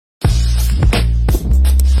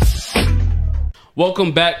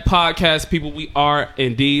Welcome back, podcast people. We are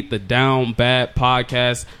indeed the Down Bad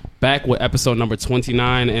Podcast, back with episode number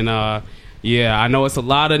 29. And yeah, I know it's a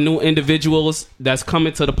lot of new individuals that's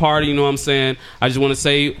coming to the party. You know what I'm saying? I just want to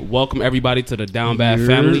say welcome everybody to the Down Bad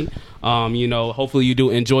family. You know, hopefully you do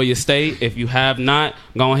enjoy your stay. If you have not,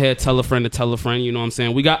 go ahead, tell a friend to tell a friend. You know what I'm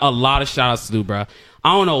saying? We got a lot of shout outs to do, bro.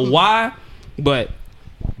 I don't know why, but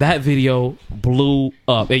that video blew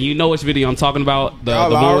up. And you know which video I'm talking about? I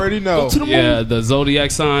already know. Yeah, the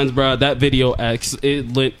Zodiac signs, bro. That video,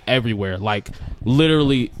 it lit everywhere. Like,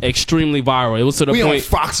 literally extremely viral. It was to the point. We on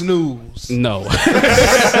Fox News. No.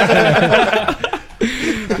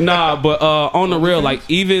 Nah, but on the real, like,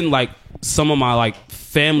 even, like, some of my, like,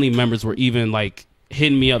 family members were even, like,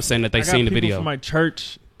 hitting me up saying that they seen the video. From my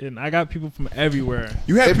church. And I got people from everywhere.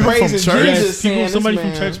 You had people from church? Somebody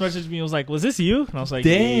from church messaged me and was like, was this you? And I was like,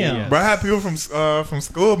 damn. Yes. Bro, I had people from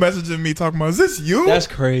school messaging me talking about, is this you? That's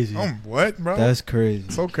crazy. What, bro? That's crazy.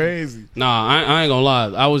 So crazy. Nah, I ain't gonna lie.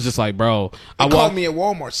 I was just like, bro. They called me at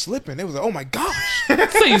Walmart slipping. They was like, oh my gosh.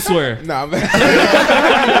 Say you swear. Nah, man.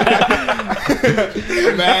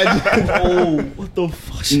 Imagine. Oh, what the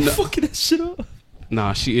fuck? She fucking that shit up.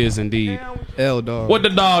 Nah, she is indeed. L dog. What the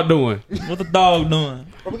dog doing? What the dog doing?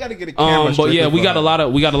 Bro, we gotta get a camera. But yeah, we got a lot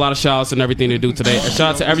of shout outs and everything to do today.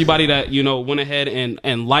 Shout out to everybody that, you know, went ahead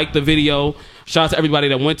and liked the video. Shout out to everybody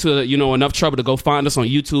that went to, you know, enough trouble to go find us on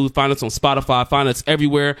YouTube, find us on Spotify, find us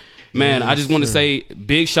everywhere. Man, I just want to say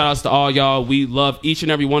big shout outs to all y'all. We love each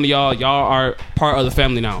and every one of y'all. Y'all are part of the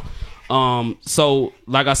family now. So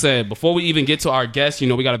like I said, before we even get to our guest, you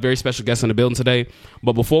know, we got a very special guest in the building today.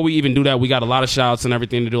 But before we even do that, we got a lot of shout outs and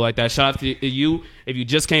everything to do like that. Shout out to you. If you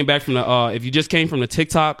just came back from the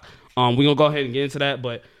TikTok, we're gonna go ahead and get into that.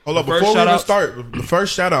 But hold up, before we even start, the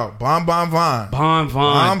first shout out, Bon Bon Vaughn. Bon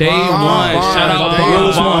Vaughn, day one. Shout out to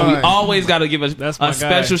Bon Vaughn. We always gotta give a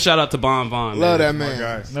special shout out to Bon Vaughn. Love that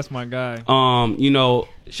man. That's my guy. You know,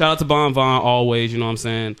 shout out to Bon Vaughn always, you know what I'm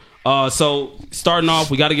saying? So starting off,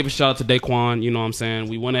 we got to give a shout out to Daquan. You know what I'm saying?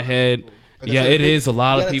 We went ahead. Yeah, it is a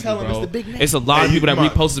lot of people, bro. It's a lot of people that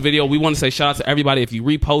repost the video. We want to say shout out to everybody if you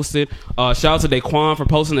reposted. Shout out to Daquan for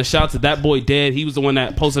posting it. Shout out to That Boy Dead. He was the one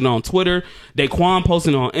that posted it on Twitter. Daquan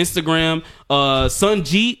posted it on Instagram.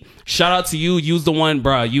 Sunjeet, shout out to you. You was the one,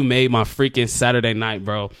 bro. You made my freaking Saturday night,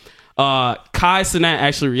 bro. Kai Cenat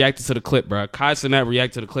actually reacted to the clip, bro. Kai Cenat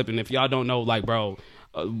reacted to the clip, and if y'all don't know, like, bro,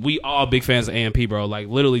 we all big fans of AMP, bro. Like,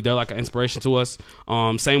 literally, they're like an inspiration to us.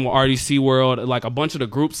 Same with RDC World. Like, a bunch of the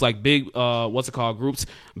groups, like big, groups,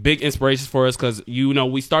 big inspirations for us because, you know,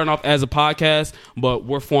 we starting off as a podcast, but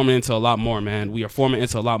we're forming into a lot more, man. We are forming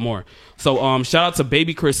into a lot more. So, shout out to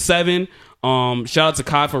Baby Chris 7. Shout out to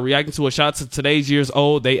Kai for reacting to it. Shout out to Today's Years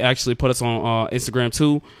Old. They actually put us on Instagram,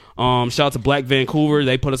 too. Shout out to Black Vancouver.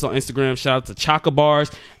 They put us on Instagram. Shout out to Chaka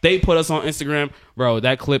Bars. They put us on Instagram. Bro,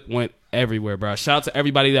 that clip went everywhere, bro. Shout out to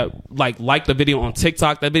everybody that liked the video on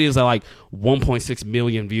TikTok. That video is at like 1.6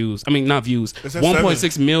 million views. I mean, not views.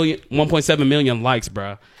 1.7 million likes,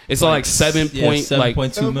 bro. It's like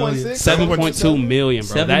 7.2 million,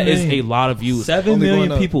 bro. That is a lot of views. 7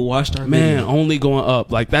 million people watched our video. Man, only going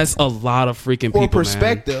up. Like, that's a lot of freaking people, For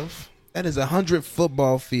perspective, that is 100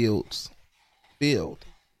 football fields filled.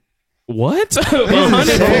 What?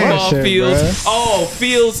 100 football fields. Oh,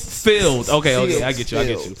 fields filled. Okay, I get you.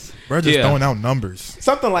 We're just throwing out numbers.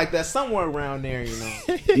 Something like that, somewhere around there, you know.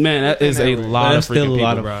 Man, that is a lot of freaking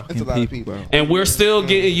people, bro. That's a lot of people. And we're still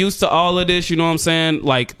getting used to all of this, you know what I'm saying?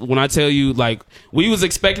 Like, when I tell you, like, we was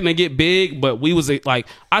expecting to get big, but we was, like,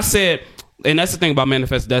 I said... And that's the thing about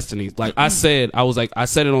Manifest Destiny. Like I said it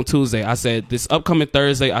on Tuesday. I said this upcoming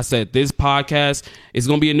Thursday, I said this podcast is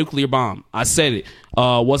going to be a nuclear bomb. I said it.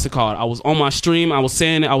 What's it called? I was on my stream. I was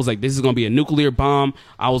saying it. I was like, this is going to be a nuclear bomb.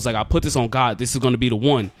 I was like, I put this on God. This is going to be the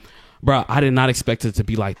one. Bro, I did not expect it to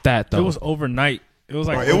be like that, though. It was overnight. It was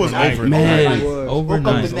like overnight.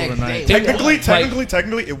 Overnight. Technically,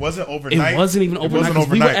 it wasn't overnight. It wasn't even overnight.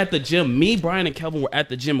 We were at the gym. Me, Brian, and Kelvin were at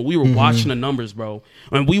the gym. And we were watching the numbers, bro.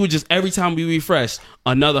 And we would just, every time we refreshed,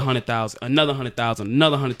 another 100,000, another 100,000,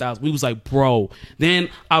 another 100,000. We was like, bro. Then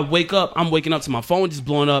I'm waking up to my phone just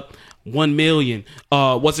blowing up. 1 million.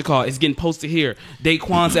 What's it called? It's getting posted here.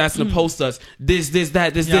 Daquan's asking to post us. This.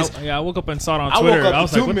 Yeah, I woke up and saw it on Twitter. I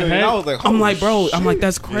was like, what the heck? I was like, I'm like, bro. I'm like,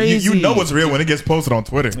 that's crazy. You know it's real when it gets posted on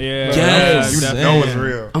Twitter. Yeah. Yes. You know it's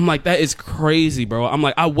real. I'm like, that is crazy, bro. I'm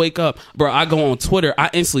like, I wake up, bro. I go on Twitter. I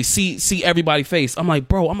instantly see everybody's face. I'm like,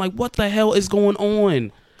 bro. I'm like, what the hell is going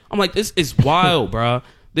on? I'm like, this is wild, bro.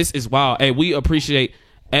 This is wild. Hey, we appreciate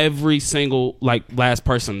every single like last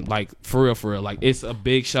person, like for real, like it's a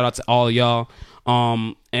big shout out to all of y'all.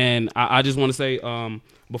 And I just want to say,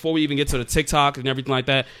 before we even get to the TikTok and everything like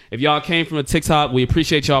that, if y'all came from the TikTok, we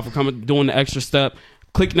appreciate y'all for coming, doing the extra step,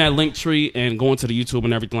 clicking that link tree and going to the YouTube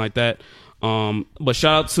and everything like that. But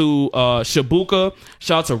shout out to Shabuka,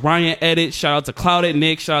 shout out to Ryan Edit, shout out to Clouded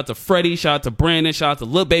Nick, shout out to Freddie, shout out to Brandon, shout out to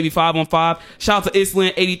Lil Baby 515, shout out to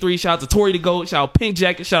Island83, shout out to Tori the Goat, shout out Pink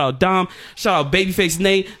Jacket, shout out Dom, shout out Babyface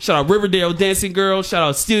Nate, shout out Riverdale Dancing Girl, shout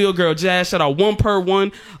out Steelio Girl Jazz, shout out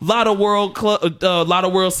 1per1, Lotto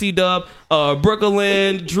World C-Dub,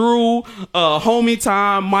 Brooklyn, Drew, Homie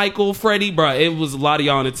Time, Michael, Freddie, bro. It was a lot of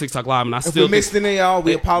y'all on the TikTok live, and if we missed any of y'all,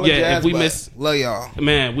 we apologize. Yeah, if we missed, love y'all.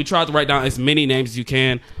 Man, we tried to write down as many names as you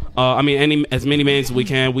can. As many names as we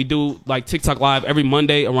can. We do like TikTok live every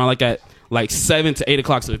Monday around at 7 to 8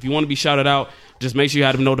 o'clock. So if you want to be shouted out, just make sure you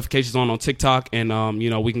have the notifications on TikTok, and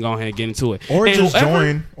we can go ahead and get into it. Or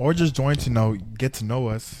just join to get to know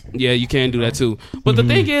us. Yeah, you can do that too. But the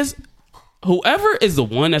thing is, whoever is the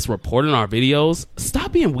one that's reporting our videos,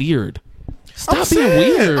 stop being weird. Stop being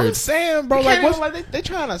weird. I'm saying, bro, they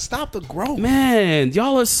trying to stop the growth. Man,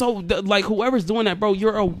 y'all are so whoever's doing that, bro,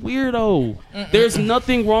 you're a weirdo. There's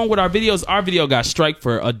nothing wrong with our videos. Our video got striked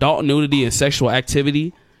for adult nudity and sexual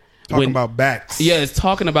activity. Talking about backs. Yeah, it's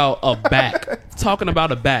talking about a back. Talking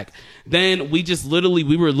about a back. Then we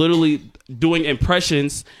were literally doing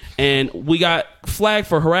impressions, and we got flagged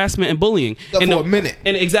for harassment and bullying. For a minute.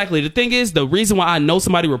 And exactly, the thing is, the reason why I know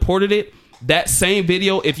somebody reported it, that same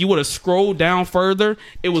video, if you would have scrolled down further,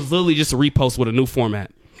 it was literally just a repost with a new format.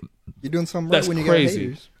 You're doing something right. That's when you crazy. got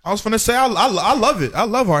haters. I was finna say, I love it. I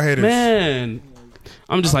love our haters. Man,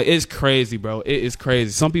 I'm just it's crazy, bro. It is crazy.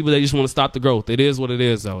 Some people, they just want to stop the growth. It is what it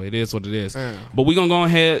is, though. It is what it is. But we're going to go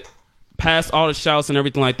ahead, past all the shouts and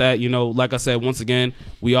everything like that. Like I said, once again,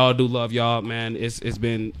 we all do love y'all, man. It's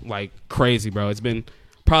been crazy, bro. It's been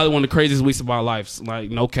probably one of the craziest weeks of our lives.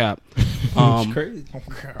 No cap. It's crazy.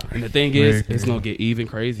 And the thing is, it's going to get even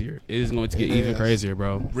crazier. It is going to get even crazier,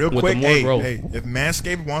 bro. Real quick, if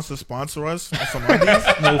Manscaped wants to sponsor us on some ideas,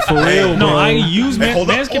 no, for real, no, I use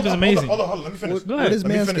Manscaped is amazing. Hold on, let me finish. What is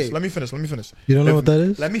Manscaped? Let me finish. You don't know what that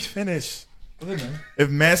is? Let me finish. If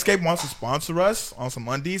Manscaped wants to sponsor us on some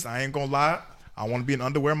undies, I ain't gonna lie. I want to be an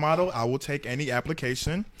underwear model. I will take any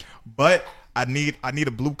application, but I need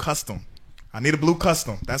a blue custom.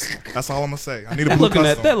 That's all I'm gonna say. I need a blue looking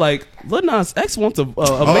custom. at that Lil Nas X wants a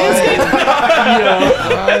Manscaped.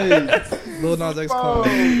 Lil Nas X called.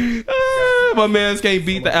 My mans can't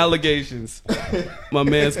beat the allegations. My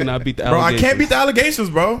mans cannot beat the allegations.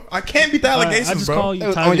 Bro, I can't beat the allegations, bro. I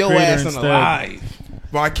just bro. Call you on your ass on the live.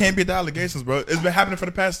 Bro, I can't beat the allegations, bro. It's been happening for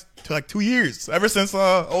the past 2 years. Ever since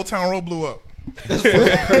Old Town Road blew up.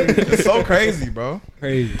 It's so crazy, bro.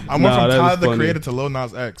 Crazy. I went from Tyler the Creator to Lil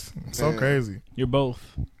Nas X. It's so crazy. You're both.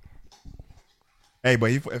 Hey,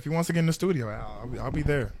 but if he wants to get in the studio, I'll be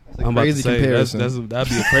there. I'm about to say that'd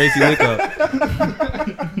be a crazy link up.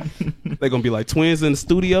 They're gonna be like twins in the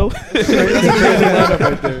studio.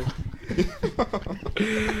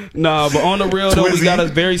 Nah, but on the real though, we got a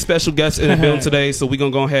very special guest in the building today, so we're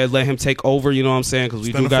gonna go ahead and let him take over. You know what I'm saying? Because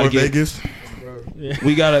we do gotta get Vegas.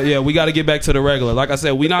 We gotta get back to the regular. Like I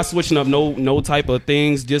said, we're not switching up no type of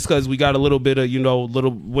things just because we got a little bit of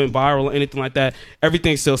went viral or anything like that.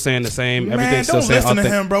 Everything's still saying the same. Man, everything's don't still saying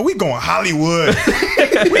listen to him, bro. We going Hollywood.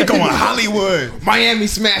 We going Hollywood. Miami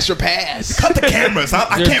smash your pass. Cut the cameras.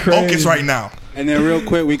 I can't focus right now. And then real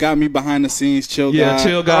quick, we got me behind the scenes, chill guy. Yeah,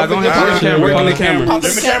 chill guy. Go ahead, pop the camera. Pop the camera. Pop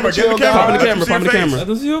the camera. Get the camera. Pop the camera. Pop the camera. Let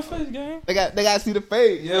them see your face, gang. They got to see the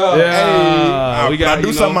face. Yeah. We got to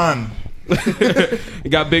do something on. We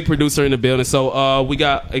got big producer in the building. So we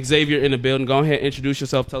got Xavier in the building. Go ahead, introduce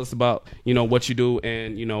yourself. Tell us about what you do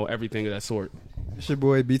and everything of that sort. It's your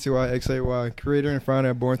boy B2YXAY, creator and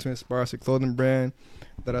founder of Born to Inspire, a clothing brand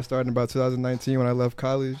that I started in about 2019 when I left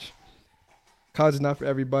college. College is not for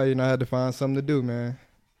everybody, and I had to find something to do, man.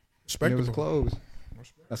 And it was clothes.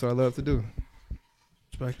 That's what I love to do.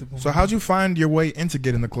 Respectable. So how'd you find your way into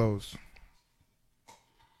getting the clothes?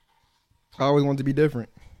 I always wanted to be different.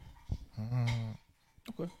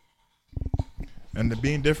 Okay. And the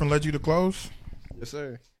being different led you to clothes? Yes,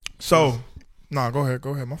 sir. So, go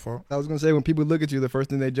ahead. My fault. I was going to say, when people look at you, the first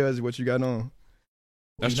thing they judge is what you got on.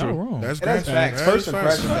 That's true. Wrong. That's facts. First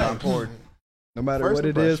impressions are important. No matter what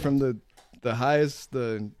it is, from the highest,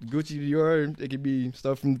 the Gucci Dior, it could be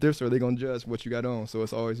stuff from the thrift store. They're going to judge what you got on. So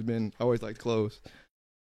it's always liked clothes.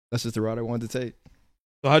 That's just the route I wanted to take.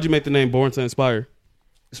 So how'd you make the name Born to Inspire?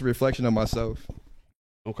 It's a reflection of myself.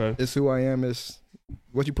 Okay. It's who I am. It's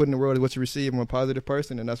what you put in the world is what you receive. I'm a positive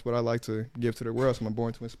person, and that's what I like to give to the world. So I'm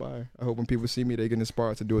born to inspire. I hope when people see me, they get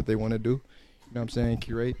inspired to do what they want to do. You know what I'm saying?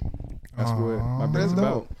 Curate. That's what my brand's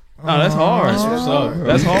about. Oh, that's hard. That's what's up.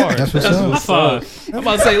 That's hard. That's what's up. I'm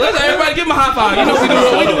about to say, let's everybody give him a high five. You know, we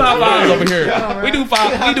do high fives over here. We do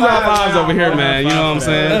high fives over here, man. You know what I'm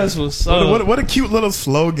saying? That's what's up. What a cute little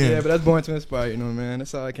slogan. Yeah, but that's Born to Inspire, you know, man.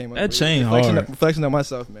 That's how I came up That with chain it. hard. Flexing on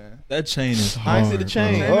myself, man. That chain is I hard. ain't see the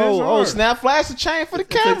chain. bro. Oh, snap flash the chain for the It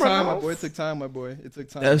took camera. time, my boy. It took time, my boy. It took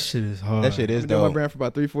time. That shit is hard. That shit is I've been doing my dope. brand for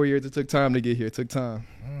about 3-4 years. It took time to get here. It took time.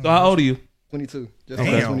 So how old are you? 22. Just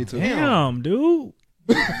Damn. about 22. Damn, dude.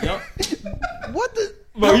 What the?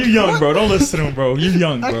 Bro, you young, bro. Don't listen to him, bro. You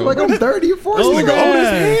young, I bro. feel like I'm 30 or 40. Old Nigga,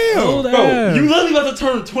 ass. Old Bro, ass. You literally about to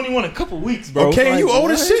turn 21 in a couple weeks, bro. Okay, you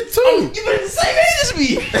old as shit too. You better the same age as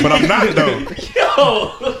me. But I'm not though.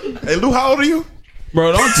 Yo. Hey Lou, how old are you?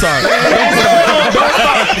 Bro, don't start. Don't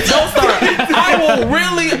start. I will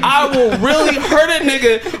really hurt a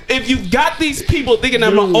nigga if you got these people thinking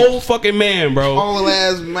I'm an old fucking man, bro. Old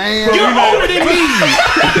ass man. You're older than me.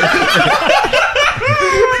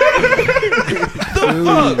 The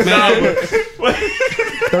fuck, man?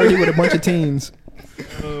 30 with a bunch of teens.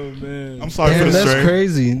 Oh man. I'm sorry for Damn, the that's strain.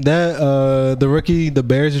 crazy. That the rookie the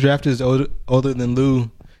Bears drafted is older than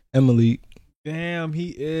Lou and Malik. Damn,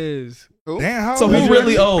 he is. Damn, how So old who you?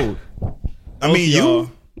 really old? I mean,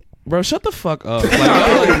 you. Bro, shut the fuck up.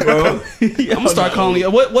 Like, bro. I'm gonna start calling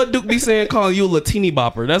you. What Duke be saying? Calling you a Latini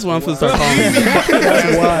bopper. That's what I'm gonna start calling you.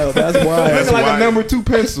 That's wild. That's wild. That's like wild. a number 2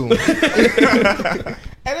 pencil.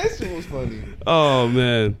 And that shit was funny. Oh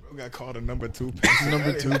man. We got called a number 2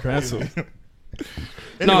 Number 2 pencil.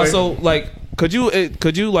 No, Anyway. so like, could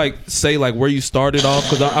you like say like where you started off?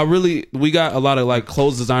 Because I really, we got a lot of like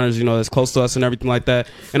clothes designers, you know, that's close to us and everything like that.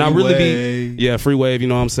 And I really be, Free Wave, you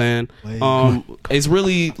know what I'm saying? It's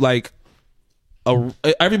really like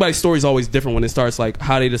everybody's story is always different when it starts, like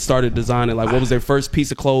how they just started designing, like what was their first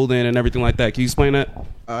piece of clothing and everything like that. Can you explain that? All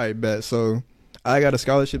right, bet. So I got a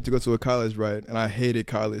scholarship to go to a college, right? And I hated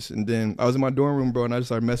college. And then I was in my dorm room, bro, and I just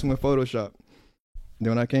started messing with Photoshop. Then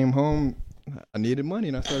when I came home, I needed money,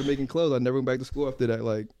 and I started making clothes. I never went back to school after that.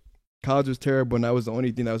 Like, college was terrible, and that was the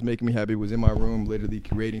only thing that was making me happy was in my room, literally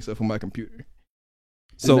creating stuff on my computer.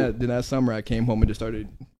 So then that summer, I came home and just started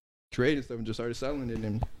creating stuff and just started selling it.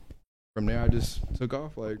 And from there, I just took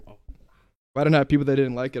off. Like, if I didn't have people that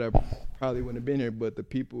didn't like it, I probably wouldn't have been here. But the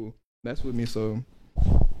people messed with me, so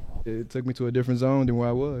it took me to a different zone than where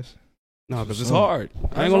I was. no, because it's hard.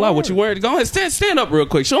 I ain't gonna lie. What you wearing? Go ahead, stand up real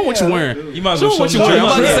quick. Show them what you wearing. You might as Show well them what you show wearing. I'm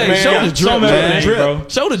about to the say, drip, show man. the drip, Show 'em man. everything, bro.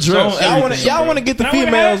 Show the drip. Y'all want to get the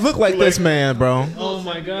females look like this man, bro. Oh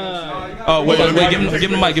my god. Oh wait, give him the mic.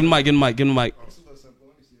 Give him the mic.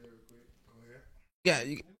 Yeah,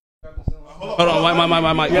 you, Hold on,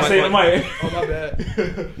 my mic. Say the mic. Oh, my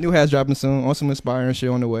bad. New hats dropping soon. On some inspiring shit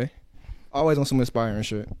on the way. Always on some inspiring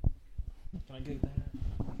shit.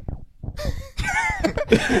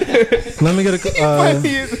 Let me get a.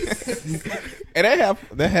 and that half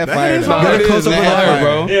That fire. is though. hard. Get a close up with the hat,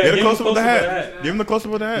 bro. Get a close up with the hat. Give him the close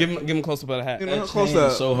up with the hat. Give him close up with the hat. Get a That close chain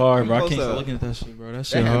up. is so hard, bro. I Close can't up. stop looking at that shit, bro. That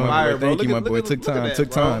shit That hard. fire, bro. Thank you, my Look boy. at- Took look at time. that,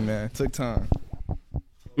 Took bro. time, man. Took time.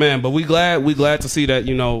 Man, but we glad to see that,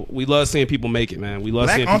 you know, we love seeing people make it, man. We love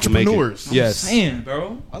Black seeing people make it. entrepreneurs. Yes. Man,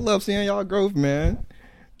 bro. I love seeing y'all growth, man.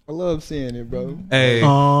 I love seeing it, bro. Hey. Yo,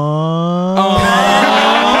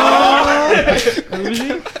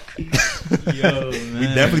 man. We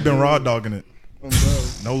definitely been raw dogging it. Oh,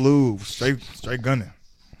 bro. No lube, straight gunning.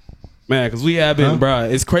 Man, because we have been,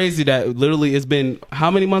 bruh. It's crazy that literally it's been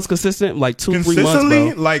how many months consistent? Like 2-3 months,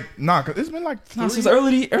 Consistently, bro. like it's been like Nah, since three-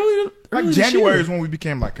 early like this January year. is when we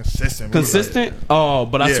became like consistent. We were Consistent? like- Oh,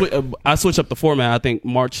 but Yeah. I switched up the format. I think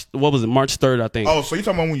March 3rd, I think. oh, so you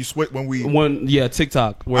talking about when you switch when we?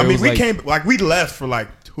 TikTok. Where I it mean, was we like, came like we left for like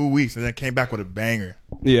 2 weeks and then came back with a banger.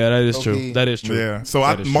 Yeah, that is Okay. true. That is true. Yeah, so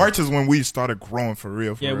That is true. March is when we started growing for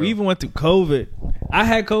real. For Yeah, real. we even went through COVID. I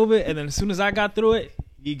had COVID, and then as soon as I got through it,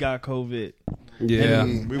 he got COVID. Yeah.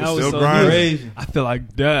 we That were was still so grinding. crazy. I feel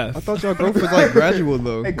like death. I thought y'all growth was like gradual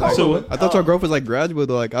though. Like, So what? I thought y'all growth was like gradual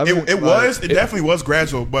though. Like It definitely was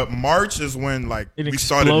gradual, but March is when like An we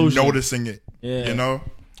started explosion. noticing it. Yeah. You know,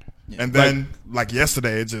 and then like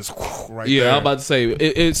yesterday, it just right Yeah, there. I was about to say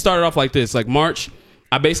it started off like this. Like March,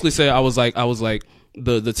 I basically said I was like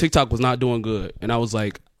the TikTok was not doing good, and I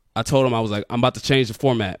told him I was like I'm about to change the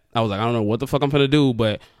format. I was like I don't know what the fuck I'm gonna do,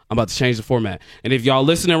 but I'm about to change the format. And if y'all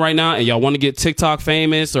listening right now and y'all want to get TikTok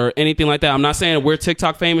famous or anything like that, I'm not saying we're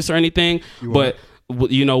TikTok famous or anything, but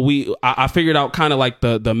you know, I figured out kind of like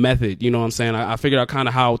the method, you know what I'm saying? I figured out kind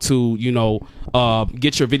of how to, you know,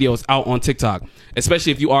 get your videos out on TikTok,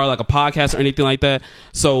 especially if you are like a podcast or anything like that.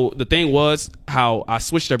 So the thing was how I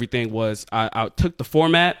switched everything was I took the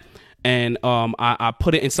format and I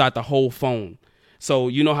put it inside the whole phone. So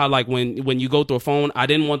you know how like when you go through a phone, I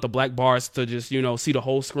didn't want the black bars to just see the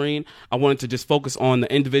whole screen. I wanted to just focus on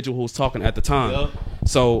the individual who was talking at the time. Yep.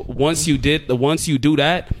 So once you do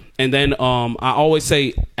that, and then I always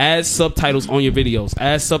say add subtitles on your videos.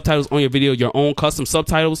 Add subtitles on your video, your own custom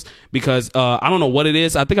subtitles, because I don't know what it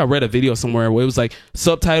is. I think I read a video somewhere where it was like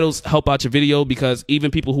subtitles help out your video because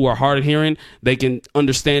even people who are hard of hearing, they can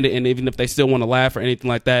understand it, and even if they still want to laugh or anything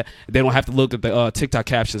like that, they don't have to look at the TikTok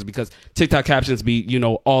captions because TikTok captions be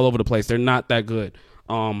all over the place. They're not that good.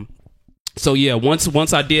 So yeah,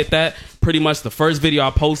 once I did that, pretty much the first video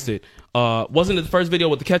I posted wasn't it the first video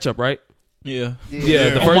with the ketchup, right? Yeah.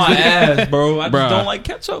 The first my video, ass, bro. I just don't like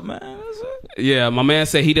ketchup, man. That's it. Yeah, my man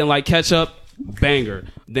said he didn't like ketchup. Banger.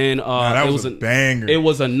 Then it was a banger. It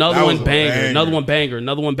was another one banger. Another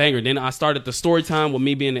one banger. Then I started the story time with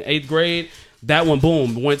me being in 8th grade. That one,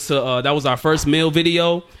 boom, went to that was our first meal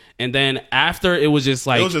video. And then after, it was just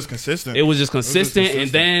like... It was just consistent. And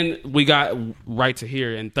then we got right to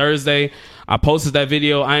here. And Thursday, I posted that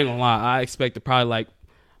video. I ain't gonna lie. I expected probably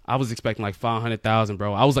I was expecting like 500,000,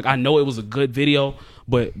 bro. I was like, I know it was a good video,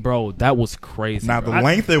 but bro, that was crazy. Now the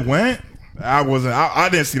length it went, I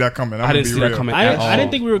didn't see that coming. I didn't see that coming. I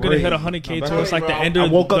didn't think we were gonna hit 100K towards like the end of.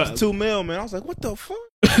 I woke up to 2 mil, man. I was like, what the fuck?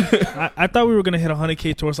 I thought we were gonna hit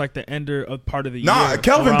 100K towards like the end of part of the year. Nah,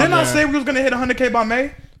 Kelvin, didn't I say we was gonna hit 100K by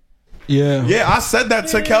May? Yeah, I said that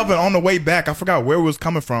to Kelvin on the way back. I forgot where we was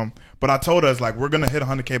coming from, but I told us like we're gonna hit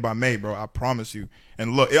 100K by May, bro. I promise you.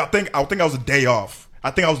 And look, I think I was a day off. I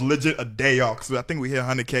think I was legit a day off because I think we hit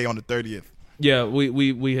 100K on the 30th. Yeah,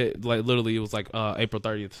 we hit like literally it was like April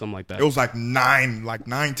 30th, something like that. It was like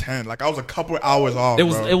 9:10. Like I was a couple of hours off. It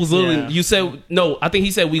was literally you said no. I think he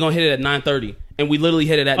said we gonna hit it at 9:30, and we literally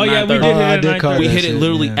hit it at 9:30. Yeah, we did hit it at 9:30. We hit it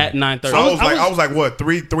literally at 9:30. So I was like what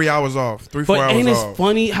 3 hours off, 3-4 hours off. But ain't it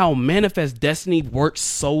funny how Manifest Destiny works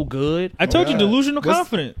so good? I told you, delusional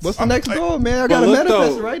confidence. What's the next goal, man? I got a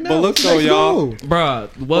manifest right now. But look though, y'all,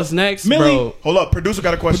 bruh, what's next, Millie. bro? Hold up, producer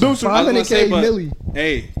got a question. Producer, 500K Millie.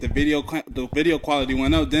 Hey, the video quality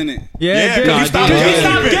went up, didn't it? Yeah, you stopped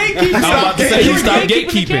gatekeeping. I'm about to say you stopped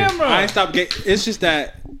gatekeeping. I stopped It's just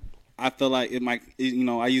that I feel like it might,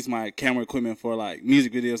 I use my camera equipment for like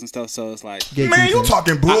music videos and stuff, so it's like, man, you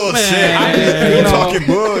talking bullshit. You talking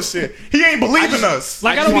bullshit. He ain't believing us.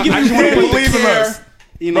 Like I don't be giving you one believing us.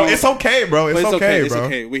 Bro, it's okay, bro. It's okay, bro. It's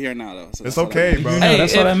okay. We're here now, though. So it's okay, bro. Hey,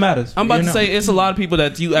 that's all that matters. I'm about to say it's a lot of people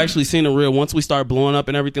that you actually seen in real. Once we start blowing up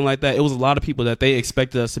and everything like that, it was a lot of people that they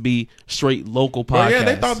expected us to be straight local podcasts.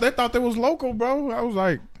 Yeah, they thought they was local, bro. I was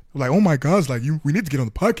like, oh my God, it's like we need to get on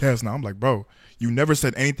the podcast now. I'm like, bro, you never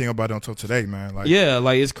said anything about it until today, man. Like, yeah,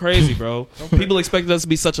 like it's crazy, bro. People expected us to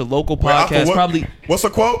be such a local podcast. Probably. What's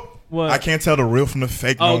the quote? What? I can't tell the real from the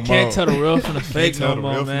fake no more. Can't tell the real from the fake no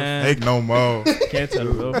more, man. Fake no more. Can't tell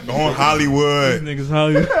the real from the Going Hollywood. These niggas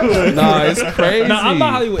Hollywood. Nah, it's crazy. Nah, I'm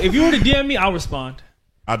not Hollywood. If you were to DM me, I'll respond.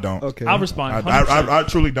 I don't. Okay. I'll respond. I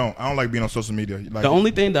truly don't. I don't like being on social media. Like, the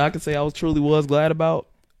only thing that I could say I was glad about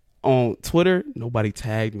on Twitter, nobody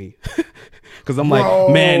tagged me. Because I'm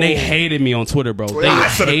like, man, they hated me on Twitter, bro. They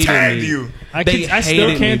hated tagged me. You. I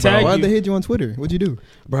still can't tag you. Why'd they hate you on Twitter? What'd you do?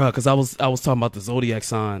 Bro, because I was talking about the zodiac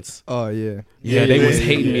signs. Oh, yeah. Yeah, they was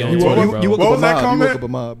hating me on Twitter, bro. You woke What up was that comment? You woke up a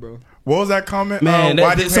mob, bro. What was that comment? Man,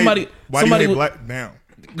 why do you somebody hate black? Damn.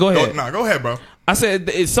 Go ahead. Go ahead, bro. I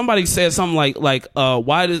said somebody said something like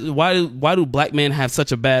why do black men have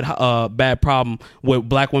such a bad problem with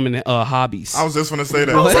black women hobbies? I was just gonna say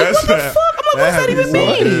that. What the fuck? What's that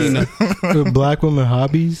even mean? Black women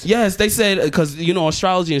hobbies? Yes, they said because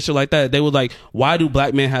astrology and shit like that. They were like, why do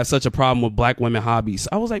black men have such a problem with black women hobbies?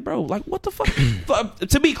 I was like, bro, like what the fuck?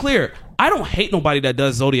 To be clear, I don't hate nobody that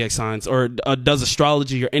does zodiac signs or does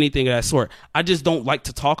astrology or anything of that sort. I just don't like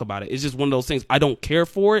to talk about it. It's just one of those things. I don't care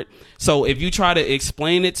for it. So if you try to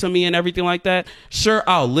explain it to me and everything like that, sure,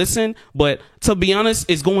 I'll listen. But to be honest,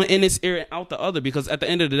 it's going in this ear and out the other because at the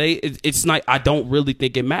end of the day, it's not. I don't really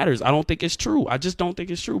think it matters. I don't think it's true. I just don't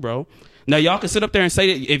think it's true, bro. Now, y'all can sit up there and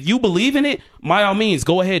say that if you believe in it, by all means,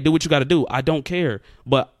 go ahead, do what you got to do. I don't care.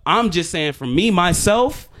 But I'm just saying for me,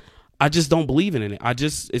 myself, I just don't believe in it.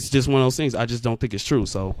 It's just one of those things. I just don't think it's true.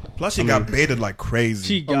 So plus, she got baited like crazy.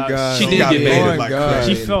 She did get baited like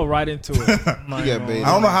crazy. She fell right into it. She got baited.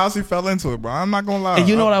 I don't know how she fell into it, bro. I'm not gonna lie. And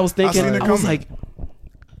you know what I was thinking? I was like,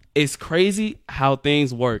 it's crazy how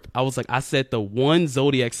things work. I was like, I said the one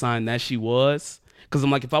zodiac sign that she was, because I'm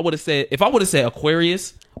like, if I would have said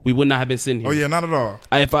Aquarius, we would not have been sitting here. Oh yeah, not at all.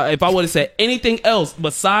 If I would have said anything else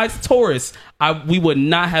besides Taurus, we would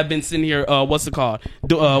not have been sitting here. What's it called?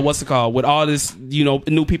 With all this,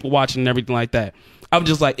 new people watching and everything like that. I'm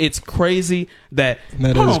just like, it's crazy that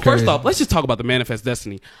hold on, crazy. First off, let's just talk about the Manifest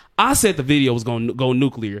Destiny. I said the video was gonna go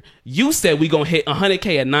nuclear. You said we gonna hit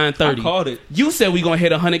 100K at 9:30. I called it. You said we gonna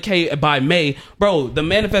hit 100K by May. Bro, the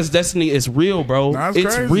Manifest Destiny is real, bro. That's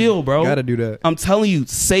it's crazy. real, bro. Gotta do that. I'm telling you,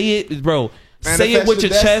 say it, bro. Say Manifest it with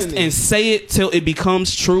your your chest destiny. and say it till it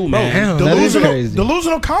becomes true, man. Damn, that is crazy.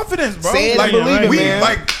 Delusional confidence, bro. Say it like, and believe it, man.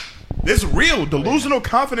 Like, it's real. Delusional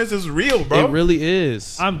confidence is real, bro. It really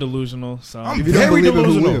is. I'm delusional, so I'm If you don't very believe it,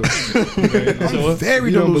 who delusional. will? I'm very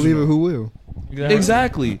If you don't believe it, delusional. who will?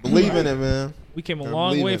 Exactly. Believe in it, man. we came a Gotta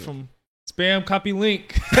long believe way in it. from spam copy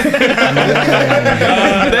link. They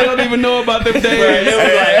don't even know about them days.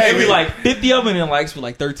 It was like 50 of them and likes with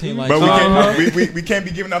like 13 likes. But we can't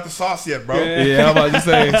be giving out the sauce yet, bro. Yeah, I'm about to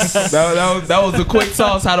say that was a quick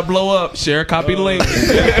sauce how to blow up. Share, copy the link.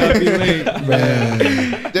 Man.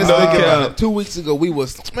 Just think about it. 2 weeks ago, we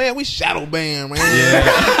shadow banned,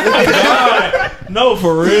 man. No,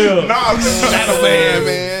 for real. Nah, Shadow banned,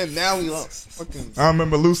 man. Now we fucking. I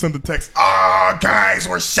remember Lou sent the text. Oh, guys,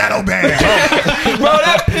 we're shadow banned. Bro,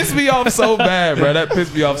 that pissed me off so bad, bro. That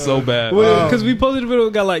pissed me off so bad. Because we posted a video,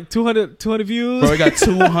 got like 200 views. Bro, we got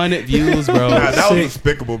 200 views, bro. Nah, that was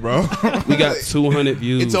despicable, bro. We got 200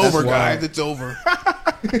 views. It's over, That's wild. guys. It's over.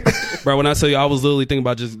 Bro, when I tell you, I was literally thinking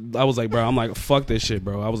about I was like, bro, I'm like, fuck this shit,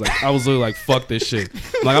 bro. I was literally like, fuck this shit.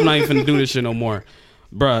 Like, I'm not even finna do this shit no more.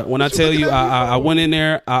 Bruh, when I tell you, I went in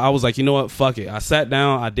there, I was like, you know what, fuck it. I sat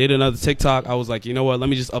down, I did another TikTok. I was like, you know what, let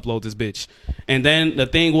me just upload this bitch. And then the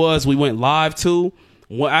thing was, we went live too.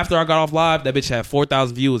 After I got off live, that bitch had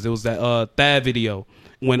 4,000 views. It was that Thad video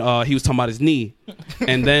when he was talking about his knee.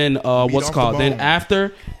 And then, what's it called? Then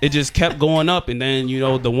after, it just kept going up. And then, you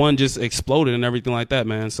know, the one just exploded and everything like that,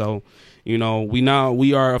 man. So, you know,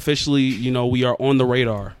 we are officially, you know, we are on the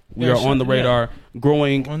radar. We are on the radar,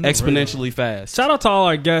 growing exponentially fast. Shout out to all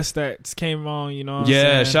our guests that came on, you know what I'm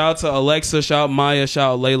saying? Shout out to Alexa, shout out Maya,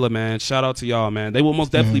 shout out Layla, man. Shout out to y'all, man. They will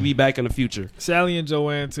most definitely be back in the future. Sally and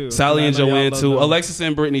Joanne, too. Sally and I know y'all Joanne, love too. them. Alexis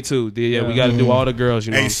and Brittany, too. Yeah, we got to do all the girls,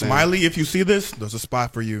 you know Hey, what I'm saying? Smiley, if you see this, there's a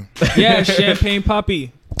spot for you. Yeah, Champagne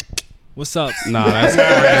Poppy. What's up? Nah, that's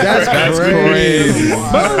crazy. That's crazy. Bro,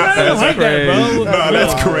 I don't like that, bro. Nah,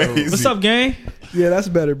 that's crazy. What's up, gang? Yeah, that's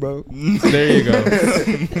better, bro. There you go.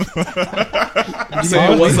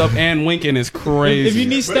 Saying what's up and winking is crazy. If you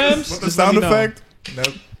need stems, What's the just let sound me know. effect?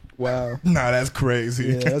 Wow. Nah, that's crazy.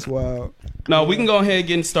 Yeah, that's wild. No, we can go ahead and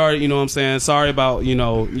get started, you know what I'm saying? Sorry about, you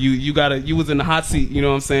know, you was in the hot seat, you know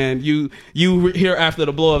what I'm saying? You were here after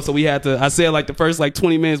the blow up, so we had to, I said like the first like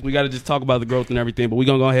 20 minutes, we got to just talk about the growth and everything, but we're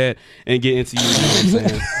going to go ahead and get into you know what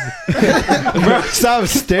I'm saying? Bro, stop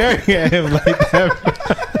staring at him like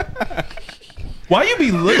that. Why you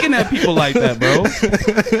be looking at people like that, bro?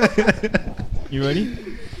 You ready?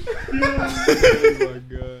 Oh my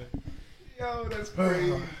god. Yo, that's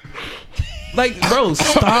crazy. Like, bro,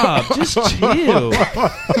 stop. Just chill.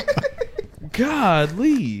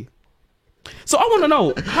 Godly. So I want to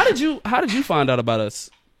know, how did you find out about us?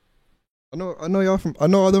 I know y'all I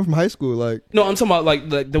know all them from high school, like No, I'm talking about like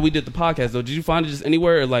that we did the podcast though. Did you find it just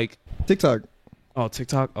anywhere or like TikTok. oh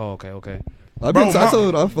TikTok? Oh, okay.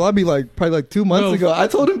 I'll be like probably like 2 months No. ago. I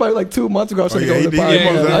told him probably like 2 months ago I was going to yeah, go on the he did.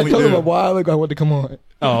 podcast. Yeah, I he told him did. a while ago I wanted to come on.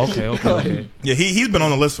 Oh, okay. Yeah, he's been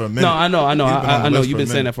on the list for a minute. No, I know. He's been on I the know. list You've for a been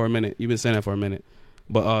saying minute. that for a minute.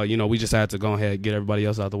 But you know, we just had to go ahead and get everybody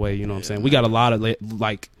else out the way. You know what I'm saying? We got a lot of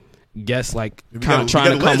like guests like We kind of got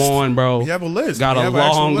trying a to come list. on, bro. We have a list. Got We a have an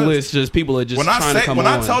actual long list. Just people are just When trying to come on.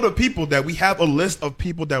 I tell the people that we have a list of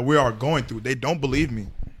people that we are going through, they don't believe me.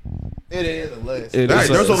 It is a list. It Right, is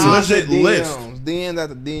there's a legit list. DMs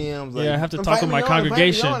after DMs. Like, Yeah, I have to invite talk with me my on,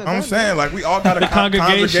 congregation. invite me on, I'm invite me saying, like, we all got to The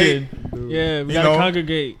congregation. congregate. Yeah, we You gotta know?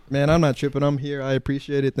 congregate. Man, I'm not tripping. I'm here. I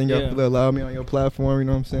appreciate it. Thank y'all Yeah. for allowing me on your platform. You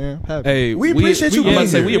know what I'm saying? I'm happy. Hey, We appreciate you I'm about to being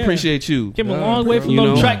say here. we Yeah. appreciate you. Came a Yeah, long way from you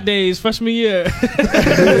them know. track days freshman year.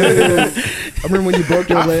 I remember when you broke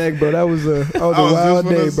your leg, bro. That was a I was wild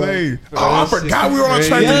day, just bro. gonna say. Oh, I forgot we were on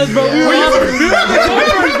track. Yes, bro. We were on the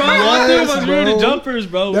jumpers, bro. All three of us, we were the bro. jumpers,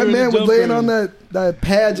 bro. That We were man the was laying jumpers. on that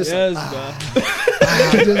pad, just Yes,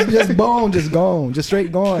 just bone, just gone, just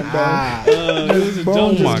straight gone, bro. bro. Bone,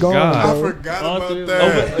 Oh my just gone, God. I bro. forgot All about three of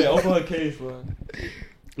that. Open her case, bro.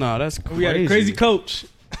 No, that's crazy. We had a crazy coach.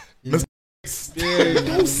 Don't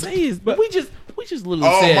say it, but we just literally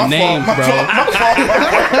Oh, said my names, fault. bro.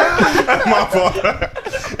 My fault.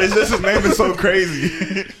 It's just his name is so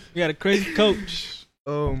crazy. We had a crazy coach.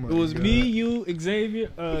 Oh my It was God. me, you, Xavier,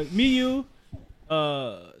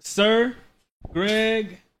 Sir,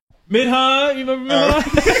 Greg, Midha. You remember Midha?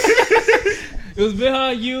 It was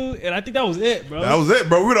behind you, and I think that was it, bro. That was it,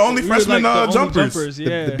 bro. We were the only freshman jumpers.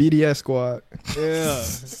 Yeah. The BDS squad. Yeah.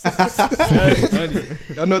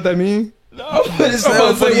 Y'all know what that means? No, but it's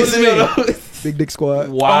so funny as hell. Big Dick Squad.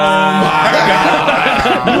 Wow.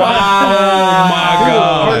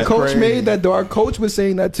 Our coach made that though. Our coach was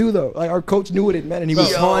saying that too though. Like our coach knew what it meant and he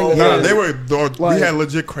was telling us. Nah, they were. We had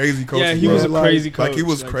legit crazy coaches. Yeah, he was a crazy coach. Like he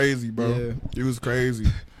was crazy, bro. Yeah. He was crazy.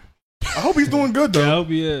 I hope he's doing good though. Yeah, I hope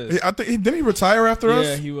he is. I think didn't he retire after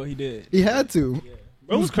us? Yeah, he did. He had to. Yeah.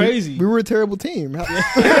 Bro, it was crazy. We were a terrible team.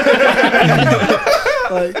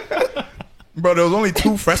 Like. Bro, there was only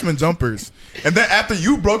 2 freshman jumpers. And then after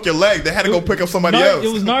you broke your leg, they had to go pick up somebody else.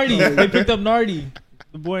 It was Nardi. They picked up Nardi.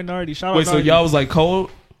 The boy Nardi. Shout out Wait, Nardi. so y'all was like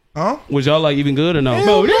cold? Huh? Was y'all like even good or no?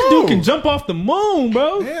 Bro, this dude can jump off the moon,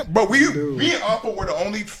 bro. Yeah, bro, we and Alpha were the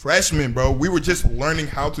only freshmen, bro. We were just learning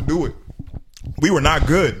how to do it. We were not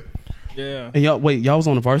good. Yeah. And y'all was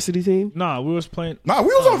on the varsity team? Nah, we was playing. Nah, we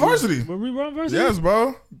was on varsity. Were we on varsity? Yes,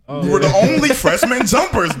 bro. We were the only freshman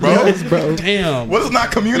jumpers, bro. Yes, bro. Damn. What is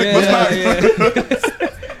not community? Yeah,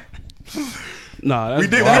 Nah, we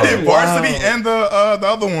did varsity and the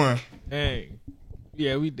other one. Dang.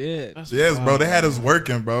 Yeah, we did. Yes, bro. They had us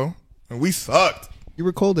working, bro. And we sucked. You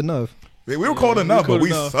were cold enough. We were cold enough, but we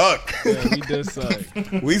sucked. Yeah, we did suck.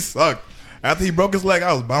 We sucked. After he broke his leg,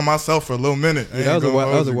 I was by myself for a little minute. Yeah, that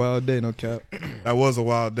was a wild day, no cap. That was a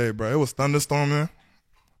wild day, bro. It was thunderstorming.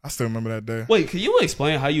 I still remember that day. Wait, can you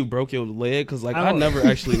explain how you broke your leg? Because like I never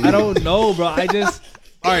actually knew. I don't know, bro. I just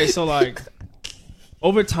all right. So like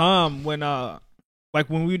over time, when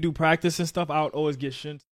we do practice and stuff, I would always get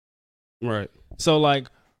shin. Right. So like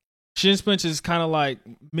shin splints is kind of like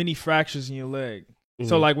mini fractures in your leg. Mm-hmm.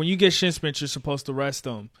 So like when you get shin splints, you're supposed to rest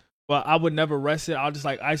them. But I would never rest it. I'll just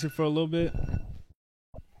like ice it for a little bit.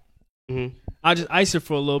 Mm-hmm. I just ice it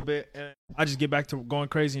for a little bit, and I just get back to going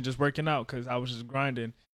crazy and just working out because I was just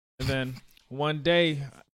grinding. And then one day,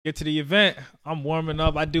 I get to the event, I'm warming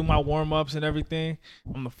up. I do my warm ups and everything.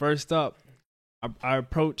 I'm the first up. I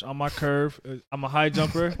approach on my curve. I'm a high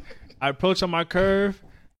jumper. I approach on my curve.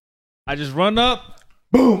 I just run up.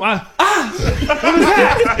 Boom!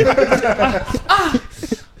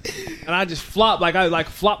 And I just flop I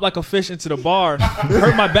flop like a fish into the bar.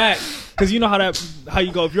 Hurt my back because you know how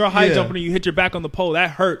you go. If you're a high jumper and you hit your back on the pole, that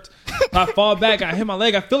hurt. So I fall back. I hit my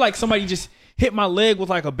leg. I feel like somebody just hit my leg with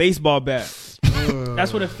like a baseball bat.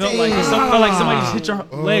 That's what it felt like. It felt like somebody just hit your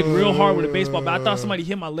leg real hard with a baseball bat. I thought somebody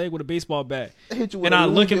hit my leg with a baseball bat. And I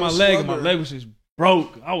look at my leg, and my leg was just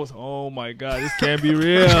broke. I was, oh my god, this can't be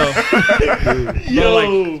real. Yo,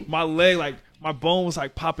 like my leg, like. My bone was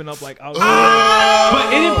like popping up like out,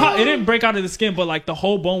 but it didn't break out of the skin. But like the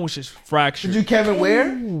whole bone was just fractured. Did you Kevin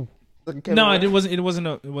Ware? No, it wasn't. It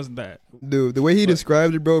wasn't that. Dude, the way he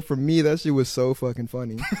described it, bro, for me that shit was so fucking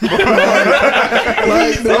funny.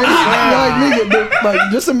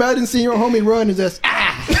 Like just imagine seeing your homie run and just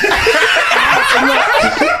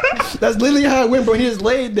that's literally how it went, bro. He just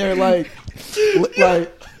laid there like.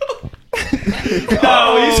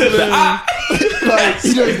 Oh, he said that. Like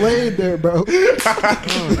he just laid there, bro.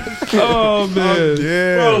 Oh man,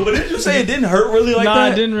 yeah. Bro, but did you say it didn't hurt really like that? Nah,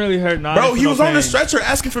 it didn't really hurt. Nah, bro, he was on the stretcher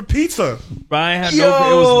asking for pizza. But I ain't have it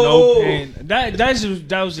was no pain.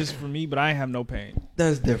 That was just for me, but I ain't have no pain.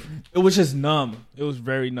 That's different. It was just numb. It was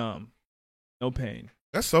very numb. No pain.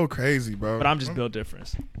 That's so crazy, bro. But I'm just built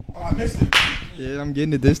different. Oh, I missed it. Yeah, I'm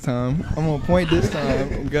getting it this time. I'm on point this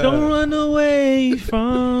time. Don't run away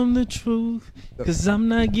from the truth, cause I'm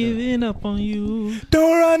not giving up on you.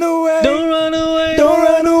 Don't run away. Don't run away. Don't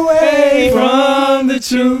run away from the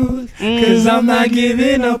truth, cause I'm not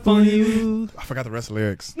giving up on you. I forgot the rest of the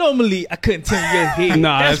lyrics. Normally, I couldn't tell you hit.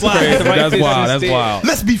 Nah, that's why I crazy. had to write That's this wild. That's instead. wild.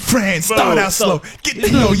 Let's be friends. Start out slow. Get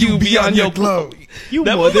to know you beyond your glow. You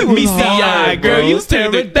That more than movie me, was hard, CI, girl. bro. You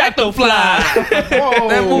pterodactyl fly.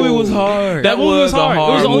 That movie was hard. That movie was hard. It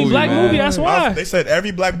was the only black man. movie. That's why. They said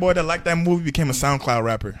every black boy that liked that movie became a SoundCloud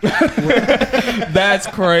rapper. That's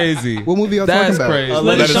crazy. What movie y'all That's talking about? crazy.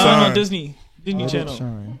 Let It It Shine Shine. on Disney Channel.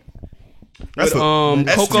 Shine. That's But,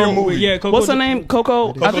 S-tier Coco. movie. Yeah, Coco. What's her name? Coco.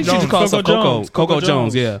 I think she just calls herself Coco. Coco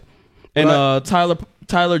Jones. Yeah. And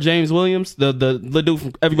Tyler James Williams, the dude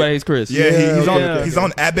from Everybody Hates Chris. Yeah, Yeah. he's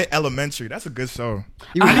on Abbott Elementary. That's a good show.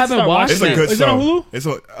 I haven't watched It's a good Is show. it on Hulu? It's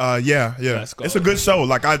a yeah. Let's go. It's a good show.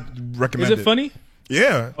 Like I recommend Is it funny?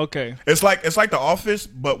 Yeah. Okay. It's like The Office,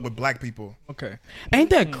 but with black people. Okay. Ain't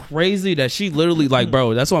that crazy that she literally like,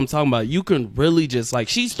 bro? That's what I'm talking about. You can really just like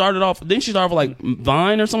she started off. Didn't she start off with like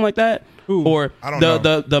Vine or something like that? Or I don't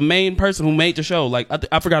know. the main person who made the show. Like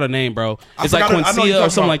I forgot her name, bro. It's like I know what you're Quincia or talking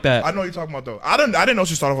something about. like that. I know what you're talking about though. I didn't know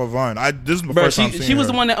she started off with Vaughn. This is my Bro, first time seeing she was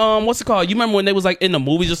her. the one that what's it called? You remember when they was like in the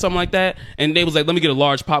movies or something like that, and they was like, "Let me get a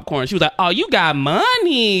large popcorn." She was like, "Oh, you got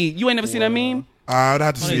money." You ain't never seen that meme? I would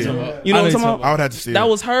have to see it. You know what I'm talking about? I would have to see it. That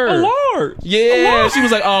was her. A large. Yeah, she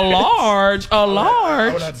was like a large. I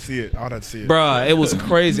would have to see it. Bruh, it was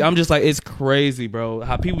crazy. I'm just like, it's crazy, bro.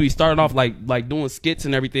 How people be starting off like doing skits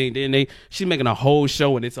and everything. Then she's making a whole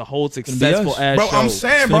show and it's a whole successful ass Bro, show. I'm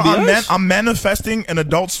saying, bro, I'm manifesting an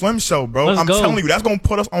Adult Swim show, bro. Let's I'm go. telling you, that's gonna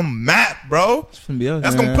put us on the map, bro.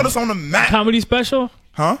 That's gonna put us on the map. Comedy special?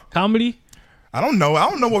 Huh? Comedy? I don't know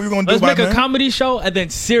what we're gonna do. Let's make a then. comedy show and then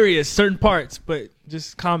serious certain parts, but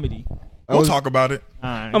just comedy. We'll talk about it. All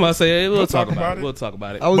right. I'm gonna say we'll talk talk about about it. it. We'll talk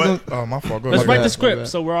about it. Oh, my fault. Go Let's ahead. write bad, the my script bad.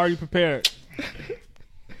 so we're already prepared.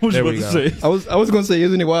 What There you we about to say? I was gonna say,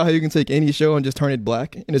 isn't it wild how you can take any show and just turn it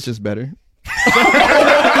black and it's just better?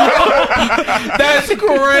 That's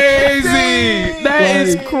crazy. That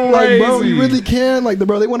is crazy. Like, bro, you really can. Like, they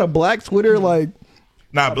want a black Twitter. Like,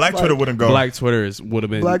 Nah, Black Twitter wouldn't go. Black Twitter would have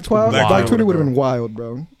been Black Twitter. wild. Black Twitter would have been wild,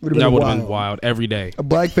 bro. That would have been wild every day. A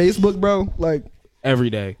black Facebook, bro. Like, Every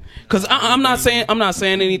day. Cause I'm not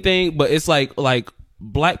saying anything, but it's like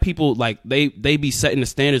black people, like they be setting the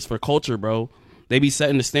standards for culture, bro. They be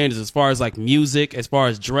setting the standards as far as like music, as far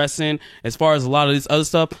as dressing, as far as a lot of this other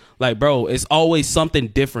stuff. Like, bro, it's always something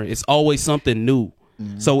different. It's always something new.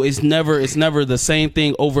 So it's never the same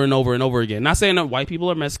thing over and over and over again. Not saying that white people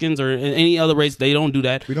or Mexicans or any other race, they don't do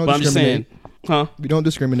that. We don't but I'm just saying, we don't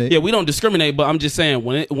discriminate. yeah, we don't discriminate, but I'm just saying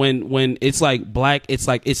when it's like black, it's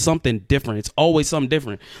like it's something different. It's always something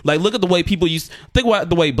different. Like, look at the way people think about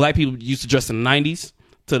the way black people used to dress in the 90s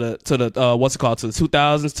to the what's it called, to the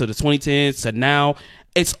 2000s, to the 2010s, to now.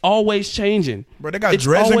 It's always changing. Bro, they got It's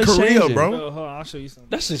dreads in always Korea, changing. bro. Hold on, I'll show you something.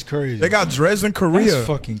 That's just crazy. They got dreads in Korea. That's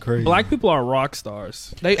fucking crazy. Black people are rock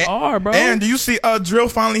stars. They are, bro. And do you see Drill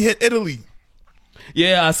finally hit Italy?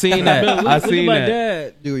 Yeah, I seen that. Look I at seen my that.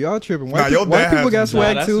 dad. Dude, y'all tripping. Nah, your White dad people has got some-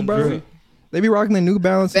 swag that's too, some bro. drill. They be rocking the New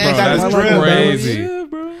Balance. Bro, that's I like drill. New Balance. Crazy. Yeah,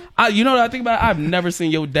 bro. You know what I think about it? I've never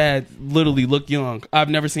seen your dad literally look young. I've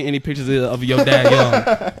never seen any pictures of your dad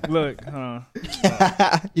young. Look, huh?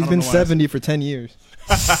 He's been 70 for 10 years.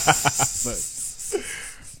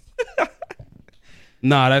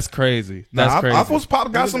 Nah, that's crazy. That's crazy. Apple's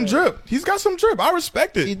Pop got some drip. He's got some drip. I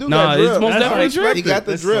respect He it. do Nah, got it's drip. most That's definitely right. drip. He got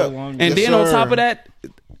the That's drip. so long And Yes, then on sir. top of that,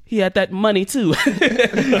 he had that money too. As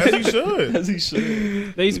he should. As he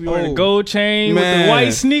should. They used to be wearing Oh. a gold chain with Man. the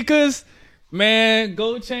white sneakers. Man,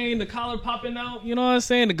 gold chain, the collar popping out. You know what I'm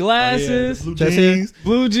saying? The glasses, Chest hair,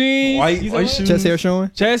 blue jeans, White you know what? shoes. chest hair showing.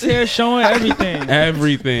 Chest hair showing everything.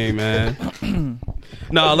 Everything, man.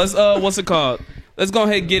 No, let's what's it called? Let's go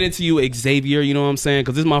ahead and get into you, Xavier. You know what I'm saying?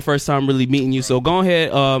 Because this is my first time really meeting you. So go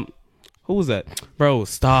ahead. Who was that, bro?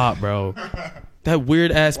 Stop, bro. That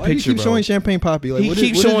weird ass Why do you picture, keep bro. showing Champagne Poppy? Like, He what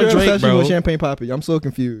keeps what showing your Drake, obsession bro. with Champagne Poppy? I'm so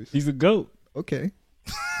confused. He's a goat. Okay,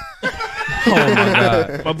 Oh my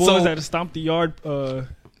god. My boys So- had to stomp the yard bro.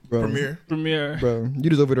 Premiere. premiere. Bro, you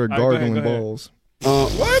just over there All right, go ahead, gargling go ahead. balls.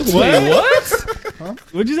 What? Wait, what?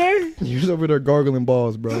 What'd you say? You just over there gargling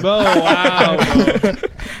balls, bro. Oh wow, bro.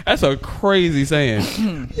 That's a crazy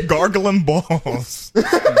saying. Gargling balls.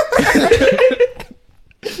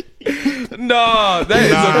 No, that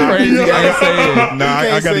is a crazy ass saying. Nah,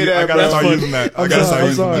 I can't say gotta that, start bro. using that. I I'm gotta sorry, start I'm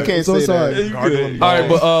using sorry. that. You can't I'm so say sorry. that. Gargling All right,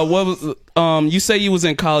 balls. but what was you say you was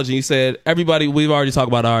in college and you said everybody, we've already talked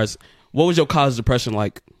about ours. What was your college depression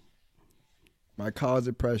like? My college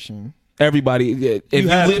depression. Everybody, if you,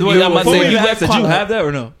 have- lived, wait, I'm about to before say we you ask, left did you college. have that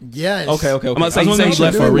or no? Yes. Okay. I'm about to say I you was said you wondering-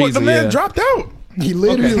 left for a What, reason. the man Yeah. dropped out. He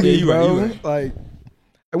literally, Yeah, you right, bro. you right. Like,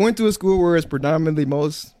 I went to a school where it's predominantly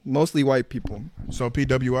mostly white people. So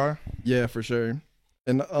PWI. Yeah, for sure.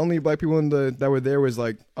 And the only black people that were there was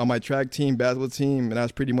like on my track team, basketball team, and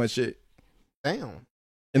that's pretty much it. Damn.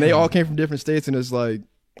 And they all came from different states, and it's like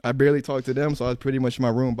I barely talked to them, so I was pretty much in my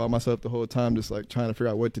room by myself the whole time, just like trying to figure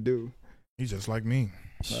out what to do. He's just like me.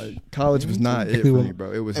 Like college was not it for me,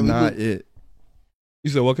 bro. It was And we not would- it.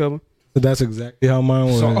 You said what, Kevin? That's exactly how mine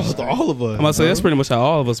was. So all of us. I'm about to say that's pretty much how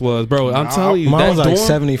all of us was, bro. I'm telling you, Mine that was like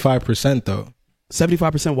dorm, 75% though.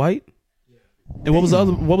 75% white. And what was the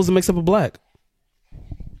other? What was the mix up of black? I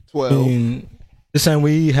 12. mean, this time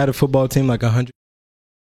we had a football team like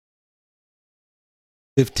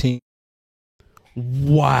 115.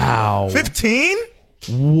 Wow. 15?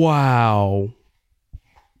 Wow.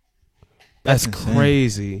 That's insane.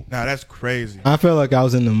 crazy. Nah, that's crazy. I felt like I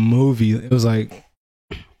was in the movie. It was like,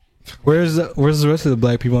 where's the rest of the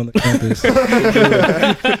black people on the campus?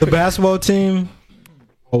 The basketball team,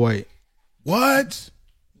 all white. What?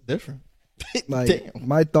 Different. Like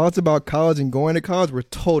my thoughts about college and going to college were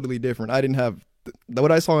totally different. I didn't have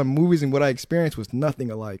what I saw in movies and what I experienced was nothing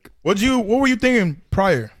alike. What were you thinking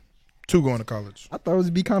prior to going to college? I thought it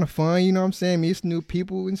would be kind of fun, you know what I'm saying? Meet some new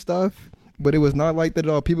people and stuff. But it was not like that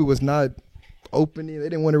at all. People was not open. They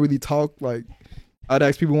didn't want to really talk. Like, I'd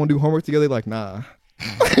ask people want to do homework together. Like, nah.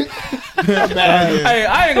 Hey,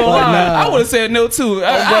 I ain't gonna lie. Nah. I would have said no too.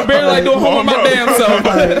 I barely like doing homework my damn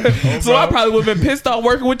self. So I probably would have been pissed off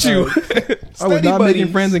working with you. I was not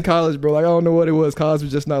making friends in college, bro. Like, I don't know what it was. College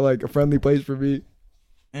was just not like a friendly place for me.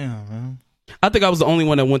 Yeah, man. I think I was the only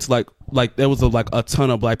one that went to like there was a ton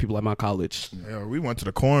of black people at my college. Yeah, we went to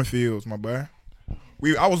the cornfields, my boy.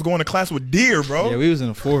 I was going to class with deer, bro. Yeah, we was in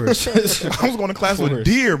the forest. I was going to class with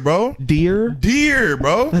deer, bro. Deer,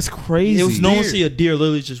 bro. That's crazy. It was no one see a deer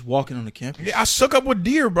literally just walking on the campus. Yeah, I shook up with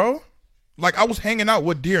deer, bro. Like, I was hanging out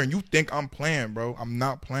with deer, and you think I'm playing, bro. I'm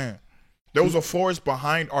not playing. There was a forest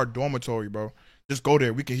behind our dormitory, bro. Just go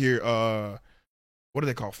there. We can hear, what are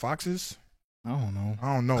they called, foxes? I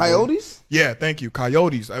don't know. Coyotes? Bro. Yeah, thank you.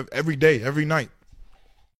 Coyotes. Every day, every night.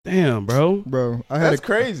 Damn, bro. That's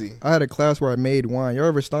crazy. I had a class where I made wine. You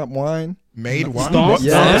ever stomp wine? Made wine? Stomp?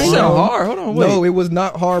 Yeah. That's so hard. Hold on, wait. No, it was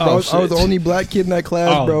not hard, bro. I was the only black kid in that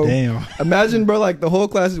class, bro. Damn. Imagine, bro, like the whole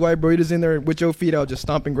class is white, bro. You're just in there with your feet out just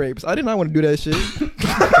stomping grapes. I did not want to do that shit.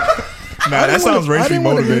 Nah, that sounds racially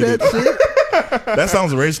motivated. That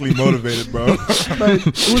sounds racially motivated, bro. Like,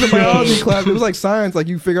 it was a biology class. It was like science. Like,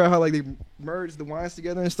 you figure out how like they merge the wines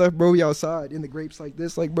together and stuff, bro. We outside in the grapes like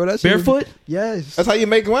this, like, bro. That's barefoot. Yes, that's how you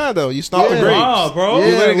make wine, though. You stomp the grapes. Wow, bro. You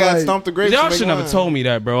literally got to like, stomp the grapes. Y'all should never told me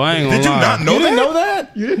that, bro. I ain't gonna lie. Did you not know You that? didn't know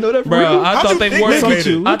that? You didn't know that, for Bro, real? I thought they wore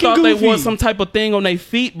some. I thought they wore Goofy. some type of thing on their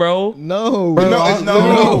feet, bro. No, Bro, No,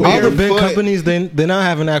 all the big barefoot. companies, they're not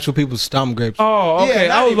having actual people stomp grapes. Oh, okay.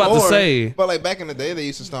 Yeah, I was about to anymore, say. But like back in the day, they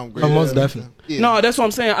used to stomp grapes. Most definitely. Yeah. No, that's what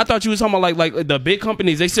I'm saying. I thought you was talking about like the big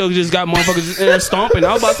companies. They still just got motherfuckers in there stomping.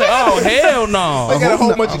 I was about to say, oh hell no. They got a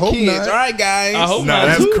whole bunch of hope kids. not. All right, guys. I hope Nah,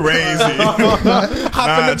 not. that's crazy.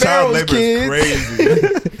 Hop in the child barrels, labor kids.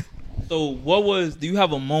 is crazy. So, do you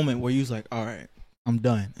have a moment where you was like, all right, I'm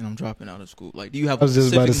done and I'm dropping out of school? Like, do you have I was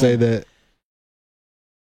just about to say that.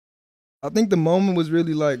 I think the moment was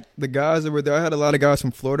really like the guys that were there. I had a lot of guys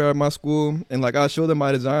from Florida at my school, and like I showed them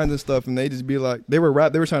my designs and stuff, and they just be like, they were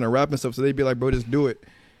trying to rap and stuff, so they'd be like, bro, just do it.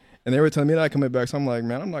 And they were telling me not coming back, so I'm like,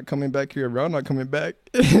 man, I'm not coming back here, bro. I'm not coming back.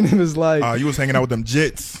 And it was like, You was hanging out with them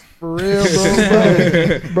jits. for real,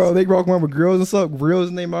 bro. Bro, they walk around with grills and stuff, grills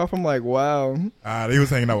in their mouth. I'm like, wow. They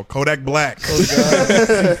was hanging out with Kodak Black.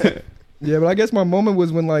 Yeah, but I guess my moment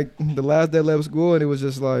was when like the last day I left school, and it was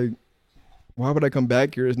just like, why would I come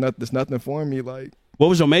back here? There's nothing for me. Like, What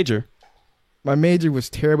was your major? my major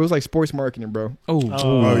was terrible. It was like sports marketing, bro. Oh,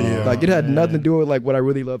 yeah. Like, it had nothing to do with like what I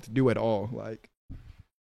really love to do at all. Like,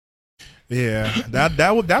 Yeah,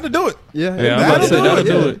 that'll do it. yeah, Yeah, I'm about to say that'll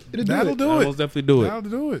do it. It'll That'll do it. do I'll it. most definitely do it. That'll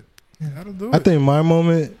do it. That'll do it. I think my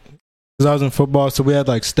moment, because I was in football, so we had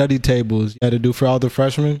like study tables you had to do for all the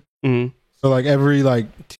freshmen. Mhm. So like every like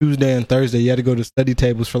Tuesday and Thursday, you had to go to study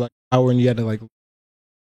tables for like an hour, and you had to like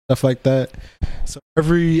stuff like that. So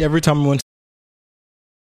every time I went,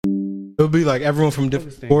 it would be like everyone from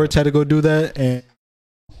different sports had to go do that, and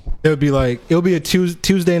it would be a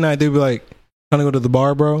Tuesday night. They'd be like, trying to go to the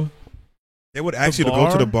bar, bro. They would ask you to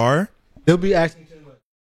go to the bar. They'll be asking,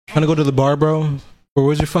 trying to go to the bar, bro. Or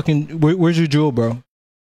where's your jewel, bro?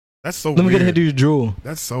 That's so Let me weird. get ahead to your jewel.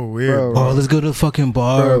 That's so weird. Bro. Oh, let's go to the fucking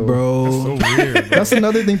bar, bro. That's so weird. Bro. That's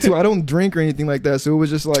another thing too. I don't drink or anything like that, so it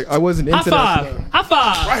was just like I wasn't into that stuff. High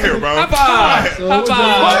five. Right here, bro. High five. So it High was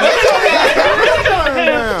five.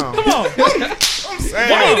 Come on. I'm saying.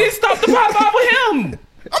 Why you didn't stop the high five with him?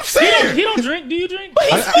 I'm saying. He don't drink. Do you drink? But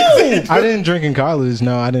he's smooth. I didn't drink in college.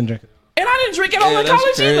 No, I didn't drink. And I didn't drink at all Yeah, in that's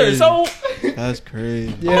college either. crazy. So That's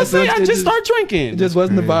crazy. Yeah, I'm so saying I just start drinking. It just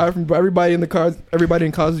wasn't the vibe from everybody in the cars. Everybody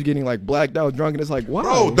in college was getting like blacked out, drunk, and it's like, wow,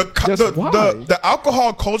 Bro, why? the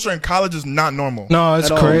alcohol culture in college is not normal. No, it's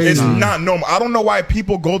At all. crazy. It's not normal. I don't know why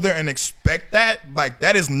people go there and expect that. Like,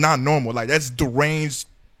 that is not normal. Like, that's deranged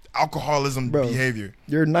alcoholism Bro. behavior.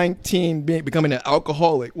 You're 19, becoming an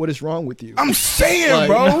alcoholic. What is wrong with you? I'm saying, Like,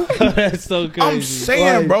 bro. That's so crazy. I'm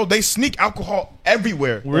saying, Like- bro. They sneak alcohol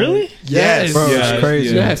everywhere. Really? Yes. Bro, Yes, it's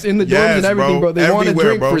crazy. Yes, in the dorms Yes, and everything, bro. bro. They want to Everywhere,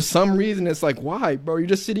 drink bro. for some reason. It's like, why, bro? You're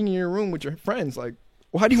just sitting in your room with your friends. Like,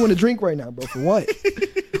 why do you want to drink right now, bro? For what?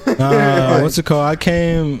 What's it called? I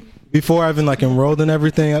came before I even like enrolled in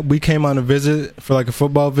everything. We came on a visit for like a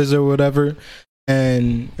football visit or whatever,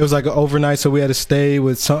 and it was like an overnight, so we had to stay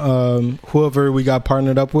with some whoever we got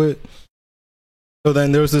partnered up with. So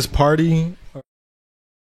then there was this party,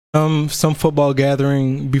 some football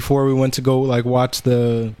gathering before we went to go like watch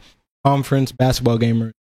the conference basketball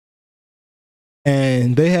game,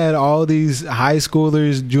 and they had all these high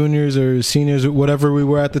schoolers, juniors or seniors or whatever we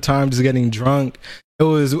were at the time, just getting drunk. It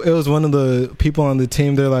was one of the people on the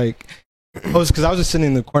team. They're like, because I was just sitting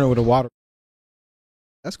in the corner with a water.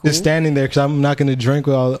 That's cool. Just standing there because I'm not going to drink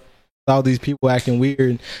with all these people acting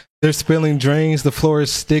weird. They're spilling drinks. The floor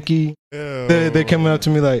is sticky. They're coming up to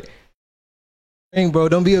me like, drink, bro.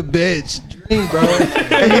 Don't be a bitch. Drink, bro.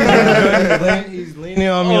 He's leaning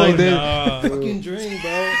on me like this. Fucking drink,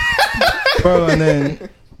 bro. Bro, and then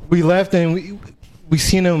we left and we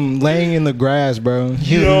seen him laying in the grass, bro.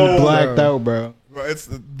 He was blacked out, bro. Bro, it's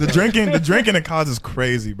the drinking in college is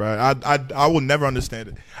crazy, bro. I will never understand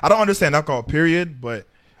it. I don't understand alcohol, period, but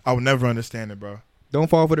I will never understand it, bro. Don't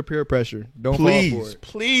fall for the peer pressure. Fall for it.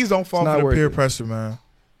 Please don't fall for the peer pressure, man.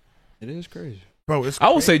 It is crazy, bro. It's I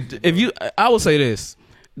will say I will say this.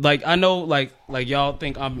 Like, I know, like y'all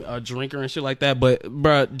think I'm a drinker and shit like that, but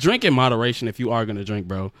bro, drink in moderation if you are gonna drink,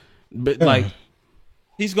 bro. But like,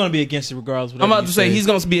 he's gonna be against it regardless. I'm about to say he's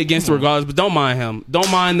gonna be against it regardless, but don't mind him. Don't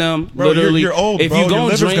mind them. Bro, literally, you're old, if bro. you Your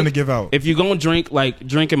liver's drink, gonna give out. If you gonna drink, like,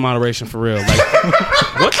 drink in moderation for real. Like,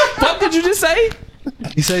 what the fuck did you just say?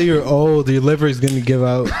 You say you're old. Your liver is gonna give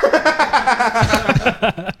out.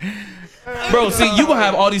 Bro, see, you gonna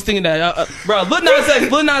have all these things that, bro, Lil Nas X.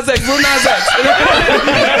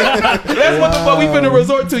 That's what the fuck we finna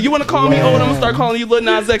resort to. You wanna call me old? I'm gonna start calling you Lil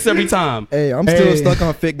Nas X every time. Hey, I'm still stuck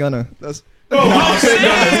on Fit Gunna. That's crazy.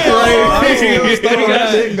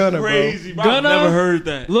 Gunna, crazy. Gunna, I've never heard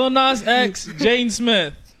that. Lil Nas X, Jaden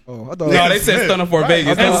Smith. Oh, I thought No, they said Stunner for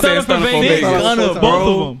Vegas. And Stunner for Vegas. Gunna, Both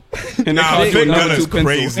of them. And Fit Gunna is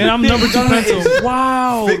crazy. And I'm number 2 pencil.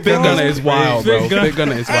 Wow. Fit Gunna is wild, bro. Fit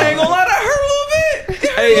Gunna is wild. I ain't gonna lie, that hurt a little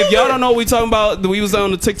bit. Hey, if y'all don't know what we talking about, we was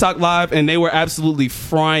on the TikTok live and they were absolutely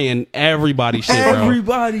frying everybody shit, bro.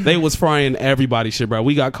 Everybody. They was frying everybody shit, bro.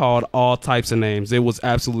 We got called all types of names. It was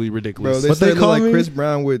absolutely ridiculous. Bro, they said look like Chris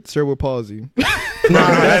Brown with cerebral palsy.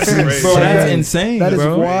 That's crazy. Bro, that's insane. That is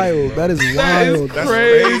bro. wild. That is wild. That's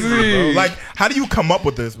crazy. bro. Like, how do you come up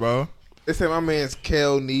with this, bro? They said my man's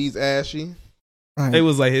Kel knees ashy. It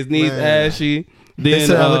was like his knees ashy. They Then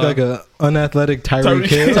said I look like a unathletic Tyreek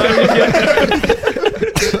Hill.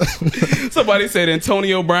 Somebody said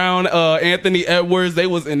Antonio Brown, Anthony Edwards. They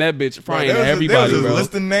was in that bitch frying everybody, they was bro.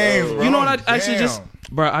 listing names, bro. You know what? I actually Damn. just,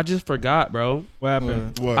 bro, I just forgot, bro. What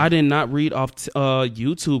happened? What? I did not read off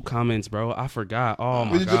YouTube comments, bro. I forgot. Oh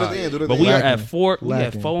my Did you do god! the end? But we are at Lacking. we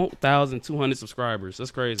have 4,200 subscribers.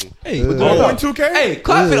 That's crazy. Hey, Good. 1.2K? hey,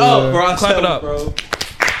 clap it up, bro. Clap it up, bro.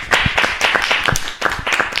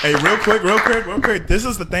 Hey, real quick. This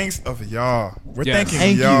is the thanks of y'all. We're Yes.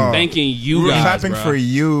 thanking y'all. Thanking you We're guys, clapping bro. for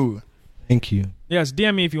you. Thank you. Yes,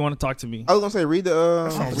 DM me if you want to talk to me. I was gonna say read the.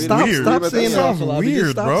 sounds read Stop, the- weird. stop read the- saying That that. sounds Falabi. weird,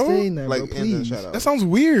 Just stop bro. saying that, Like bro, in the please. shout out. That sounds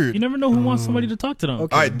weird. You never know who wants somebody to talk to them.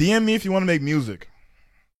 Okay. All right, DM me if you want to make music.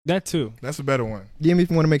 That too. That's a better one. DM me if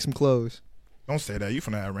you want to make some clothes. Don't say that. You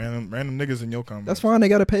finna have random niggas in your comment. That's fine. They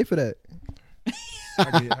gotta pay for that.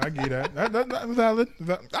 I get that. That's valid.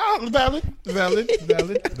 Valid.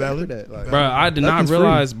 That, like, Bro, I did not Nothing's free.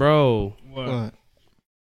 realize, bro. What?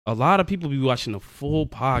 A lot of people be watching the full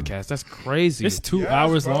podcast. That's crazy. It's 2 Yes,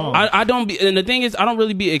 hours bro. long. I don't be, and the thing is, I don't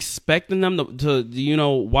really be expecting them to you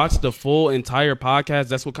know, watch the full entire podcast.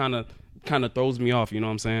 That's what kind of throws me off. You know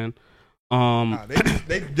what I'm saying? Nah,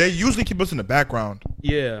 they usually keep us in the background,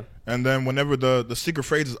 Yeah, and then whenever the secret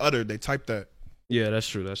phrase is uttered, they type that. yeah, that's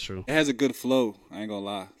true. That's true. It has a good flow. I ain't gonna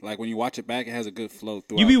lie. Like when you watch it back, it has a good flow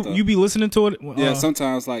throughout. you be listening to it. Yeah,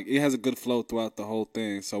 sometimes like it has a good flow throughout the whole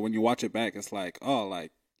thing. So when you watch it back, it's like, oh,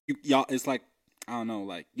 like y'all, it's like I don't know,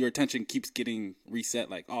 like your attention keeps getting reset.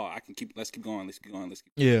 Like, oh, let's keep going.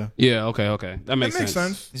 Yeah. Yeah, okay. That makes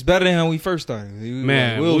sense. It's better than how we first started.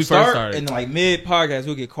 Man, we'll when we first start started. and like mid podcast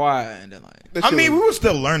we'll get quiet and then like I mean, we were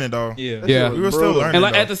still learning though. yeah. Yeah, We were still learning. and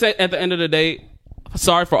like though. at the end of the day,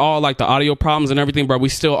 sorry for all like the audio problems and everything, bro. We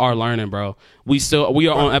still are learning, bro. We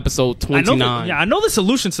are on episode 29. I know the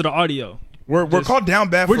solution to the audio. We're called down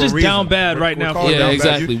bad. We're for just a reason. down bad right We're now. called Yeah, down bad.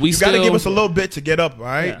 exactly. You We gotta still- give us a little bit to get up, all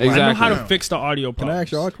right? I know how to Yeah. fix the audio Can problems. I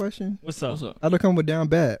ask y'all a question? What's up? How'd it come with down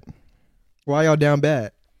bad? Why y'all down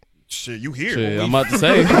bad? Shit, you here? Shit, I'm about to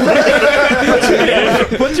say.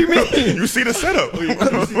 What you mean? You see the setup? Look at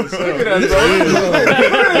that,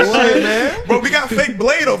 man. Bro, we got fake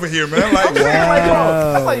Blade over here, man. Like, Like, bro,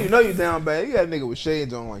 that's how you know you down bad. You got a nigga with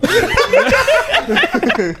shades on like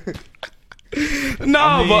that.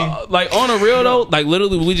 No, but like on a real though, like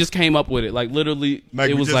literally we just came up with it. Like literally, like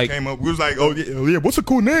it we was just like came up. We was like, oh yeah, what's a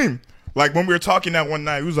cool name? Like when we were talking that one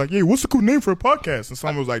night, he was like, "Yeah, what's a cool name for a podcast?" And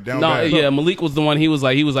someone was like, "Down bad." Yeah, Malik was the one. He was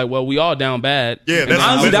like, well, we all down bad. Yeah,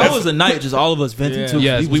 honestly, that was a night just all of us venting too.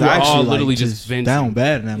 Yes, we were all literally just venting. Down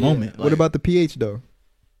bad in that moment. What about the PH though? What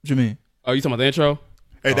you mean? Oh, you talking about the intro?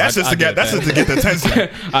 Hey, that's just to get the attention.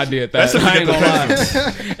 I did that. I ain't gonna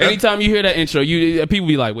lie. Anytime you hear that intro, people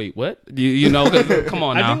be like, "Wait, what?" You know? Come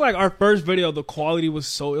on now. I think like our first video, the quality was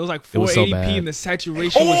it was like 480p and the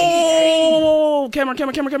saturation was. Oh, camera. Y'all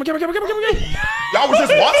was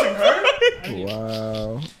just watching her.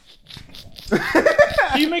 Wow.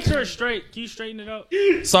 Can you make sure it's straight? Can you straighten it up?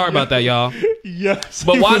 Sorry about that, y'all. Yes.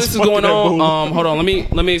 But while this is going on, hold on. Let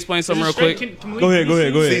me explain something real quick. Go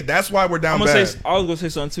ahead. See, that's why we're down bad. I was gonna say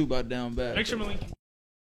something too about down bad. Make sure Malik.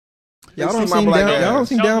 Y'all don't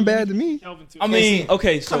seem down bad to me. I mean,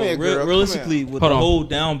 okay, so Come here, girl. realistically, with the whole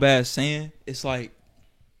down bad saying, it's like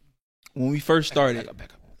when we first started,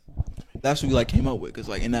 that's what we like came up with. Because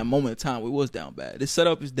like in that moment of time, we was down bad. This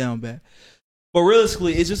setup is down bad. But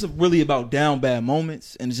realistically, it's just really about down bad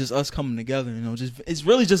moments, and it's just us coming together. You know, it's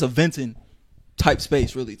really just a venting type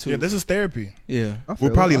space, really too. Yeah, this is therapy. Yeah,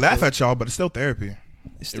 we'll probably laugh at y'all, but it's still therapy.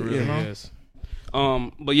 It really is.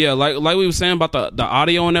 But yeah, like we were saying about the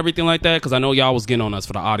audio and everything like that, because I know y'all was getting on us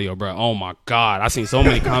for the audio, bro. Oh my god, I seen so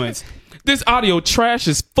many comments. This audio trash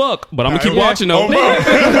as fuck, but I'm gonna keep watching though. They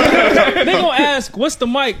gonna ask, what's the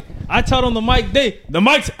mic? I tell them the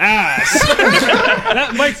mic's ass.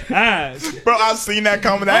 That mic's ass. Bro, I seen that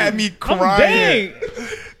comment. That had me crying.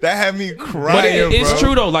 That had me crying. But it's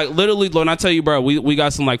true though. Like literally, when I tell you, bro, we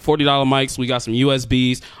got some like $40 mics. We got some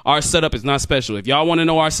USBs. Our setup is not special. If y'all want to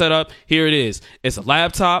know our setup, here it is. It's a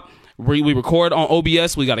laptop. We record on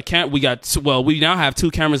OBS. We got a we now have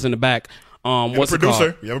 2 cameras in the back. What's a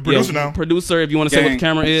producer? You have a producer now. Producer, if you want to say what the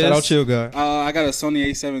camera is. Shout out Chill Guy. I got a Sony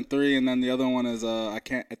A7 III, and then the other one is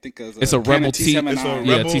it's a Rebel T7i.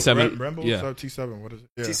 Yeah, T7. Rebel T7. What is it?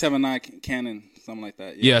 Yeah. T7i Canon, something like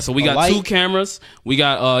that. Yeah, so we got 2 cameras. We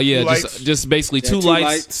got just basically 2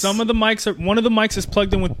 lights. Some of the mics one of the mics is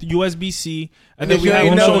plugged in with USB-C, and then we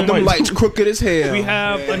have them lights crooked as hell. We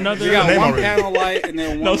have another. We got one panel light and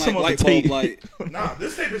then one light bulb light. Nah,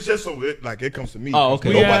 this tape is just so it comes to me. Oh,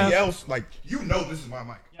 okay. Nobody else this is my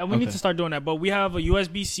mic. Yeah, we need to start doing that. But we have a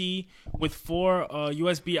USB-C with 4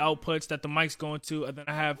 USB outputs that the mic's going to, and then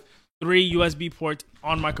I have 3 USB ports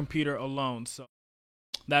on my computer alone. So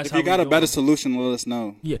that's if you got a better solution, let us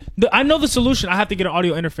know. Yeah, I know the solution. I have to get an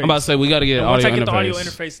audio interface. I'm about to say we got to get an audio interface. Once I get the audio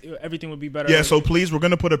interface, everything would be better. Yeah, so please, we're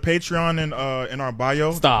gonna put a Patreon in our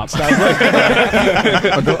bio. Stop. A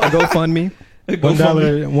GoFundMe.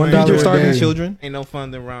 $1 starving children. Ain't no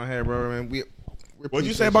funding around here, bro. I mean, what'd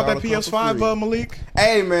you say about that PS5, Malik?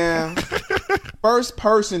 Hey, man. First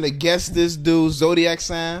person to guess this dude's zodiac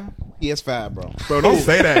sign, PS5, bro. Bro, don't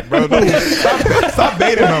say that, bro. Stop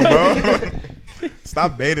baiting him, bro.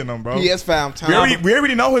 Stop baiting him, bro. PS5. We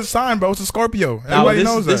already know his sign, bro. It's a Scorpio. Everybody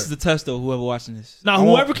knows that. This is the test, though. Whoever watching this. Now,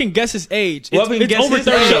 whoever can guess his age, it's over 30.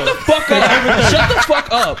 Shut the fuck up. Shut the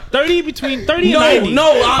fuck up. 30 between 30 and 90.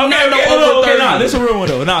 No, I'm never over 30. Nah, this is a real one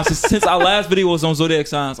though. Nah, since our last video was on zodiac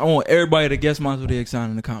signs, I want everybody to guess my zodiac sign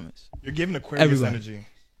in the comments. You're giving Aquarius energy.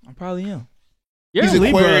 I probably am. He's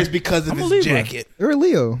Aquarius because of his jacket. You're a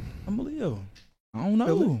Leo. I'm a Leo. I don't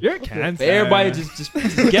know. You're a Cancer. Everybody just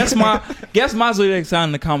guess my zodiac sign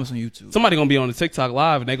in the comments on YouTube. Somebody gonna be on the TikTok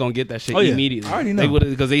live and they gonna get that shit immediately. I already know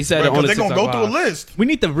because they said it on the TikTok live. They're gonna go through a list. We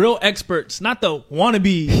need the real experts, not the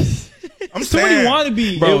wannabes. I'm too many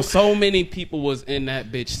wannabes, bro. So many people was in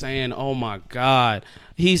that bitch saying, "Oh my god,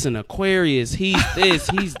 he's an Aquarius. He's this.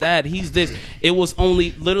 He's that. He's this." It was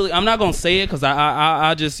only literally. I'm not gonna say it because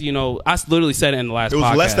I just I literally said it in the last. It was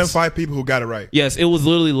podcast. Less than 5 people who got it right. Yes, it was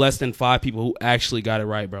literally less than 5 people who actually got it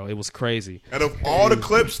right, bro. It was crazy. Out of all the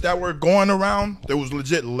clips that were going around, there was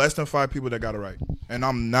legit less than 5 people that got it right, and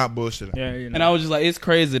I'm not bullshitting. Yeah, And I was just like, it's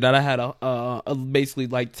crazy that I had a basically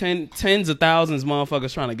like tens of thousands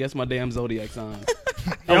motherfuckers trying to guess my damn zodiac sign.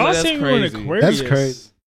 Y'all saying you're an Aquarius? That's crazy.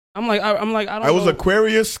 I'm like, I don't know. I was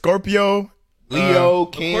Aquarius, Scorpio, Leo,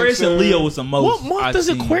 Cancer. Aquarius and Leo was the most. What month does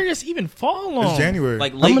Aquarius even fall on? It's January.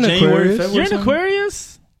 Like late January, February. You're an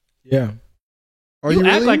Aquarius? Yeah. Are you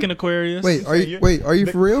act really? like an Aquarius. Wait, are you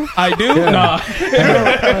for real? I do? Yeah. Nah.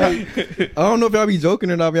 I don't know if y'all be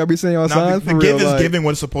joking or not, but y'all be saying y'all signs the for give real. is giving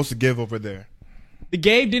what it's supposed to give over there. The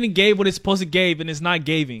Gabe didn't give what it's supposed to give, and it's not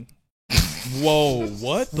gaving. Whoa,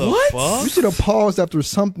 what the fuck? You should have paused after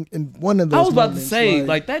something in one of those. I was about moments, to say,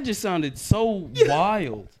 like that just sounded so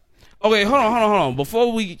wild. Okay, hold on.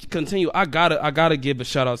 Before we continue, I gotta give a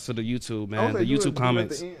shout out to the YouTube, man. The YouTube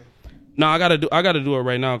comments. No, I gotta do it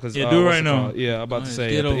right now because do it right now. Yeah, I'm about to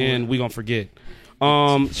say at the end we gonna forget.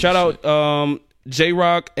 Shout out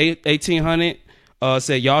J-Rock 1800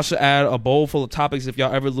 said y'all should add a bowl full of topics if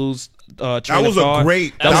y'all ever lose train of thought. That was a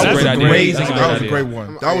great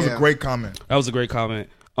one. That was a great comment. That was a great comment.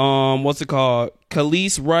 What's it called?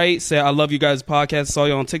 Khalees Wright said, "I love you guys' podcast. Saw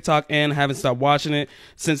you on TikTok and haven't stopped watching it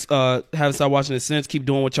since. Keep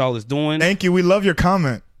doing what y'all is doing. Thank you. We love your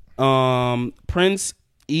comment." Prince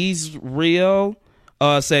Israel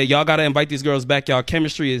said, "Y'all gotta invite these girls back. Y'all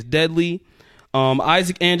chemistry is deadly."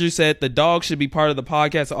 Isaac Andrews said the dog should be part of the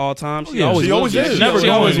podcast at all times. She always will be. She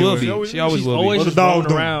always will be. She always will be. Always just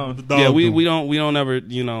rolling around. Yeah, we don't ever,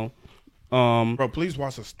 you know. Bro, please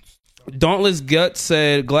watch us. Dauntless Gut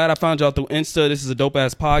said, "Glad I found y'all through Insta. This is a dope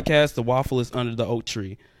ass podcast. The waffle is under the oak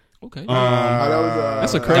tree." Okay.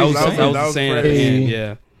 That's a crazy. That was the saying at the end.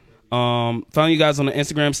 Yeah. Found you guys on the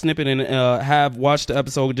Instagram snippet and have watched the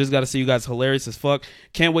episode. Just got to see you guys hilarious as fuck.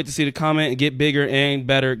 Can't wait to see the comment and get bigger and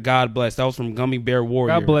better. God bless. That was from Gummy Bear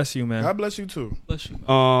Warrior. God bless you, man. God bless you too. Bless you.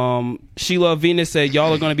 Sheila Venus said,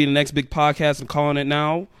 "Y'all are going to be the next big podcast. I'm calling it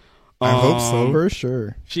now." I hope so. For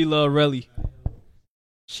sure. Sheila Relly.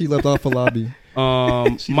 She left off a lobby.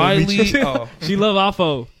 Miley. She love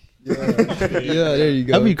Afo. Yeah, there you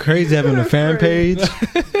go. That'd be crazy having a fan page.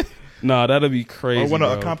 Nah, that'd be crazy. Or one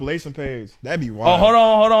bro. A compilation page. That'd be wild.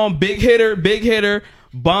 Oh, hold on. Big hitter.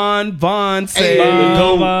 Vaughn said,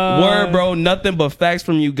 "Word, bro, nothing but facts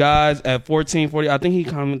from you guys at 1440." I think he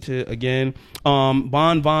commented again.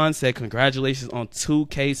 Vaughn said, "Congratulations on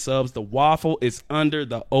 2K subs. The waffle is under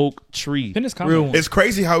the oak tree." Pin his comment. It's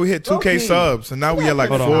crazy how we hit 2K subs and now we at like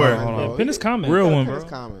 4. Hold on. Pin his comment. Real one, bro.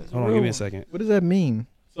 Hold on, give me a second. What does that mean?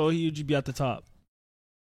 So he'd be at the top.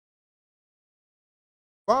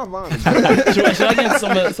 Should I get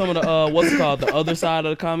some of the what's it called, the other side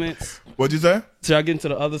of the comments? What'd you say? Should I get into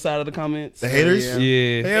the other side of the comments? The haters?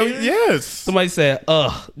 Yeah. Hell yes. Somebody said,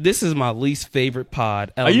 this is my least favorite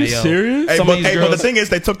pod. LMAO. Are you serious? Hey, but the thing is,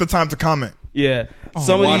 they took the time to comment. Yeah.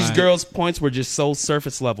 Some of these girls' points were just so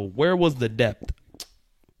surface level. Where was the depth?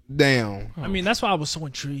 Damn. I mean, that's why I was so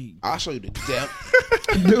intrigued. I'll show you the depth.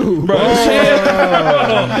 Dude. Bro,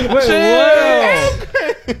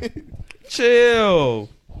 chill.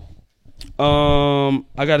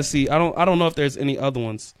 I gotta see. I don't know if there's any other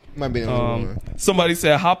ones. Might be another one. Somebody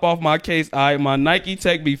said, "Hop off my case. My Nike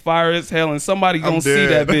Tech be fire as hell, and somebody gonna see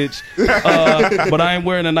that bitch." But I ain't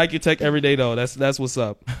wearing a Nike Tech every day though. That's what's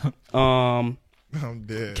up. I'm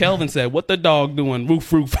dead. Kelvin said, "What the dog doing?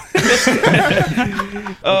 Roof."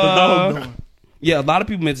 Yeah, a lot of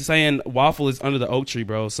people been saying waffle is under the oak tree,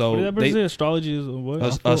 bro. So What did that say? Astrology is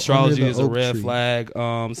what? Astrology is a oak red tree. flag.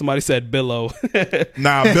 Somebody said billow.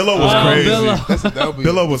 Nah, Billow was crazy. Billow.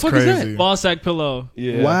 Billow was crazy. Ball sack pillow.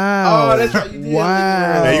 Yeah. Wow. Oh, that's right. You did.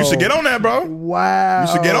 Wow. Hey, you should get on that, bro. Wow. You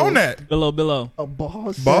should get on that. Billow. A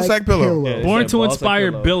ball sack pillow. Yeah. Born said to ball sack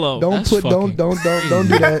inspire pillow. Billow. Don't do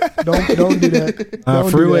that. Don't do that.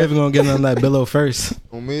 Freeway even gonna get on that Billow first.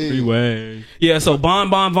 On me. Freeway. Yeah, so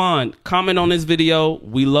Vaughn, comment on this video.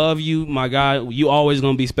 We love you, my guy. You always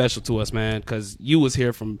gonna be special to us, man, because you was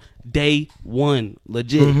here from day one,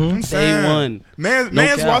 legit. Day one. Man's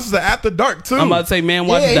cap. watches the After Dark too. I'm about to say, man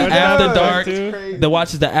watches Yeah, the he After does, Dark. dude. That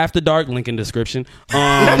watches the After Dark. Link in description. He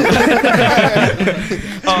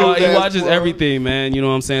watches everything, man. You know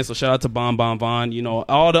what I'm saying? So shout out to Vaughn. You know,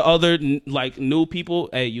 all the other like new people.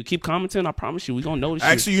 Hey, you keep commenting. I promise you, we gonna notice.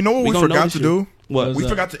 Actually, you know what we gonna forgot notice to you. do? What? We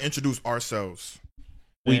forgot to introduce ourselves.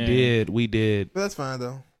 We did. But that's fine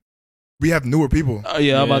though. We have newer people.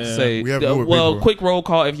 Yeah, I'm about to say. We have newer well, people. quick roll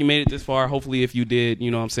call if you made it this far. Hopefully, if you did,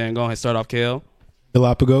 you know what I'm saying. Go ahead, start off, Kale.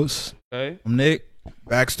 Galapagos. Okay. I'm Nick.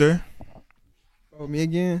 Baxter. Oh, me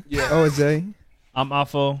again? Yeah. Oh, it's Zay. I'm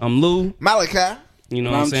Afo. I'm Lou. Malachi. You know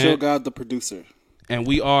And what I'm I'm saying. Chill God, the producer. And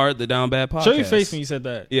we are the Down Bad Podcast. Show your face when you said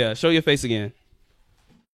that. Yeah, show your face again.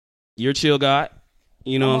 You're Chill God.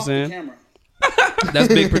 You know what I'm saying. Camera. That's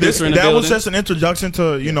big producer in the That building. was just an introduction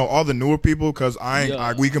to all the newer people because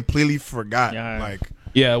Yeah. we completely forgot. Yeah. Like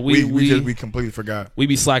Yeah, we completely forgot. we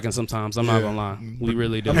be slacking sometimes. I'm not Yeah. gonna lie. We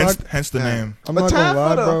really do. Hence the name. I'm not time gonna lie,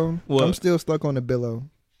 for the- bro. What? I'm still stuck on the Billow.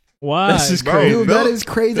 Why? That's just Bro, crazy. Dude, that is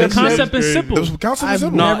crazy. The I've concept never- is simple. The concept I've is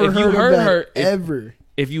simple. No, never if you heard heard of that her- ever.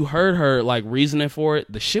 If you heard her like reasoning for it,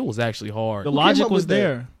 the shit was actually hard. The logic up was with that?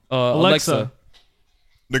 there. Alexa.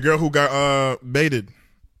 The girl who got baited.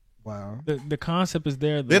 Wow. The concept is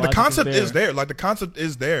there. Yeah, the logic concept is there. Like the concept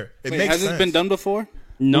is there. It Wait, makes has sense. this been done before?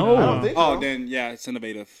 No. Oh, then yeah, it's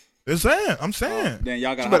innovative. I'm saying. Then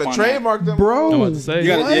y'all You gotta better hop on that. trademark them, I'm Bro. about to say. You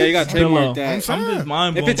gotta, yeah, you gotta trademark I'm that. saying. I'm just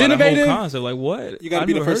mind blown If it's by the innovative, whole concept. Like what? You gotta I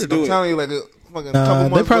be the never first heard to of do I'm it. telling you, like a fucking Nah, couple they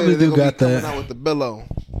months probably later, they're do gonna got be coming that. out with the Billow.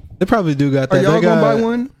 They probably do got Are that. y'all They gonna got, buy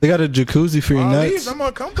one? They got a jacuzzi for your These, nuts. I'm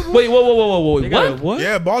uncomfortable. Wait, whoa. They got What? what?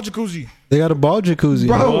 Yeah, ball jacuzzi. They got a ball jacuzzi,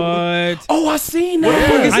 Bro. What? Oh, I seen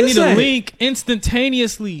that. I need a link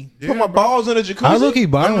instantaneously. Put my balls in a jacuzzi. I look, he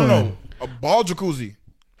buy one. No. A ball jacuzzi.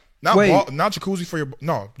 Not jacuzzi for your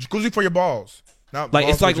jacuzzi for your balls. Not Like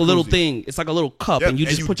balls it's like for a little jacuzzi. thing. It's like a little cup, Yep, and you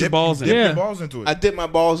just put your dip- balls in dip it. your balls into it. I dip my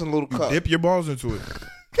balls in a little You cup. dip your balls into it.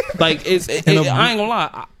 Like I ain't gonna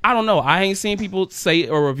lie. I don't know. I ain't seen people say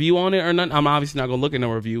a review on it or nothing. I'm obviously not gonna look at no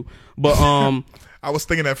review, but I was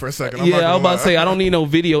thinking that for a second. yeah, I was about to say I don't need no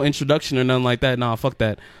video introduction or nothing like that. Nah, fuck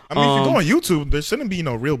that. I mean, if you go on YouTube, there shouldn't be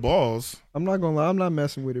no real balls. I'm not gonna lie, I'm not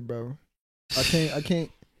messing with it, bro. I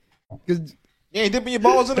can't. Cause You ain't dipping your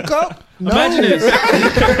balls in the cup? no. Imagine this.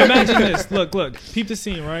 Imagine this. Look. Peep the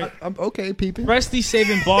scene, right? I'm okay, peeping. Freshly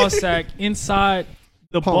shaving ball sack inside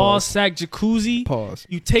the ball Pause. sack jacuzzi. Pause.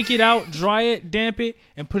 You take it out, dry it, damp it,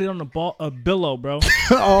 and put it on a billow, bro.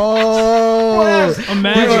 Oh,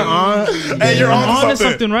 Imagine. Hey, you're I'm on on to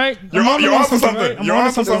something, right? You're on to something. Right? I'm You're on on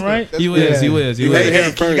to something, something. right? You is. Hey, heard it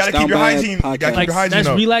you first, gotta down keep your by hygiene. You gotta keep podcast. your hygiene That's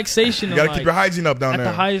up. relaxation. You gotta like, keep your hygiene up down at there.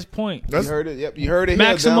 the highest point. That's You heard it. Yep, you heard it.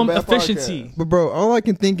 Maximum here, Down Bad efficiency. Podcast. but bro, all I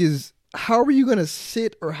can think is, how are you gonna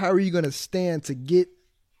sit or how are you gonna stand to get?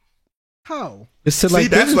 How? It's to See, like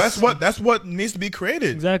that's what needs to be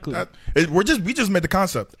created. Exactly. We just made the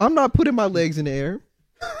concept. I'm not putting my legs in the air.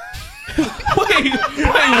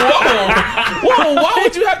 whoa! Why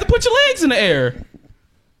would you have to put your legs in the air?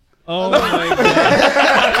 Oh my god.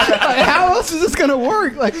 Like, how else is this gonna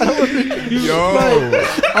work? Like, I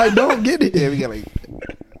don't get it. Yeah, we got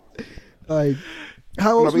Like,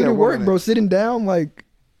 how else we would got it 1 work, minute. bro? Sitting down, like,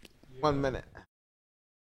 1 minute.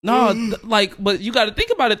 No, but you got to think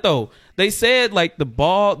about it though. They said like the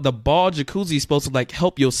ball jacuzzi is supposed to like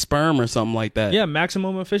help your sperm or something like that. Yeah,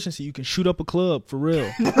 maximum efficiency. You can shoot up a club for real.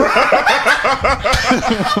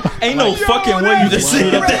 Ain't no fucking way you just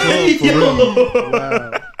shoot up the club for real.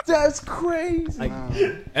 wow. That's crazy. Like,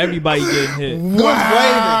 everybody getting hit.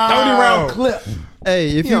 30-round clip.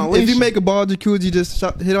 Hey, if He unleashed you make a ball jacuzzi, just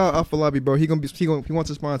hit off a lobby, bro. He wants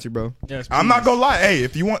a sponsor, bro. Yes, I'm not please. gonna lie. Hey,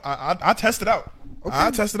 if you want, I test it out.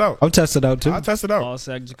 I test it out. I'll test it out too. I test it out. Ball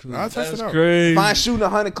sack jacuzzi. I test it out. Crazy. If I ain't shooting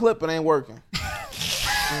 100 clip, it ain't working.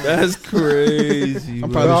 That's crazy. I'm bro.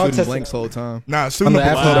 probably I'll shooting test blanks it the whole time. Nah, shooting I'm the the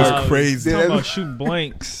ball athlete. is crazy. Talking about shooting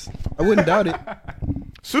blanks. I wouldn't doubt it.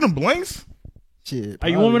 Shooting blanks? Shit. Are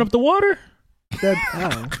you warming up the water?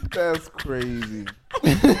 That's crazy.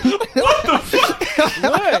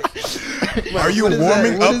 What? Are you What is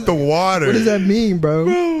warming that? up the water? What does that mean,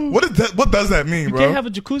 bro? What is that? What does that mean, You bro? can't have a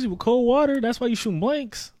jacuzzi with cold water. That's why you shooting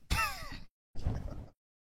blanks.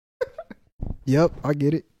 Yep, I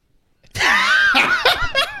get it.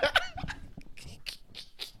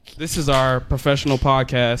 This is our professional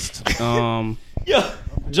podcast.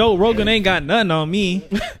 Joe Rogan ain't got nothing on me.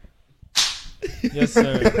 Yes,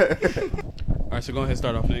 sir. All right, so go ahead and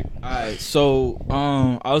start off, Nick. Alright, so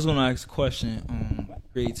I was gonna ask a question on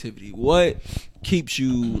creativity. What keeps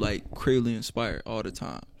you like creatively inspired all the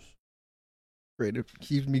time? Creative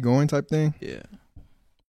keeps me going type thing. Yeah.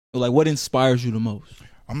 Like what inspires you the most?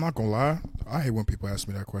 I'm not gonna lie. I hate when people ask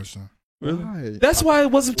me that question. Really? Why? That's why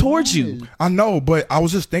it wasn't towards you, I know, but I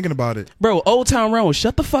was just thinking about it. bro. Old Town Road.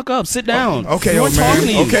 Shut the fuck up. Sit down. Okay, we old weren't talking to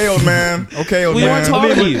man. you. Okay, old man. Okay, old We man. weren't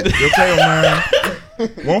talking to you. Okay, old man.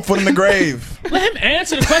 1 foot in the grave. Let him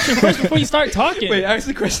answer the question first before you start talking. Wait, ask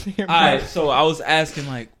the question again. Alright, so I was asking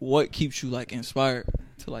like what keeps you like inspired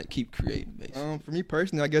to like keep creating basically. For me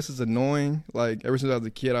personally, I guess it's annoying. Like ever since I was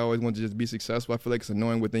a kid, I always wanted to just be successful. I feel like it's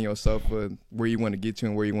annoying within yourself where you want to get to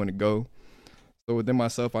and where you want to go. So within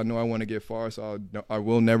myself, I know I want to get far. So I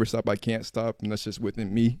will never stop. I can't stop, and that's just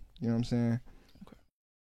within me. You know what I'm saying?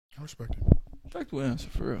 I respect it. Respectful answer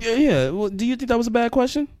for real. Yeah. Well, do you think that was a bad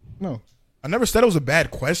question? No. I never said it was a bad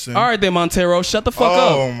question. All right, then Montero. Shut the fuck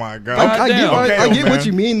Oh up. my god. God I damn. get, Okay, I old get what man.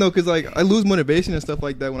 you mean though, because like I lose motivation and stuff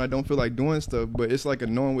like that when I don't feel like doing stuff. But it's like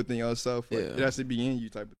annoying within yourself. Like, Yeah. it has to be in you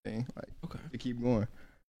type of thing. Like Okay. to keep going.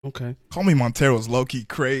 Okay. Call me Montero's low key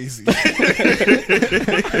crazy. Ain't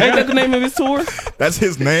that the name of his tour? That's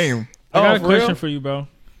his name. I got a for question real? for you, bro.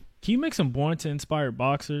 Can you make some Born to Inspire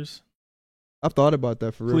boxers? I've thought about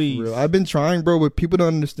that for real. Please. For real. I've been trying, bro, but people don't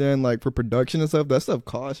understand like for production and stuff. That stuff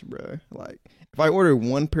costs, bro. Like if I order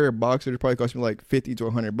one pair of boxers, it probably cost me like $50 to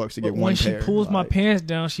 $100 to get But one when she pair. pulls my Like, pants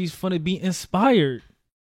down, she's finna be inspired.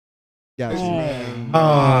 Gotcha.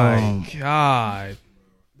 My God.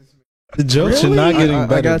 The joke should not getting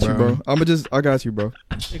better. I got you, bro. I got you, bro.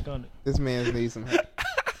 Stick on it. This man's need some help.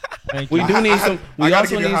 Thank you. We do need some. I We gotta also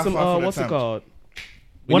give you a need high some. five for the What's it attempt. called?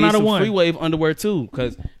 We One need out of some one. Free wave underwear too,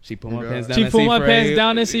 because she put my pants down. She and pulled see my free. pants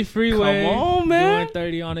down and see freeway. Come on, man. Doing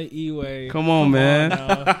 30 on the E-way. Come on, man.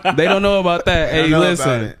 now. They don't know about that. Hey, know listen.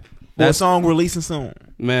 about it. That song releasing soon.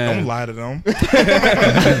 Man, Don't lie to them.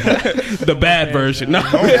 the bad version. No.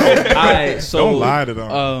 Alright, so Don't lie to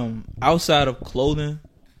them. Outside of clothing,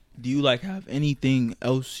 do you like have anything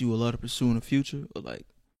else you would love to pursue in the future, or like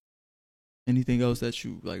anything else that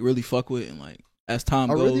you like really fuck with, and like as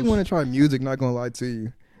time I goes? really want to try music. Not gonna lie to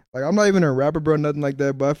you. Like I'm not even a rapper, bro. Nothing like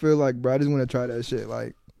that. But I feel like, bro, I just want to try that shit.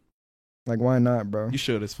 Like why not, bro? You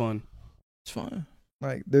should. It's fun. It's fine.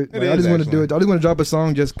 Like I just want to do it. I just want to drop a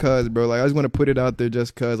song just cause, bro. Like I just want to put it out there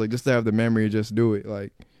just cause, like just to have the memory, just do it.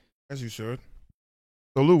 Like As you should.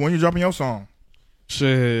 So Lou, when you dropping your song?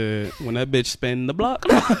 Shit. When that bitch spin the block.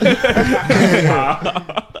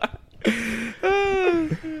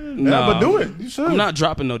 Yeah, but do it. You should. I'm not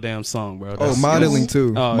dropping no damn song, bro. oh, modeling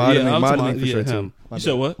too. Oh, modeling, yeah, modeling for sure him. too. My You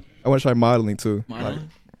said bad. what? I want to try modeling too. Modeling?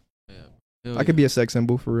 I could be a sex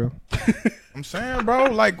symbol for real. I'm saying, bro,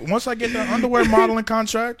 like once I get the underwear modeling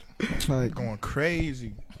contract, I'm Like going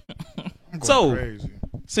crazy. I'm going So- crazy.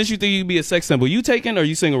 Since you think you can be a sex symbol, you taking or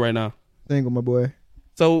you single right now? single, my boy.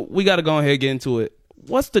 So we got to go ahead and get into it.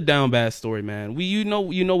 What's the down bad story, man? You know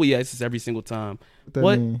we ask this every single time. What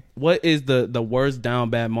that mean? What is the worst down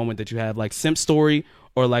bad moment that you have? Like simp story,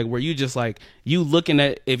 or like where you just like you looking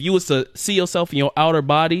at, if you was to see yourself in your outer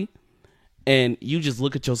body and you just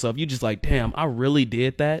look at yourself, you just like, damn, I really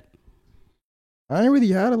did that. I ain't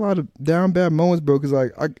really had a lot of down bad moments, bro. Cause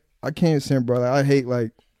like I can't simp, bro. Like I hate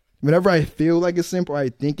like whenever I feel like it's simp or I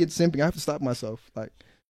think it's simping, I have to stop myself. Like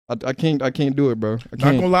I can't do it, bro. I Not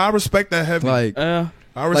can't. gonna lie, I respect that heavy. Like I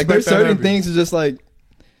respect like there's that certain heavy. things that's just like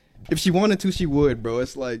if she wanted to, she would, bro.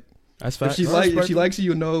 It's like That's if fact. she likes you,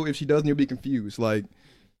 you'll know. If she doesn't, you'll be confused. Like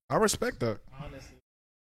I respect that.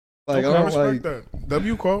 like Okay, I I don't respect like. that.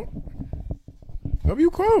 W quote. W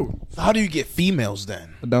quote. So how do you get females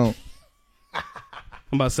then? I don't.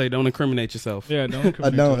 I'm about to say, don't incriminate yourself. Yeah, don't. I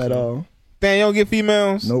incriminate don't at yourself. all. Dan, you don't get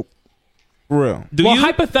females? Nope. For real. Do Well, you?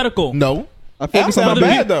 hypothetical. No. I focus That on sound my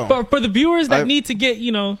bad though. For the viewers that I- need to get,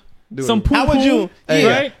 you know, do some it. poo. How would you? Hey,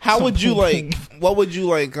 right? How Some would you poo-poo. like? What would you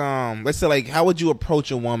like? Let's say like, how would you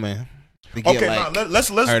approach a woman? To get, Okay, like, now let's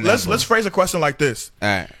her number? let's phrase a question like this. All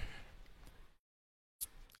right.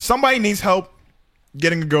 Somebody needs help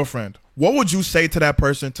getting a girlfriend. What would you say to that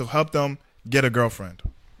person to help them get a girlfriend?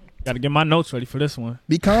 Got to get my notes ready for this one.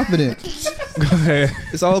 Be confident. Go ahead.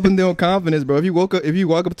 It's all up in your confidence, bro. If you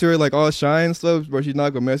walk up to her like all shy and stuff, bro, she's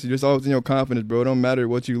not gonna mess you. It's all within your confidence, bro. It don't matter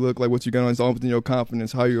what you look like, what you got on. It's all within your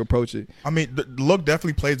confidence, how you approach it. I mean, the look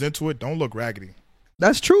definitely plays into it. Don't look raggedy.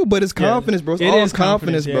 That's true, but it's confidence, bro. It's It all is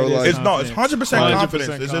confidence, confidence, bro. yeah, it is. Like, It's 100% confidence.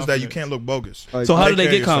 100% It's just that you confidence. can't look bogus. like, So how do Take they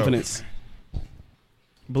care get of yourself. confidence?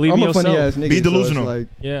 Believe I'm in a funny yourself. ass nigga. Be so it's delusional. like,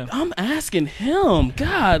 Yeah. I'm asking him.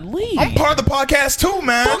 God, Lee. I'm part of the podcast too,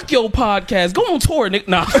 man. Fuck your podcast. Go on tour, Nick.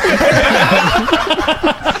 Nah.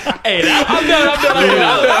 Hey, I'm done.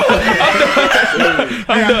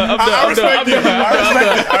 I respect it.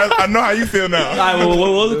 I know how you feel now. All right, well,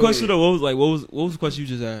 what was the question though? What was the question you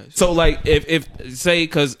just asked? So like, if say,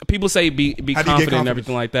 because people say be How do you get confident and confidence?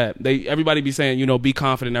 everything like that. Everybody be saying, you know, be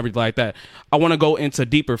confident and everything like that. I want to go into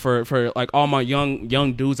deeper for like all my young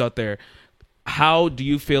dudes out there. How do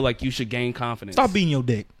you feel like you should gain confidence? Stop beating your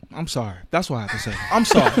dick. I'm sorry. That's what I have to say. I'm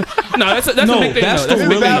sorry. No, that's a big thing. that's That's the a big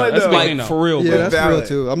really thing. valid That's a big though. thing. Like for real, yeah, bro. that's real valid.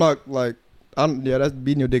 too. I'm not like, yeah, that's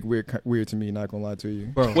beating your dick weird to me. Not gonna lie to you.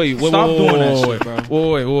 Bro, Wait, stop doing that shit,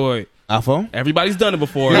 bro. Wait. iPhone? Everybody's done it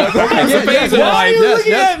before. Yeah, It's a phase of yeah, life.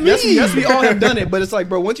 yes, we all have done it. But it's like,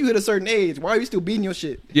 bro, once you hit a certain age, why are you still beating your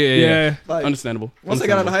shit? Yeah. Yeah. Like, Understandable. Once I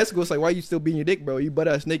got out of high school, it's like, why you still beating your dick, bro? You butt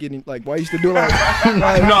ass naked, and like, why you still doing like, No,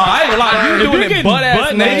 I ain't lying. You doing it butt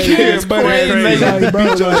ass naked. It's crazy. Like, bro,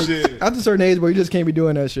 Beat your like, shit. after a certain age, bro, you just can't be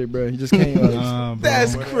doing that shit, bro. You just can't. Like,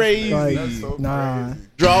 That's crazy. like, nah,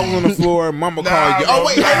 Drawers on the floor. Mama call you. Oh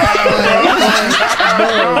wait.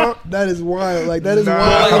 bro, that is wild. Like that is Nah.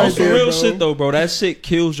 wild. Like, right on some there, real bro. shit though, bro. That shit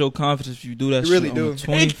kills your confidence if you do that It really shit do.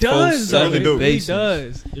 on a It does. 24/7 Really do. It basis.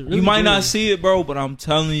 does. It really You might do. not see it, bro, but I'm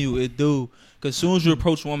telling you, it do. Cause as soon as you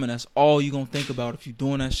approach a woman, that's all you gonna think about if you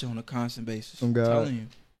doing that shit on a constant basis. Oh, I'm God. telling you.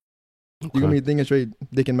 You're gonna be thinking straight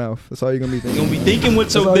dick and mouth. That's all you're gonna be You're thinking. gonna be thinking with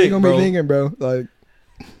That's your all dick, you're gonna bro. be thinking, bro. Like,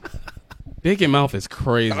 Dick and mouth is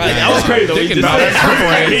crazy. That was crazy, though. Dick He and just mouth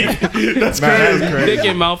said is crazy. That's crazy. Dick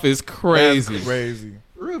and mouth is crazy. That's crazy.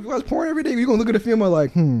 for real, if you watch porn every day, you're gonna look at the film and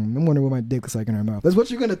like, I'm wondering what my dick looks like in her mouth. That's what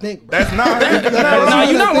you're gonna think, bro. That's not. No,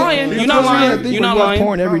 you're not lying. You're not lying. You're not lying.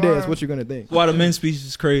 Porn every day. That's what you're gonna think. Why the men's species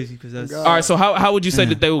is crazy because that's God. All right, so how would you say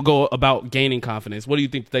that they will go about gaining confidence? What do you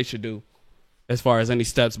think they should do as far as any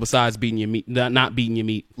steps besides beating your meat, not beating your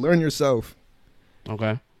meat? Learn yourself.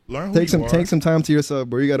 Okay. Learn who Take you are. some time to yourself,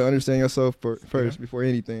 bro. You gotta understand yourself first before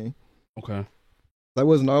anything. Okay. I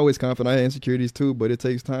wasn't always confident. I had insecurities too, but it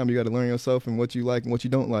takes time. You got to learn yourself and what you like and what you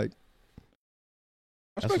don't like.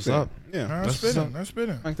 That's what's up. Yeah, That's spitting. That's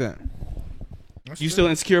spitting. Like that. You still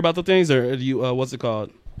insecure about the things, or do you? What's it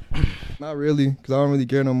called? Not really, because I don't really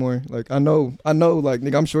care no more. Like, I know, like,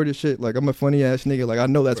 nigga, I'm short as shit. Like, I'm a funny ass nigga. Like, I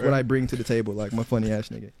know that's what I bring to the table. Like, I'm a funny ass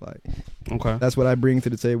nigga. Like, okay, that's what I bring to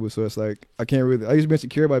the table. So it's like, I can't really, I used to be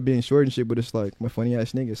insecure about being short and shit, but it's like, I'm a funny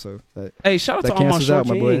ass nigga. So that, hey, shout out to all my short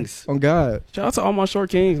kings. On God. Shout out to all my short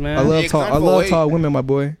kings, man. I love tall women, my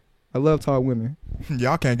boy. I love tall women.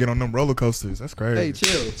 Y'all can't get on them roller coasters. That's crazy. Hey,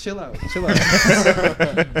 chill out.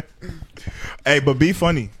 Hey, but be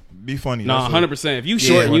funny. Be funny. No, 100%. If you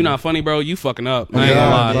short and you not funny, bro, you fucking up. I ain't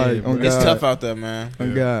gonna lie. It's tough out there, man.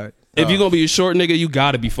 Oh God. If you're gonna be a short nigga, you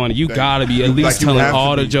gotta be funny. You gotta be at least telling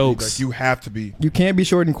all the jokes. Like, you have to be. You can't be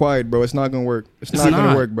short and quiet, bro. It's not gonna work. It's not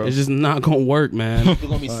gonna work, bro. It's just not gonna work, man. You're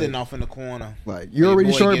gonna be sitting off in the corner. Like, you're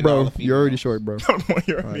already short, bro. You're already short, bro.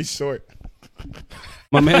 You're already short.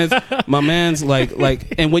 My man's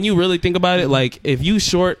like, and when you really think about it, like, if you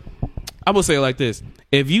short, I will say it like this: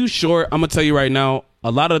 if you short, I'm gonna tell you right now,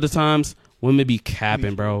 a lot of the times women be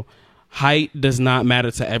capping, bro. Height does not matter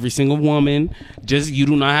to every single woman. You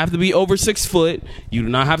do not have to be over 6 foot. You do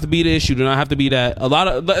not have to be this. You do not have to be that.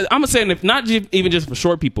 I'm gonna say, if not even just for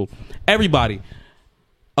short people, everybody.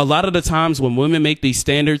 A lot of the times when women make these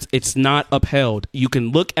standards, it's not upheld. You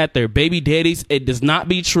can look at their baby daddies. It does not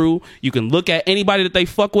be true. You can look at anybody that they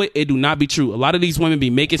fuck with. It do not be true. A lot of these women be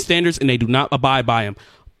making standards and they do not abide by them.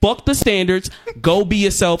 Fuck the standards. Go be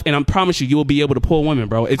yourself, and I promise you will be able to pull women,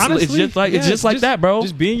 bro. Honestly, it's just like that, bro.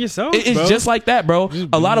 Just being yourself. It's just like that, bro.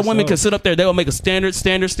 A lot of women can sit up there. They'll make a standard. If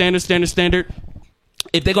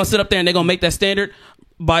they're gonna sit up there and they're gonna make that standard,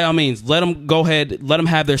 by all means, let them go ahead. Let them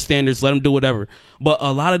have their standards. Let them do whatever. But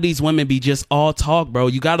a lot of these women be just all talk, bro.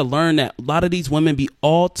 You got to learn that. A lot of these women be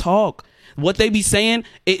all talk. What they be saying,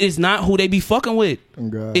 it is not who they be fucking with.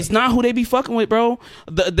 Oh, it's not who they be fucking with, bro.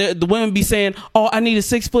 The women be saying, oh, I need a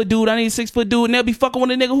 6 foot dude. I need a 6 foot dude. And they'll be fucking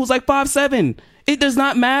with a nigga who's like 5'7". It does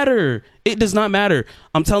not matter. It does not matter.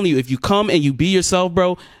 I'm telling you, if you come and you be yourself,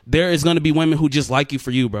 bro, there is going to be women who just like you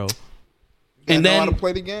for you, bro. And then know how to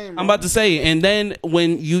play the game, bro. I'm about to say, and then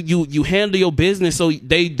when you handle your business, so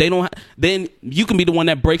they don't, then you can be the one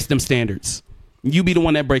that breaks them standards. You be the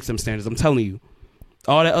one that breaks them standards. I'm telling you,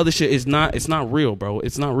 all that other shit is not. It's not real, bro.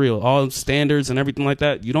 It's not real. All standards and everything like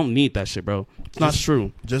that. You don't need that shit, bro. It's not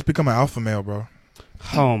true. Just become an alpha male, bro.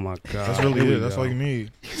 Oh my god, that's really it. That's all you need.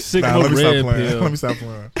 Sigma red pill. Let me stop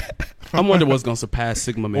playing. I wonder what's gonna surpass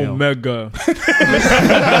Sigma male. Omega.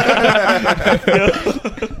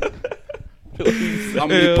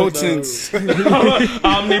 Omnipotence.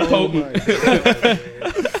 Omnipotent.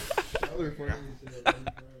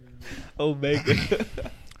 Omega.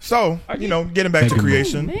 So, getting back to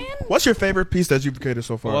creation, what's your favorite piece that you've created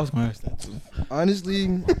so far? Honestly,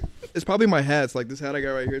 it's probably my hats. Like, this hat I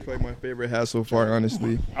got right here is probably my favorite hat so far,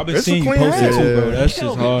 honestly. I've been seeing you post it too, bro. That's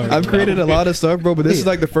just hard. I've created a lot of stuff, bro, but this is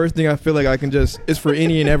like the first thing I feel like I can it's for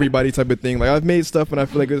any and everybody type of thing. Like, I've made stuff and I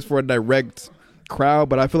feel like it's for a direct crowd,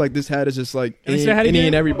 but I feel like this hat is just like any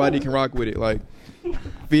and everybody can rock with it. Like,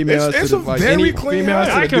 females it's to the, like very any clean females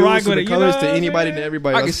hat. to the I can rock dudes to with the it, colors you to know, anybody man. to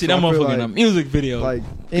everybody. I can see that motherfucker in a music video. Like,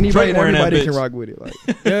 anybody and wearing that everybody can bitch. rock with it. Like,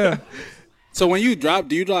 yeah. So when you drop,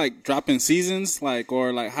 do you like drop in seasons, like,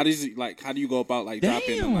 or like how do you go about like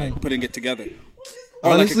dropping and like putting it together,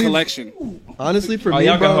 or Honestly, like a collection? Honestly, for me,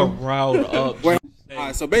 y'all bro, got her riled up. All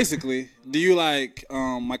right, so basically, do you like?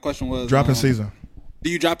 My question was Dropping season. Do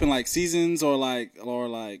you drop in like seasons or like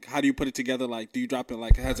how do you put it together? Like, do you drop it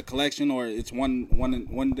like it has a collection, or it's one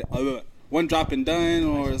drop and done,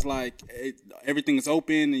 or it's like everything is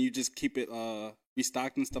open and you just keep it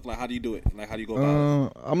restocked and stuff? Like, how do you do it? Like, how do you go about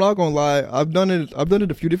it? I'm not gonna lie. I've done it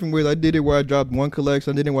a few different ways. I did it where I dropped one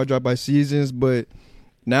collection. I did it where I dropped by seasons, but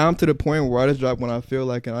now I'm to the point where I just drop when I feel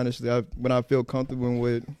like, and honestly, when I feel comfortable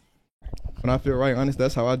with, when I feel right. Honestly,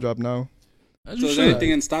 that's how I drop now. So is there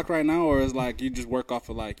anything in stock right now, or is like you just work off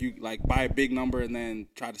of like you like buy a big number and then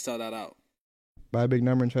try to sell that out? Buy a big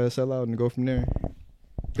number and try to sell out and go from there.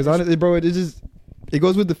 Because honestly, bro, it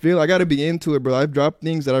goes with the feel. I gotta be into it, bro. I've dropped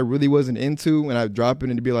things that I really wasn't into, and I've dropped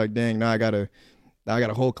it and to be like, dang, now I got a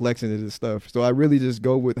whole collection of this stuff. So I really just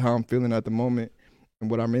go with how I'm feeling at the moment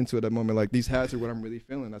and what I'm into at the moment. Like, these hats are what I'm really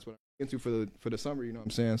feeling. That's what I'm into for the summer. You know what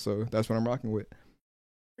I'm saying? So that's what I'm rocking with.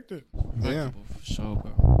 Yeah, for sure,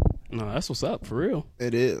 bro. No, that's what's up for real.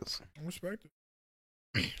 it is. I respect it.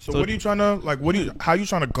 So what are you trying to like? How you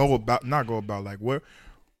trying to go about? Not go about. Like, where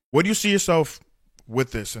do you see yourself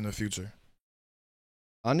with this in the future?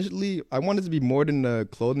 Honestly, I want it to be more than a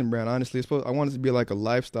clothing brand. Honestly, I want it to be like a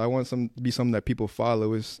lifestyle. I want it to be something that people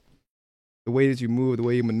follow. the way that you move, the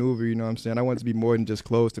way you maneuver. You know what I'm saying? I want it to be more than just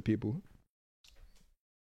clothes to people.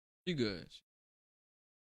 You good?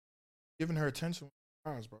 Giving her attention,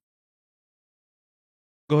 bro.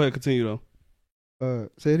 Go ahead, continue though.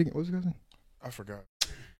 Say it again. What was the question? I forgot.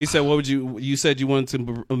 He said, "What would you?" You said you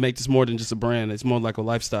wanted to make this more than just a brand. It's more like a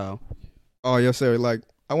lifestyle. Oh yes, sir. Like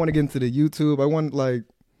I want to get into the YouTube. I want like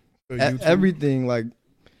everything. Like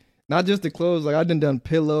not just the clothes. Like I done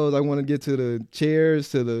pillows. I want to get to the chairs,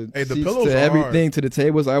 to the seats, pillows to are everything, hard. to the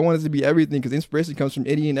tables. I want it to be everything because inspiration comes from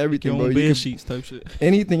any and everything, bro. Bed sheets type shit.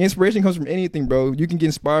 Anything. Inspiration comes from anything, bro. You can get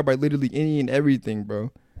inspired by literally any and everything,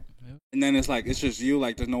 bro. And then it's like it's just you.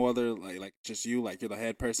 Like there's no other like just you. Like you're the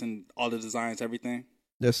head person. All the designs, everything.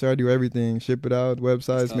 Yes, sir. I do everything. Ship it out,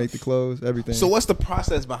 websites, make the clothes, everything. So what's the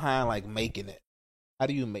process behind like making it? How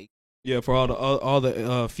do you make? Yeah, for all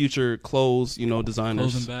the future clothes,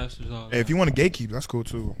 designers. Clothes ambassadors. Hey, if you want to gatekeep, that's cool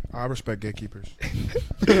too. I respect gatekeepers.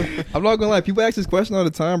 I'm not gonna lie. People ask this question all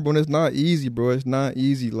the time, bro. And it's not easy, bro. It's not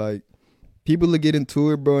easy. Like people will get into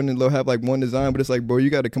it, bro, and then they'll have like one design, but it's like, bro, you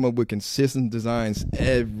got to come up with consistent designs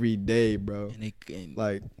every day, bro. And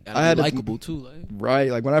like I had likable too, like right.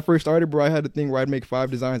 Like when I first started, bro, I had a thing where I'd make 5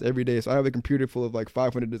 designs every day. So I have a computer full of like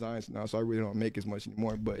 500 designs now. So I really don't make as much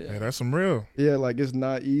anymore. But Yeah, that's some real. yeah, like it's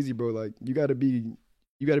not easy, bro. Like you got to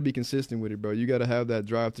be consistent with it, bro. You got to have that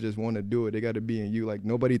drive to just want to do it. They got to be in you. Like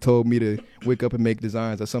nobody told me to wake up and make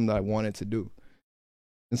designs. That's something that I wanted to do.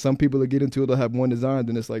 And some people will get into it, they'll have one design,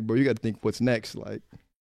 then it's like, bro, you got to think what's next. Like,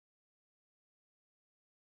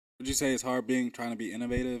 Would you say it's hard trying to be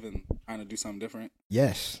innovative and trying to do something different?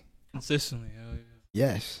 yes, consistently. Hell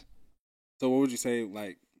yeah. yes. So what would you say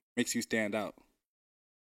like makes you stand out?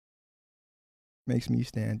 Makes me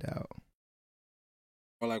stand out.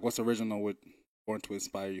 Or like what's original with Born to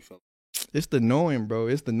Inspire you, Phil? It's the knowing, bro.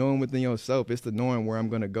 It's the knowing within yourself. It's the knowing where I'm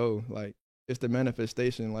going to go. Like, it's the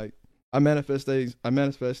manifestation. Like, I manifested. I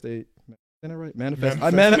manifest all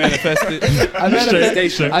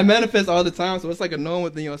the time. So it's like a knowing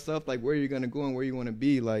within yourself, like where you're gonna go and where you want to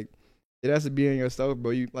be. Like it has to be in yourself,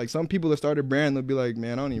 bro. You like some people that start a brand, they'll be like,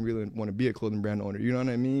 man, I don't even really want to be a clothing brand owner. You know what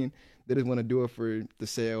I mean? They just want to do it for the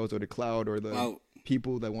sales or the cloud or the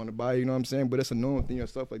people that want to buy. You know what I'm saying? But it's a knowing within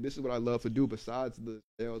yourself. Like this is what I love to do. Besides the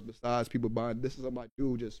sales, besides people buying, this is something I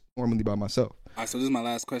do just normally by myself. All right, so this is my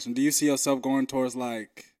last question. Do you see yourself going towards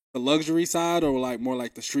like the luxury side or like more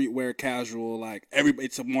like the streetwear casual, like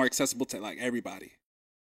it's more accessible to like everybody?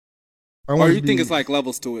 Or you think it's like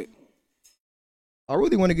levels to it? I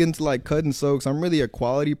really want to get into like cut and sews. I'm really a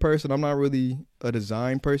quality person. I'm not really a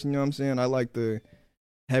design person, you know what I'm saying? I like the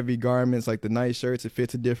heavy garments, like the nice shirts. It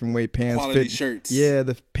fits a different way. Pants quality fit. Shirts. Yeah,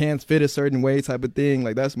 the pants fit a certain way type of thing.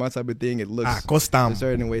 Like that's my type of thing. It looks a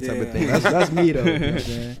certain way type of thing. That's me though. You know what I'm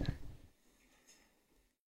saying?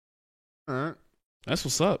 All right. That's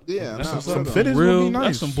what's up. Yeah, that's what's some up. fitteds would be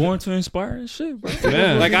nice. That's some Born to Inspire and shit, bro.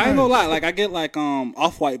 Yeah. Like I ain't gonna lie, like I get like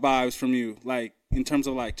Off-White vibes from you, like in terms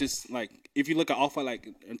of like just like if you look at Off-White, like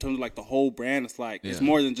in terms of like the whole brand, it's like it's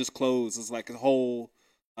more than just clothes. It's like a whole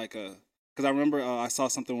like a because I remember I saw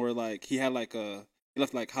something where like he had like he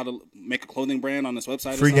left like how to make a clothing brand on his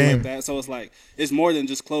website Free or something game. like that. So it's like it's more than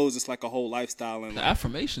just clothes. It's like a whole lifestyle and The like,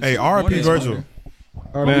 affirmation. Hey, R.I.P. Virgil.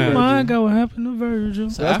 Man. My God, what happened to Virgil?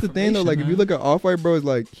 So that's the thing though. Like if you look at Off-White, bro, it's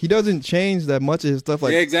like he doesn't change that much of his stuff.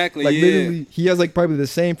 Like yeah, exactly. Like yeah. literally, he has like probably the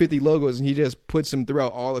same 50 logos, and he just puts them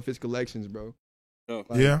throughout all of his collections, bro. Oh.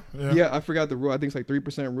 Like, yeah. I forgot the rule. I think it's like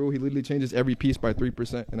 3% rule. He literally changes every piece by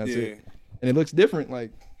 3%, and that's it. And it looks different.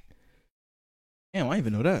 Like, damn, I didn't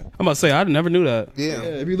even know that. I'm about to say I never knew that. Yeah.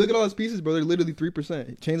 if you look at all his pieces, bro, they're literally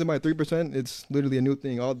 3%. Change them by 3%, it's literally a new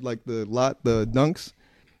thing. All like the dunks,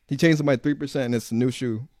 he changed them by 3%, and it's a new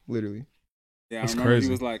shoe, literally. Yeah, I That's remember crazy.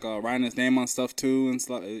 he was like writing his name on stuff too and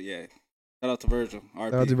stuff. Yeah, shout out to Virgil.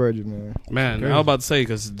 Shout out to Virgil, man. Man, I was about to say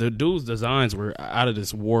because the dude's designs were out of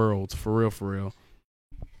this world for real, for real.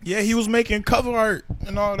 Yeah, he was making cover art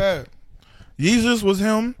and all that. Yeezus was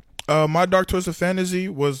him. My Dark Twisted Fantasy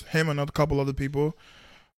was him and a couple other people.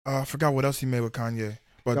 I forgot what else he made with Kanye.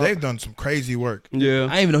 But they've done some crazy work. Yeah,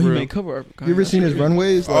 I didn't even know he made cover art. You ever seen his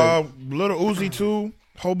runways? Like, Little Uzi too.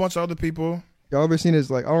 Whole bunch of other people. y'all ever seen his,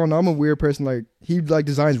 like, I don't know, I'm a weird person. Like, he like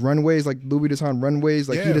designs runways, like Louis Vuitton runways.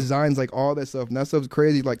 Like, he designs like all that stuff. And that stuff's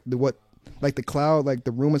crazy. Like, the cloud, like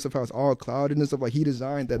the room and stuff, how it's all clouded and stuff. Like, he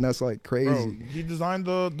designed that, and that's like crazy. Bro, he designed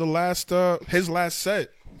the last his last set.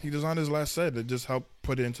 He designed his last set that just helped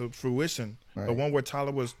put it into fruition. Right. The one where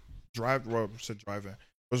Tyler was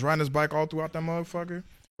was riding his bike all throughout that motherfucker.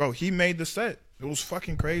 Bro, he made the set. It was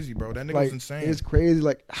fucking crazy, bro. That nigga was insane. It's crazy,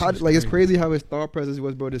 like how, like it's crazy how his thought process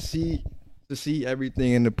was, bro. To see to see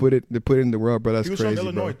everything and to put it in the world, bro. That's he was crazy, from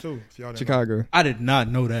Illinois bro. too. If y'all didn't Chicago. I did not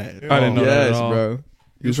know that. Yeah. I didn't know that at Yes, all. bro.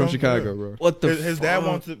 He was from from Chicago, bro. What the? His dad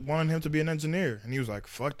wanted him to be an engineer, and he was like,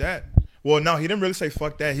 "Fuck that." Well, no, he didn't really say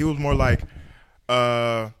 "fuck that." He was more like,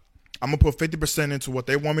 "I'm gonna put 50% into what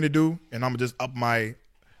they want me to do, and I'm gonna just up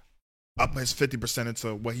his 50%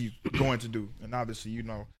 into what he's going to do." And obviously, you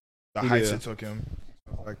know, the heights it took him,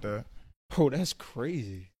 stuff like that. Oh, that's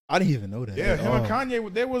crazy. I didn't even know that. Yeah, him and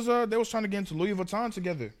Kanye, they was trying to get into Louis Vuitton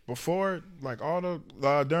together before, like all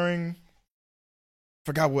the during.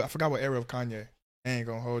 I forgot what era of Kanye. I ain't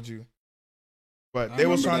gonna hold you. But they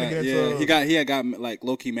was trying to get into. He had got like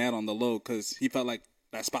low key mad on the low because he felt like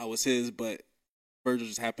that spot was his, but Virgil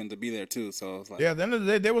just happened to be there too. So I was like, yeah, at the end of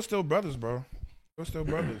the day, they were still brothers, bro. They were still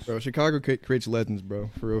brothers. Bro, Chicago creates legends,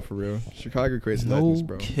 bro. For real. Chicago creates legends,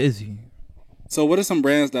 bro. Kizzy. so what are some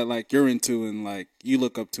brands that like you're into and like you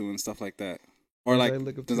look up to and stuff like that, or Brands I like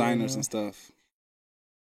look up to designers right now? and stuff?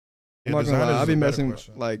 I'm not gonna lie, I be messing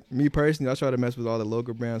like me personally. I try to mess with all the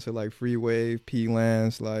local brands, so like Free Wave, P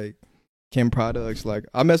Lance, like Kim Products. Like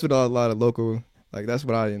I mess with a lot of local. Like that's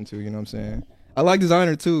what I into. You know what I'm saying? I like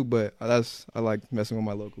designer too, but I like messing with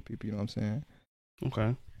my local people. You know what I'm saying?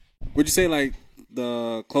 Okay. Would you say like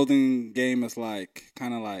the clothing game is like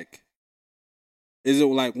kind of like? Is it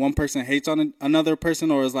like one person hates on another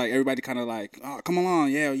person, or is like everybody kind of like, oh, come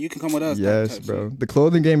along, yeah, you can come with us? Yes, bro. The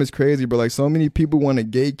clothing game is crazy, bro. Like so many people want to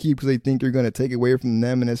gatekeep because they think you're gonna take away from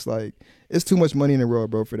them, and it's like it's too much money in the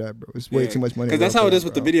world, bro, for that, bro. It's way too much money. Because that's how it is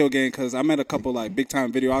with the video game. Because I met a couple like big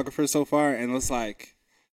time videographers so far, and it's like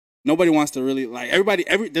nobody wants to really like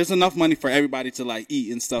there's enough money for everybody to like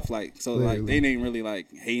eat and stuff like so. Like they ain't really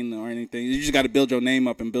like hating or anything. You just got to build your name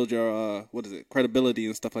up and build your credibility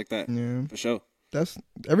and stuff like that. Yeah, for sure. That's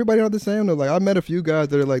everybody not the same though. Like I met a few guys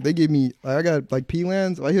that are like they give me like I got like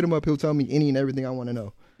P-Lands. I hit him up, he'll tell me any and everything I want to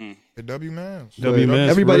know. The W-Man.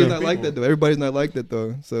 Everybody's not like that though. Everybody's not like that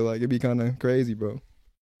though. So like it'd be kind of crazy, bro.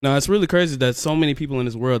 No, it's really crazy that so many people in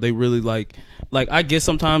this world they really like I guess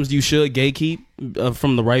sometimes you should gatekeep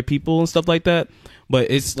from the right people and stuff like that.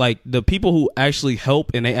 But it's like the people who actually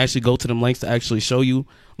help and they actually go to them lengths to actually show you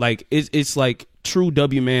like it's like true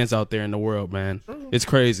W-Mans out there in the world, man. It's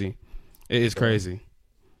crazy. It is crazy.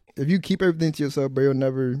 If you keep everything to yourself, bro, you'll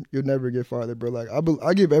never get farther, bro. Like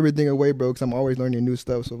I give everything away, bro, because I'm always learning new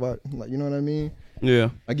stuff. So if I like, you know what I mean?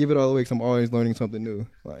 Yeah. I give it all away because I'm always learning something new.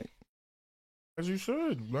 Like, as you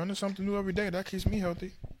should, learning something new every day. That keeps me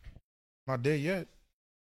healthy. Not dead yet.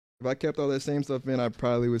 If I kept all that same stuff in, I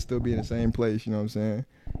probably would still be in the same place. You know what I'm saying?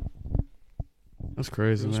 That's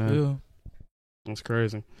crazy, man. That's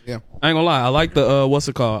crazy. Yeah, I ain't gonna lie. I like the what's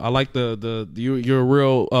it called? I like the you're a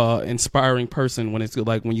real inspiring person when it's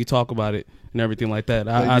like when you talk about it and everything like that.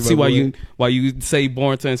 I see why you say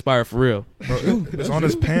born to inspire for real. Bro, it's on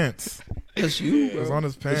his pants. That's you, bro. It's on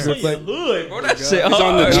his pants. It's like hood, bro. That shit It's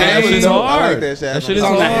on the That shit is chain. hard. that shit is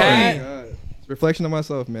on the hat. It's a reflection of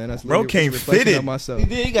myself, man. That's Bro can't fit it. of myself.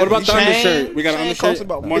 What about the undershirt? We got an undershirt.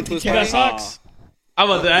 Born to You got inspire. socks? I'm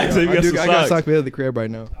about to ask you. I got socks at the crib right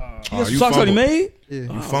now. You got some socks already made? Yeah.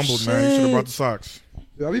 You fumbled, man. You should have brought the socks.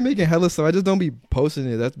 Dude, I be making hella stuff. I just don't be posting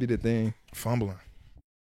it. That's be the thing. Fumbling.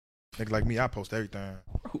 Nigga like me, I post everything.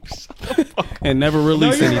 And never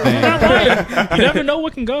release anything. You're not right. You never know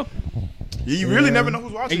what can go. You really never know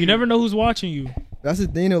who's watching. And you never know who's watching you. That's the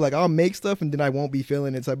thing though. Like I'll make stuff and then I won't be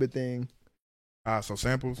feeling it type of thing. So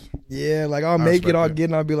samples. Yeah, like I'll make it, I'll get,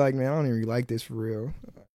 and I'll be like, man, I don't even like this for real.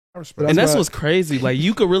 I respect. And that's what's crazy. Like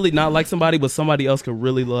you could really not like somebody, but somebody else could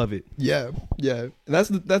really love it. Yeah. And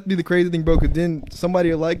that'd be the crazy thing, bro. Cause then somebody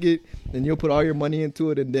will like it, and you'll put all your money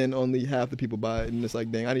into it, and then only half the people buy it, and it's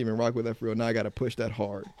like, dang, I didn't even rock with that for real. Now I gotta push that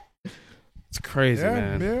hard. It's crazy,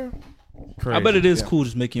 man. Yeah. Crazy. I bet it is cool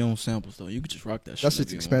just making your own samples though. You could just rock that shit. That's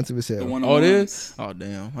just expensive as hell. Oh, it is? Oh,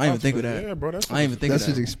 damn. I didn't even think of that. Yeah, bro. I didn't even think of That's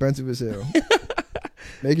that. just expensive as hell.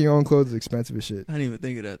 Making your own clothes is expensive as shit. I didn't even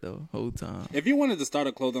think of that though. Whole time. If you wanted to start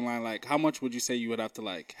a clothing line, like how much would you say you would have to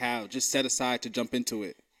like have just set aside to jump into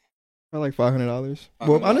it? Probably like $500.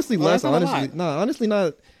 Well, honestly, less. Honestly,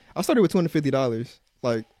 not. I started with $250.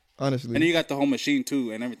 Like honestly. And then you got the whole machine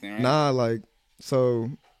too and everything, right? Nah, like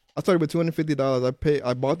so. I started with $250.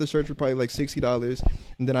 I bought the shirts for probably like $60,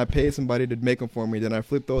 and then I paid somebody to make them for me. Then I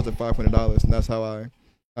flipped those at $500, and that's how I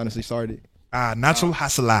honestly started. Natural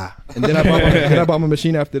hustler. And then I bought my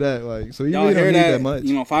machine after that. Like, so you Y'all really don't hear need that? that much.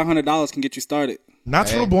 You know, $500 can get you started.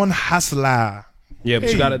 Natural born hustler. Yeah,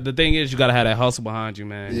 but you gotta. The thing is, you gotta have that hustle behind you,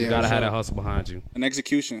 man. You Yeah, gotta for have sure. that hustle behind you. An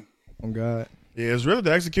execution. Oh God! Yeah, it's really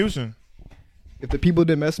the execution. If the people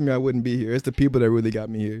didn't mess with me, I wouldn't be here. It's the people that really got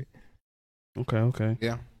me here. Okay.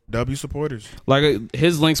 Yeah. W supporters. Like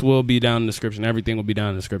his links will be down in the description. Everything will be down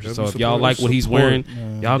in the description. So if y'all like what he's Support, wearing,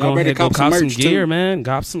 man. y'all go ahead and go cop some cop some merch, gear, too. man.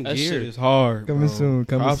 Cop some That gear. shit is hard. Coming bro. soon.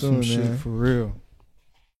 Coming Drop soon, some man. shit for real.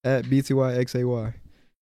 At BTYXAY.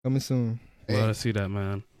 Coming soon. Love to see that,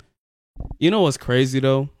 man. You know what's crazy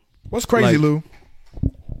though? What's crazy, Like- Lou?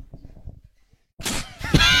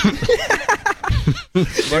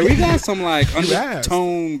 Bro, we got some like asked.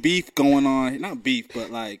 undertone beef going on. Not beef, but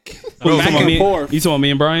like You back talking and about forth. me? You talking about me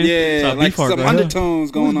and Brian? Yeah, Top like beef heart, some bro.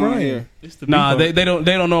 undertones going on Brian? here. Nah, they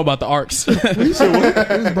don't know about the arcs. Who's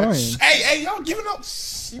Brian? Hey, y'all giving up.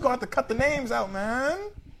 You gonna have to cut the names out, man.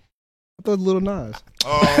 I thought Little Nas.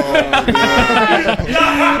 Oh,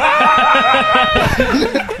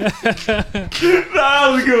 That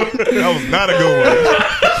was good. that was not a good one.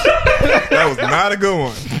 That was not a good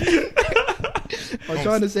one. I'm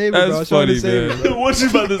trying to save it, bro. I'm That's trying funny, to save man. it, bro. What you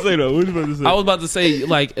about to say though? What you about to say? I was about to say,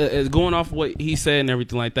 like, going off what he said and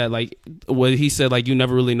everything like that. Like, what he said, like, you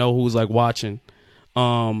never really know who's like watching.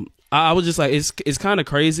 I was just like, it's kind of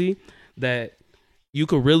crazy that you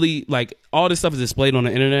could really like all this stuff is displayed on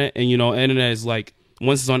the internet, and you know, internet is like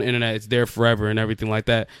once it's on the internet, it's there forever and everything like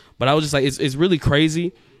that. But I was just like, it's really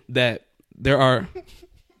crazy that there are.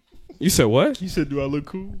 You said what? You said, "Do I look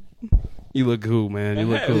cool?" You look cool, man. You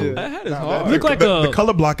look cool. That hat is hard. Look like the a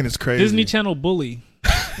color blocking is crazy. Disney Channel bully.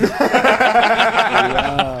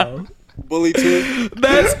 Bully too.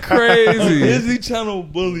 That's crazy. Disney Channel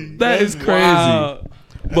bully. That is crazy. Wow.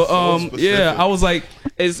 But specific. yeah, I was like,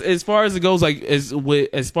 as far as it goes, like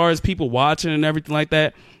as far as people watching and everything like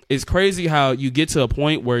that, it's crazy how you get to a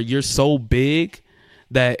point where you're so big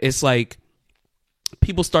that it's like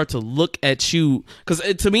people start to look at you, because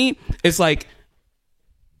to me it's like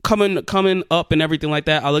coming up and everything like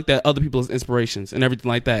that. I looked at other people's inspirations and everything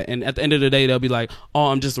like that, and at the end of the day they'll be like, oh,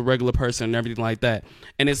 I'm just a regular person and everything like that.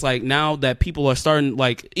 And it's like now that people are starting,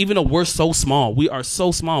 like, even though we are so small,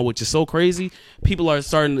 which is so crazy, people are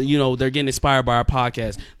starting to, you know, they're getting inspired by our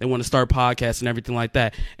podcast. They want to start podcasts and everything like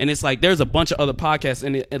that. And it's like there's a bunch of other podcasts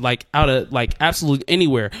in it, like out of like absolutely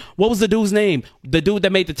anywhere. What was the dude's name? The dude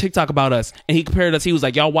that made the TikTok about us, and he compared us. He was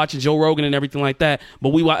like, y'all watching Joe Rogan and everything like that, but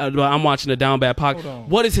I'm watching the Down Bad podcast.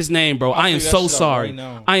 What is his name, bro? I am so sorry.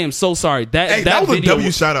 I am so sorry. That was a video,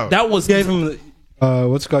 W shout out. That was Gave him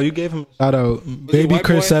what's it called? You gave him a shout out. Baby White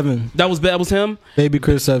Chris Boy? 7. that was him. Baby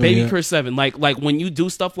Chris 7. Baby yeah. Chris 7. Like when you do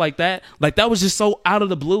stuff like that was just so out of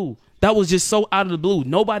the blue. That was just so out of the blue.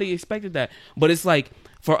 Nobody expected that. But it's like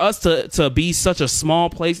for us to be such a small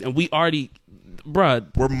place, and we already, bruh.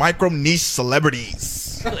 We're micro niche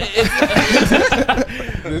celebrities.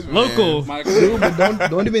 Local. Dude, but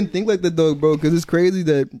don't even think like that though, bro. Because it's crazy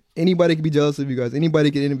that anybody can be jealous of you guys.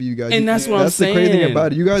 Anybody can interview you guys. And that's what I'm That's the crazy saying. thing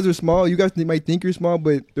about it. You guys are small. You guys might think you're small,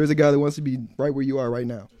 but there's a guy that wants to be right where you are right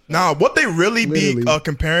now. Nah, what they really be Literally.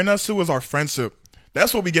 comparing us to is our friendship.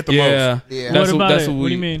 That's what we get the Yeah. most. Yeah. That's What about that's it? what What we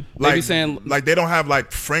do you mean? They be saying Like they don't have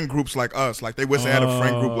like friend groups like us. Like they wish they had a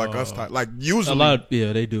friend group like us. Like usually, A lot.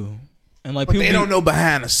 Yeah, they do. And like But people they don't know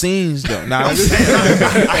behind the scenes though. Nah, I'm saying,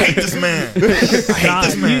 I hate this man. I hate Nah,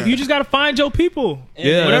 this man. you just gotta find your people.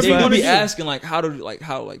 Yeah, whatever that's you right. want be to do. asking like how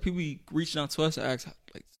people be reaching out to us to ask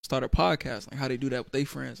like start a podcast, like how they do that with their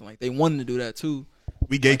friends, and like they wanted to do that too.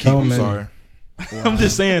 We gatekeep. Oh, I'm man. sorry. I'm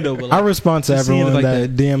just saying though, but I like, respond to just seeing it everyone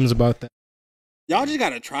like that DMs about that. Y'all just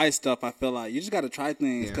gotta try stuff. I feel like you just gotta try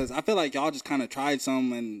things Yeah. because I feel like y'all just kind of tried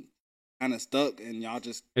some and kind of stuck, and y'all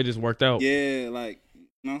just it just worked out. yeah, like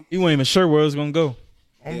no. you weren't even sure where it was gonna go.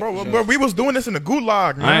 Bro, we was doing this in the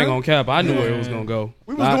gulag, man. I ain't gonna cap. I knew where it was gonna go.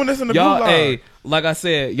 We was doing this in the y'all. gulag. Hey, like I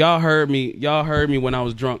said, y'all heard me when I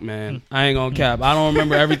was drunk, man. I ain't gonna cap. I don't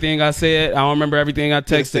remember everything I said. I don't remember everything I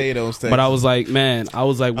Just say texted. those things. But I was like, man, I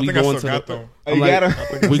we think I going to still got the. them. I'm you like, got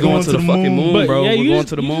 'em? we going to the fucking moon, But bro. yeah, We're you going just,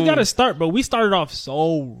 to the you moon. just gotta start, but we started off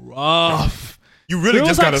so rough. You really There was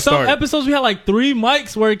just like gotta some start. episodes we had like 3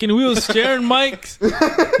 mics working. We was sharing mics.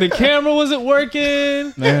 The camera wasn't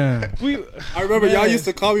working. Man. I remember y'all used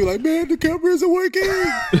to call me like, man, the camera isn't working.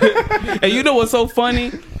 And you know what's so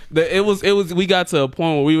funny? That it was. We got to a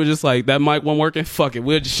point where we were just like, that mic wasn't working. Fuck it,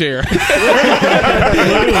 we'll just share.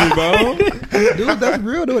 Dude, that's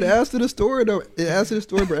real, though. It adds to the story, though. It adds to the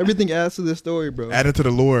story, bro. Everything adds to the story, bro. Add it to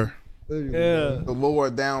the lore. Yeah. The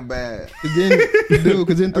Lord down bad. Because then 3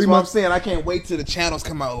 That's what I'm months, saying. I can't wait till the channels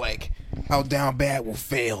come out like how down bad will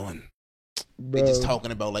fail, and they bro. just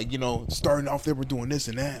talking about like starting off they were doing this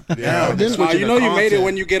and that. Yeah. Then- You know you made it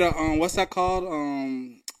when you get a what's that called?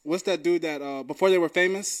 What's that dude that before they were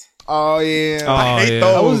famous? Oh yeah. I hate yeah.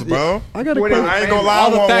 those, bro. I got a Wait, question. I ain't gonna lie.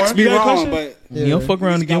 All the I want facts one. be You got a wrong, question? but Yeah. You don't fuck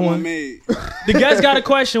around just and get got one. made. The guys got a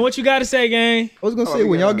question. What you got to say, gang? I was gonna say,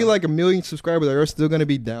 when y'all get like 1 million subscribers, are you still gonna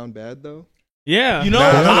be down bad though? Yeah. You know,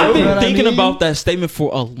 I've been thinking about that statement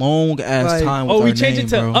for a long ass time. Oh, we changed it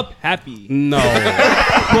to up happy. No.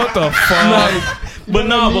 What the fuck? But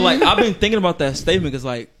like I've been thinking about that statement because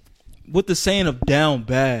like with the saying of down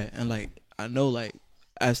bad, and like I know like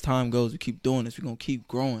as time goes, we keep doing this, we're gonna keep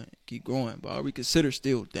growing, but are we considered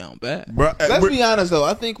still down bad? Bro, let's be honest though,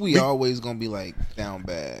 I think we always gonna be like down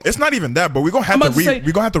bad. It's not even that, but we're gonna have to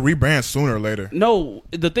rebrand sooner or later. No,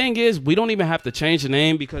 the thing is, we don't even have to change the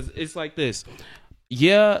name because it's like this.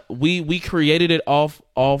 Yeah, we created it off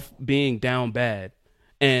being down bad.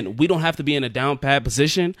 And we don't have to be in a down bad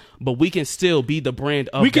position, but we can still be the brand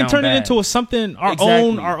of. We can down turn bad. it into something our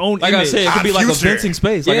own. Like image. I said, it could be like a venting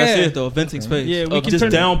space. Like I Yeah. said, though, a venting space. Yeah, we of can just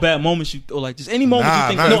turn down bad moments, or like just any moment you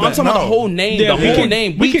think. No, I'm talking about the whole name. Yeah, the whole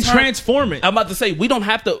name. We can transform it. I'm about to say we don't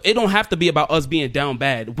have to. It don't have to be about us being down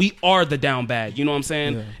bad. We are the down bad. You know what I'm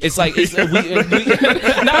saying? Yeah. It's like it's we, not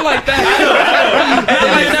like that. Not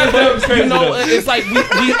like that, but you know, it's like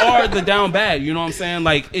we are the down bad. You know what I'm saying?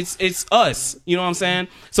 Like it's us. You know what I'm saying?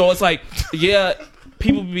 So it's like yeah.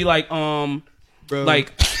 People be like, Bro.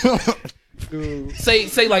 like,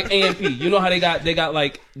 say like AMP. You know how they got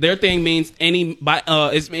like their thing means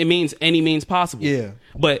it means any means possible. Yeah.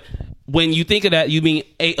 But when you think of that, you mean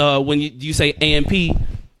when you say AMP,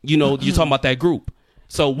 you know you're talking about that group.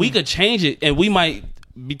 So we could change it, and we might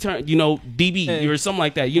be turned, DB or something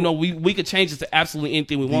like that. You know, we could change it to absolutely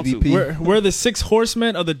anything we want to. We're the 6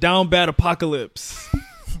 horsemen of the down bad apocalypse.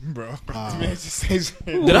 Bro, did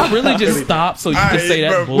I really just stop so you can say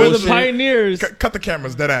that bullshit? We're the pioneers. Cut the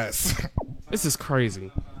cameras, dead ass. This is crazy.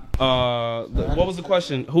 What was the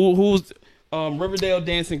question? Who's Riverdale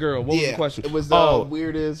dancing girl? What was the question? It was the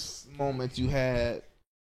weirdest moment you had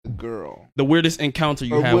with a girl. The weirdest encounter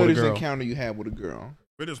you had with a girl. Weirdest encounter you had with a girl.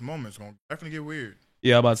 Weirdest moment's gonna definitely get weird.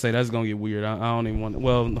 Yeah, I'm about to say that's gonna get weird. I don't even want.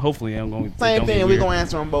 Well, hopefully I'm going. Same thing. We're gonna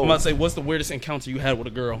answer them both. I'm about to say, what's the weirdest encounter you had with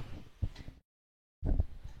a girl?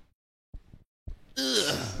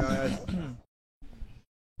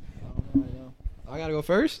 I gotta go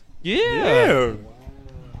first? Yeah.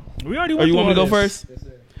 We already you want me to go this. first?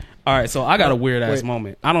 All right, so I got a weird ass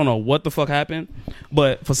moment. I don't know what the fuck happened,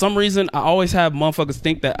 but for some reason, I always have motherfuckers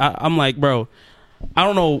think that I'm like, bro, I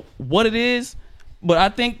don't know what it is, but I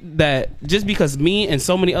think that just because me and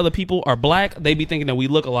so many other people are black, they be thinking that we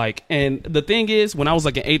look alike. And the thing is, when I was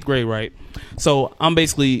like in 8th grade, right? So I'm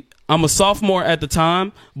a sophomore at the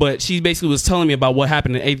time, but she basically was telling me about what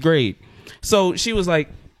happened in 8th grade. So she was like,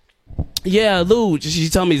 yeah, Lou,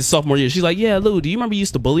 she's telling me the sophomore year. She's like, yeah, Lou, do you remember you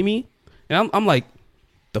used to bully me? And I'm like,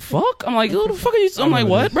 the fuck? I'm like, who the fuck are you? I'm like,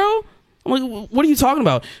 what, bro? I'm like, what are you talking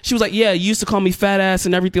about? She was like, yeah, you used to call me fat ass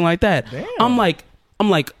and everything like that. Damn. I'm like,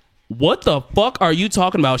 what the fuck are you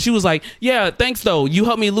talking about? She was like, yeah, thanks though. You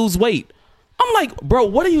helped me lose weight. I'm like, bro,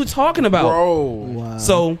 what are you talking about? Bro. Wow.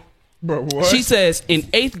 So Bro, what? she says in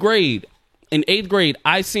 8th grade,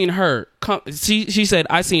 I seen her she said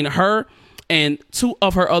I seen her and 2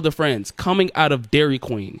 of her other friends coming out of Dairy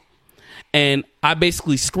Queen. And I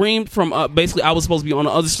basically screamed from basically I was supposed to be on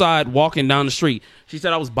the other side walking down the street. She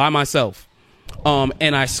said I was by myself.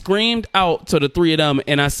 And I screamed out to the 3 of them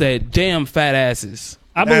and I said, damn fat asses.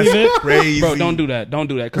 I believe it. Crazy. Bro, don't do that. Don't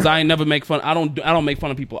do that. Because I ain't never make fun. I don't make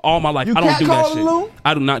fun of people all my life. You I don't do that shit. Lou?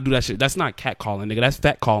 I do not do that shit. That's not cat calling, nigga. That's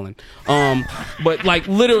fat calling. But like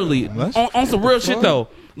literally on some real shit though.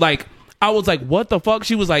 Like I was like, what the fuck?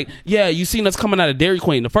 She was like, yeah, you seen us coming out of Dairy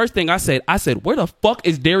Queen. The first thing I said, where the fuck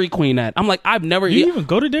is Dairy Queen at? I'm like, I've never. You even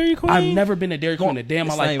go to Dairy Queen? I've never been to Dairy Queen in a damn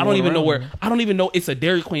my life. I don't even know where. I don't even know it's a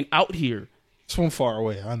Dairy Queen out here. It's from far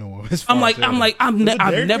away. I know. It's I'm like, I've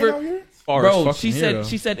never. Bro, she here,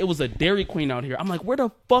 said it was a Dairy Queen out here. I'm like, where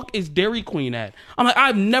the fuck is Dairy Queen at? I'm like,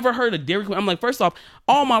 I've never heard of Dairy Queen. I'm like, first off,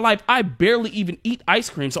 all my life I barely even eat ice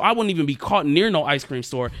cream, so I wouldn't even be caught near no ice cream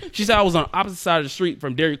store. She said I was on the opposite side of the street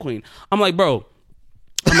from Dairy Queen. I'm like, bro.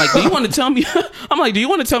 I'm like, do you want to tell me? I'm like, do you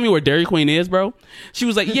want to tell me where Dairy Queen is, bro? She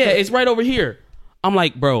was like, yeah, it's right over here. I'm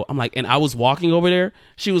like, bro. I'm like, and I was walking over there.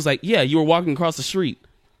 She was like, yeah, you were walking across the street.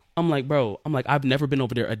 I'm like, bro, I've never been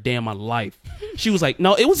over there a day in my life. She was like,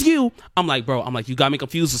 no, it was you. I'm like, bro, you got me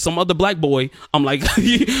confused with some other black boy. I'm like,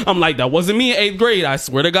 that wasn't me in 8th grade. I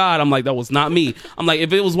swear to God. I'm like, that was not me. I'm like,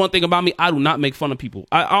 if it was one thing about me, I do not make fun of people.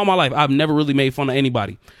 All my life, I've never really made fun of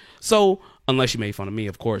anybody. So, unless you made fun of me,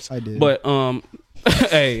 of course. I did. But,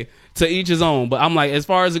 hey, to each his own. But I'm like, as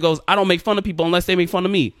far as it goes, I don't make fun of people unless they make fun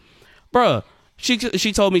of me. Bruh. She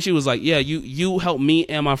told me, she was like, yeah, you helped me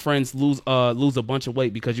and my friends lose a bunch of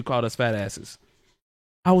weight because you called us fat asses.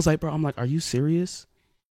 I was like, bro, are you serious?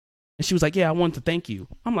 And she was like, yeah, I wanted to thank you.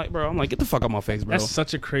 I'm like, get the fuck out my face, bro. That's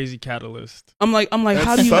such a crazy catalyst. I'm like, That's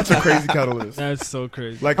how do you? Such a crazy catalyst. That's so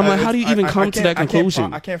crazy. Like, I'm like, how do you even come to that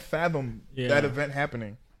conclusion? I can't fathom that event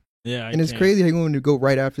happening. Yeah, and it's crazy how you're going to go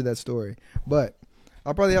right after that story. But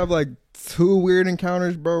I'll probably have like 2 weird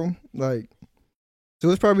encounters, bro. Like, so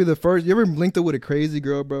it's probably the first. You ever linked up with a crazy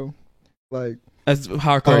girl, bro? Like, that's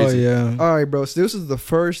how crazy. Oh yeah. All right, bro. So this is the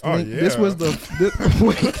first. Oh, link. yeah. This was the.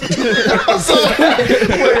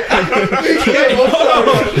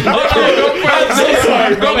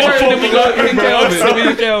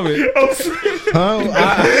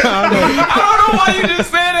 I don't know why you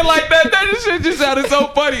just said it like that. That shit just sounded so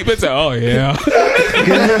funny. But oh yeah,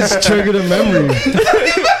 It's triggered a memory.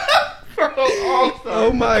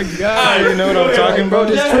 Oh my god! You know what I'm talking Bro,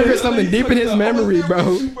 about? just triggered something deep in his memory,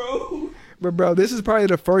 bro. But bro, this is probably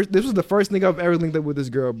the first. This was the first thing I've ever linked up with this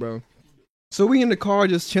girl, bro. So we in the car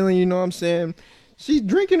just chilling, you know what I'm saying? She's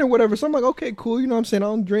drinking or whatever. So I'm like, okay, cool, you know what I'm saying? I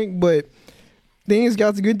don't drink, but things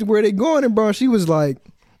got to get to where they going, and bro, she was like,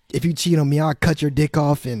 if you cheat on me, I'll cut your dick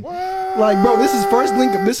off. And like, bro, this is first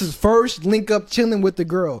link up. This is first link up chilling with the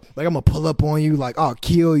girl. Like, I'm gonna pull up on you, like, I'll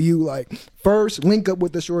kill you. Like, first link up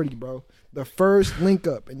with the shorty, bro. The first link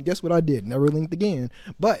up. And guess what I did? Never linked again.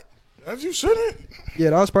 But As you shouldn't. yeah,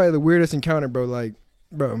 that was probably the weirdest encounter, bro. Like,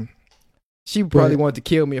 bro, she probably wanted to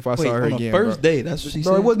kill me if I saw her on again. first bro. date, that's what she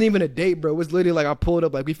Bro, said. it wasn't even a date, bro. It was literally like I pulled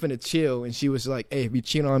up, like we finna chill, and she was like, "Hey, if you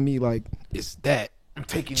cheat on me, like it's that." I'm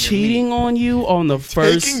taking cheating on you on the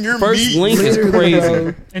first your first meat. link is Literally, crazy.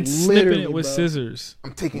 bro. And snipping Literally, it with bro. scissors.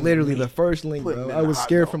 I'm taking Literally the first link, Putting bro. in I the was hot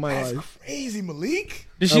scared dog. for my That's life. crazy, Malik.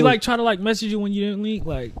 Did she like try to like message you when you didn't link?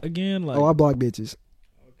 Like again, like Oh, I block bitches.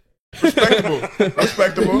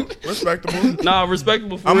 Respectable. Nah,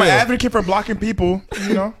 respectable. For I'm real. an advocate for blocking people.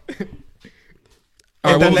 You know.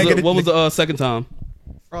 All right, That what was the second time?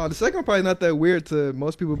 Oh, the second one probably not that weird to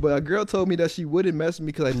most people, but a girl told me that she wouldn't mess with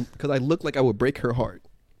me because I looked like I would break her heart.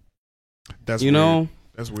 That's You weird. know,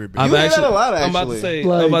 That's weird. I've You hear that actually, a lot, I'm about to actually. say,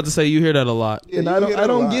 Like- I'm about to say, you hear that a lot. And you I hear that a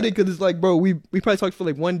don't lot. get it because it's like, bro, we probably talked for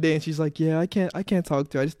like one day, and she's like, yeah, I can't talk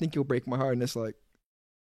to her. I just think you'll break my heart, and it's like,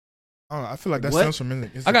 I don't know, I feel like that What? sounds familiar.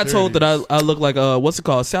 I got told that I look like what's it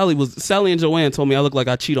called? Sally and Joanne told me I look like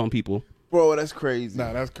I cheat on people. Bro, that's crazy.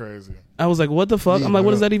 Nah, that's crazy. I was like, what the fuck? Yeah, I'm like,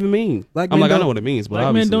 what bro. does that even mean? Black I'm men like, I don't- know what it means, but black men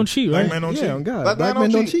obviously. don't cheat, Black right? man don't yeah, cheat. on God, Black black men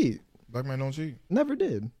men don't don't cheat. Black man don't cheat. Never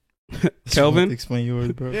did. Kelvin, Explain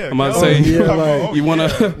yours, bro. Yeah, I'm about to Kelvin, say, you talking about- you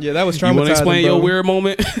wanna Yeah, that was you wanna traumatizing. explain bro. your weird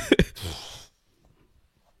moment?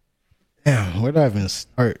 Damn, where did I even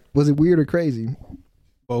start? Was it weird or crazy?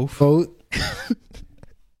 Both.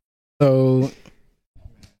 So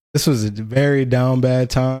this was a very down bad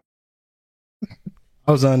time.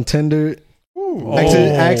 I was on Tinder. Ooh.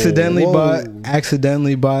 Accidentally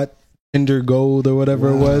bought Tinder Gold or whatever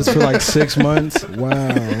it was for like 6 months. Wow.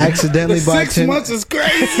 Accidentally bought 6 Tinder. months is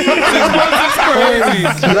crazy. So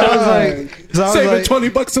I was like,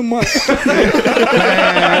 $20 a month. man,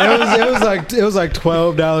 it was like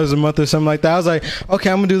 $12 a month or something like that. I was like, okay,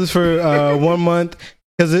 I'm gonna do this for 1 month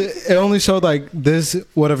because it only showed like this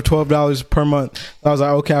whatever $12 per month. I was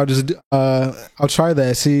like, okay, I'll try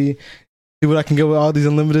that. See what I can get with all these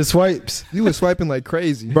unlimited swipes. You was swiping like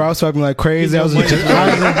crazy. Bro, I was swiping like crazy. I was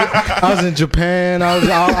in Japan. I was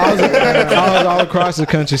all across the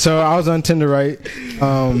country. So I was on Tinder, right?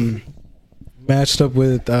 Matched up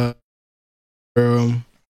with girl.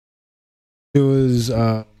 It was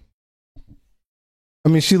I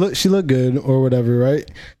mean she looked good or whatever, right?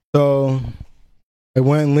 So I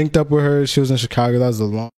went and linked up with her. She was in Chicago. That was a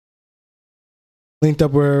long. Linked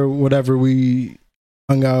up with her, whatever. We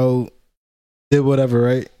hung out, did whatever,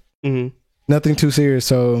 right? Mm-hmm. Nothing too serious.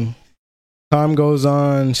 So time goes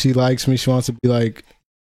on. She likes me. She wants to be like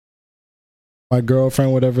my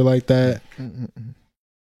girlfriend, whatever, like that.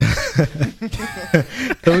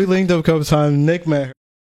 So we linked up a couple times. Nick met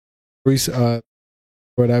her,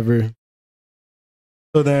 whatever.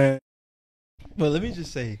 So then, But let me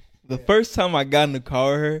just say, the first time I got in the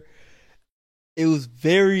car with her, it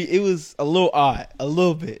was a little odd. A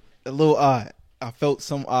little odd. I felt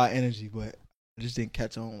some odd energy, but I just didn't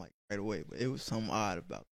catch on like right away. But it was some odd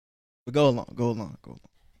about it. But go along.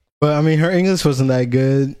 but I mean, her English wasn't that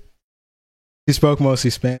good. She spoke mostly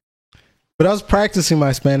Spanish, but I was practicing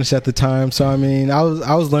my Spanish at the time. So I mean, I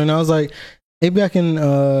was learning. I was like, maybe I can.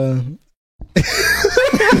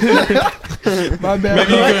 My bad.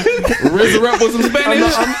 Maybe you can raise her up with some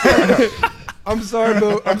Spanish. I'm sorry,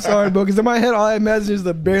 bro. Because in my head, all I imagine is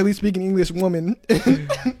the barely speaking English woman.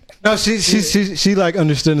 No, she like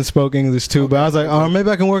understood and spoke English too. But I was like, oh, maybe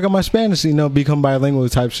I can work on my Spanish. Become bilingual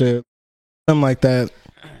type shit, something like that.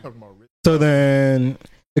 So then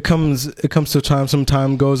it comes to time. Some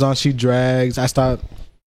time goes on. She drags. I stop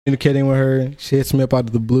communicating with her. She hits me up out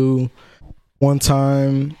of the blue. One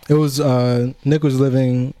time, it was Nick was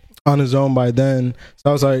living on his own by then, so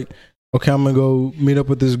I was like, okay, I'm gonna go meet up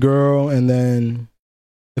with this girl, and then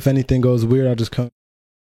if anything goes weird, I'll just come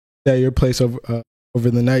at your place over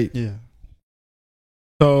the night. Yeah.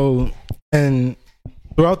 So, and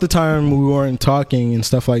throughout the time we weren't talking and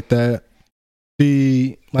stuff like that,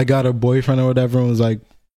 she like got a boyfriend or whatever, and was like,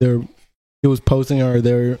 he was posting her,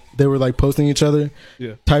 they were like posting each other,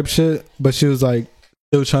 type shit. But she was like,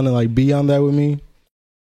 still trying to like be on that with me.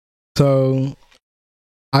 So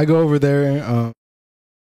I go over there,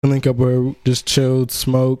 link up with her, just chilled,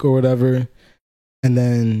 smoke or whatever, and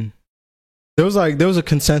then there was a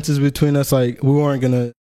consensus between us, like we weren't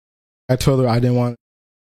gonna. I told her I didn't want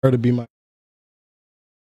her to be my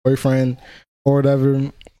boyfriend or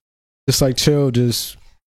whatever. Just like chill, just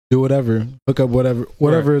do whatever, hook up,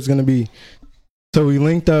 whatever it's gonna be. So we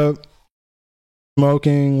linked up,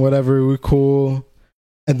 smoking, whatever. We're cool,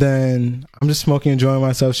 and then I'm just smoking, enjoying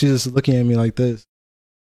myself. She's just looking at me like this,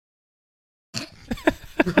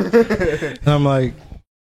 and I'm like,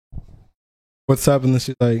 "What's up?" And then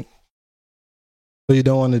she's like, "So you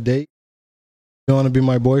don't want to date? You don't want to be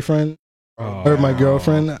my boyfriend or my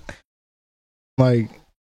girlfriend?" I'm like,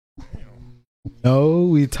 no,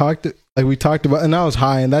 we talked about, and I was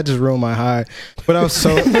high, and that just ruined my high. But I was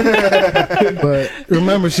so, but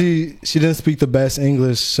remember, she didn't speak the best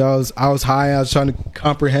English, so I was high. I was trying to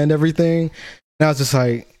comprehend everything, and I was just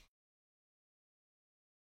like,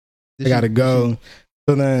 I gotta go.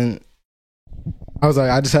 So then I was like,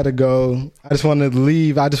 I just had to go. I just wanted to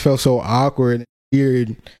leave. I just felt so awkward and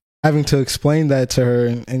weird having to explain that to her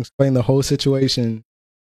and explain the whole situation,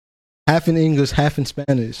 half in English, half in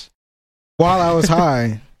Spanish, while I was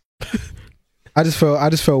high. I just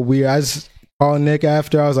felt weird. I just called Nick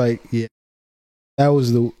after. I was like, yeah, that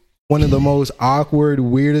was one of the most awkward,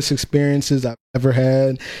 weirdest experiences I've ever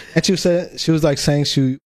had. And she was like saying she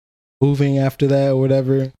was moving after that or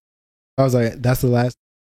whatever. I was like, that's the last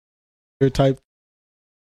type.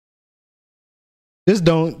 Just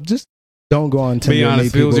don't go on Tinder. Be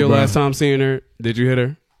honest, if it was your last time seeing her, did you hit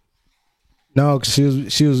her? No, because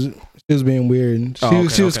she was being weird.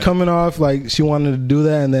 She was coming off like she wanted to do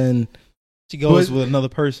that, and then she goes with another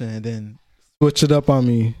person, and then switch it up on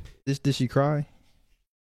me. Did she cry?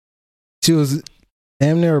 She was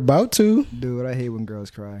damn near about to. Dude, I hate when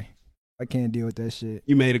girls cry. I can't deal with that shit.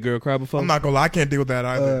 You made a girl cry before? I'm not gonna lie, I can't deal with that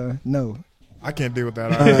either. No. I can't deal with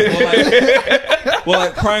that either. Well,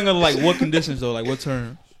 like crying on like what conditions though? Like what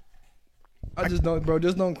term? I just don't, bro.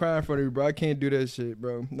 Just don't cry in front of me, bro. I can't do that shit,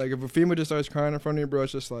 bro. Like if a female just starts crying in front of me, bro,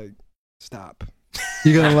 it's just like, stop.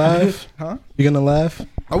 You gonna laugh? Huh? You gonna laugh?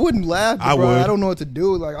 I wouldn't laugh, I bro. would. I don't know what to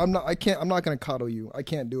do. Like I'm not gonna coddle you. I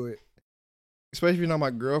can't do it. Especially if you're not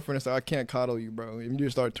my girlfriend. It's like, I can't coddle you, bro. If you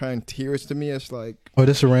just start turning tears to me, it's like, oh,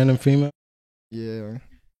 this a random female? Yeah.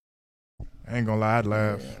 I ain't gonna lie, I'd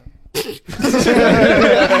laugh.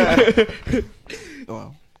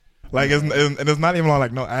 Wow. Like it's not even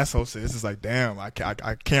like no asshole shit. It's just like, damn, I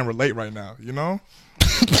can't relate right now. You know?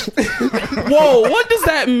 Whoa, what does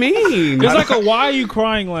that mean? It's like a "why are you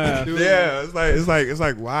crying" laugh. Yeah, it's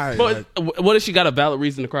like why? But Like, what if she got a valid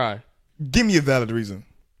reason to cry? give me a valid reason.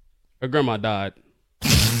 Her grandma died.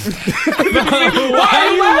 Why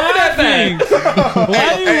are you laughing?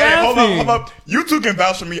 Why are you laughing? Hold up. You two can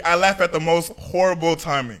vouch for me. I laugh at the most horrible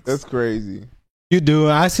timings. That's crazy. You do.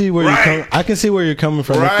 I see where I can see where you're coming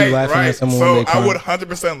from. If you laughing at someone So when they I cry. would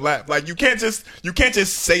 100% laugh. Like you can't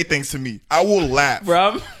just say things to me. I will laugh.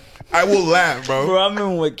 Bro, I will laugh, bro. I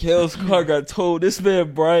remember when Kale's car got towed. This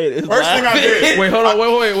man Brian is First thing I did. Wait, hold on.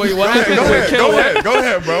 Wait. What happened? Go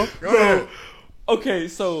ahead, bro. Go ahead. Okay,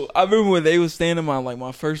 so I remember when they was staying in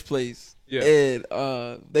my first place. Yeah. And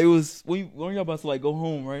they was when y'all about to like go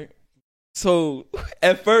home, right? So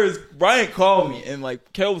at first Brian called me and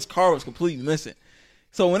like Kel's car was completely missing.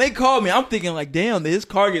 So when they called me, I'm thinking like, damn, his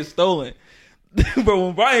car gets stolen. But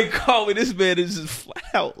when Brian called me, this man is just flat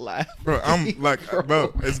out laughing. Bro, I'm like,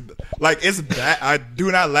 bro, it's bad. I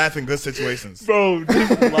do not laugh in good situations. Bro,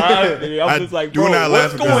 just laughing. I'm just like, bro,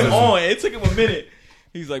 what's going on? It took him a minute.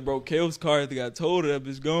 He's like, bro, Kale's car got towed, that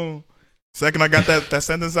bitch gone. Second I got that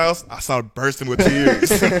sentence out, I started bursting with tears.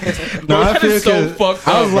 No, I feel so fucked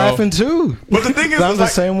up. I was laughing too. But the thing is, That was like,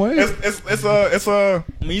 the same way. It's I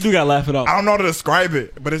mean, you do gotta laugh it off. I don't know how to describe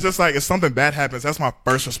it, but it's just like if something bad happens, that's my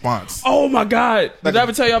first response. Oh my God! Did I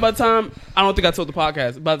ever tell you about the time? I don't think I told the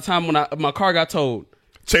podcast about the time when my car got towed.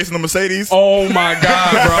 Chasing the Mercedes. Oh my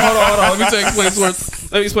God, bro! Hold on. Let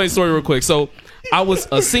me explain the story real quick. So I was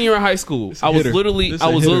a senior in high school. I was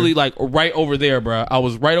literally like right over there, bro. I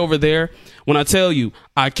was right over there. When I tell you,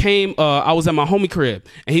 I was at my homie crib,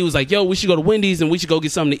 and he was like, yo, we should go to Wendy's and we should go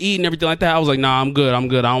get something to eat and everything like that. I was like, nah, I'm good. I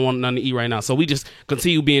don't want nothing to eat right now. So we just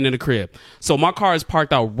continue being in the crib. So my car is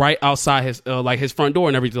parked out right outside his front door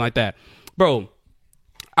and everything like that. Bro,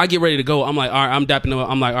 I get ready to go. I'm like, all right, I'm dapping them up.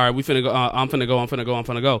 I'm like, all right, we finna go. I'm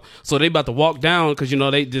finna go. So they about to walk down because,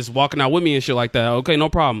 they just walking out with me and shit like that. Okay, no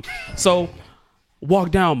problem. So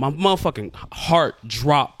walk down, my motherfucking heart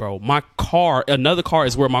dropped, bro. Another car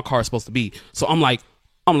is where my car is supposed to be. So I'm like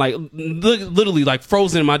literally like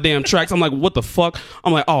frozen in my damn tracks. I'm like, what the fuck?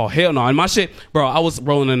 I'm like, oh hell no. And my shit, bro, I was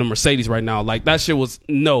rolling in a Mercedes right now. Like that shit was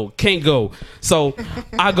can't go. So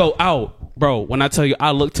I go out. Bro, when I tell you,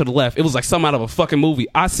 I look to the left, it was like something out of a fucking movie.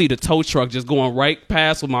 I see the tow truck just going right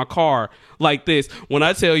past with my car like this. When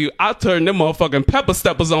I tell you, I turned them motherfucking pepper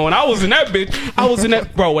steppers on. I was in that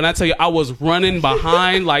bitch. Bro, when I tell you, I was running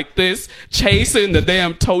behind like this, chasing the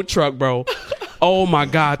damn tow truck, bro. Oh my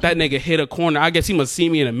God, that nigga hit a corner. I guess he must see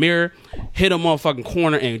me in the mirror, hit a motherfucking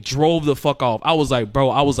corner and drove the fuck off. I was like, bro,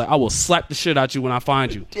 I will slap the shit out you when I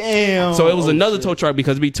find you. Damn. So it was another tow truck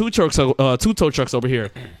because it'd be two tow trucks over here.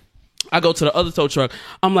 I go to the other tow truck.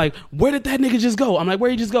 I'm like, where did that nigga just go? I'm like,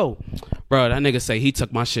 where'd he just go? Bro, that nigga say he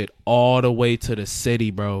took my shit all the way to the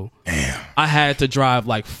city, bro. Damn. I had to drive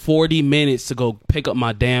like 40 minutes to go pick up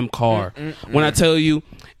my damn car. When I tell you,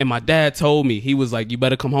 and my dad told me, he was like, you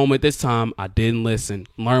better come home at this time. I didn't listen.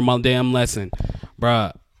 Learn my damn lesson.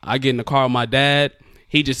 Bruh, I get in the car with my dad.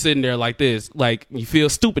 He just sitting there like this. Like, you feel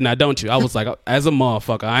stupid now, don't you? I was like, as a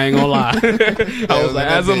motherfucker. I ain't gonna lie. I was like,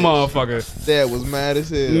 as a motherfucker. Dad was mad as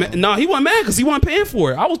hell. No, he wasn't mad because he wasn't paying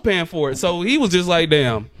for it. I was paying for it. So he was just like,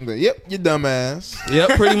 damn. Yep, you dumbass.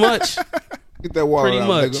 Yep, pretty much. Get that water pretty out,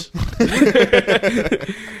 much.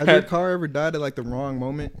 nigga. Has your car ever died at like the wrong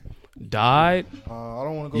moment? Died? I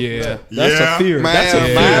don't want to go Yeah. through that. That's a fear. Man, That's a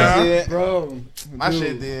fear. mine did. Bro. My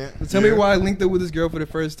shit did. So tell me why I linked up with this girl for the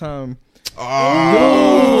first time. The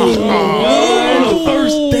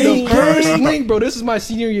first link, bro. This is my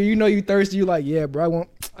senior year. You know you thirsty. You like, yeah, bro.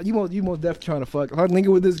 You most definitely trying to fuck. I'm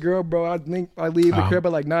linking with this girl, bro. I leave the crib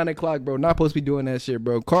at like 9 o'clock, bro. Not supposed to be doing that shit,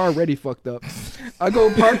 bro. Car already fucked up. I go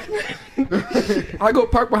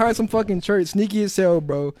park behind some fucking church, sneaky as hell,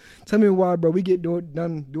 bro. Tell me why, bro. We get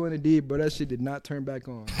done doing the deed, bro. That shit did not turn back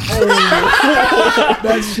on.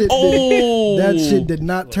 That shit did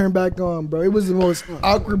not turn back on, bro. It was the most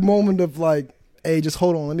awkward moment of like, hey, just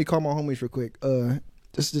hold on. Let me call my homies real quick.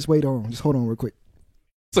 Just wait on. Just hold on real quick.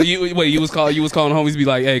 So you was calling homies, be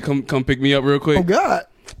like, hey, come pick me up real quick. Oh God.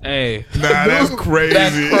 Hey. Nah, that's crazy.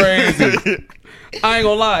 That's crazy. I ain't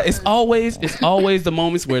gonna lie. It's always the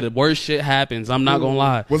moments where the worst shit happens. I'm not gonna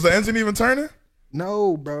lie. Was the engine even turning?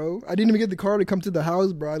 No, bro. I didn't even get the car to come to the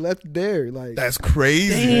house, bro. I left it there. Like, that's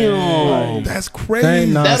crazy. Damn. Like, that's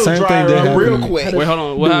crazy. That'll dry her up real quick. Wait, hold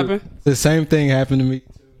on. What happened? The same thing happened to me.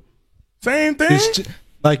 Same thing.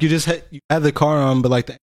 Like you had the car on, but like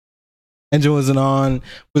the engine wasn't on.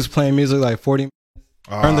 Was playing music like 40 minutes.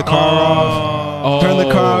 Turned the car off. Turned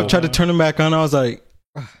the car off. Tried to turn it back on. I was like,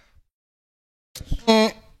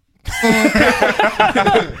 bad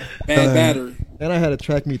battery. Then I had to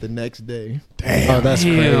track meet the next day. Damn. oh, that's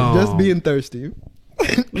crazy. Just being thirsty.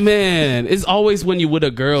 Man, it's always when you with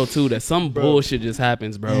a girl too that some bullshit just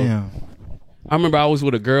happens, bro. Damn. I remember I was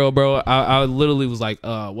with a girl, bro. I literally was like,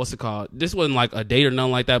 what's it called? This wasn't like a date or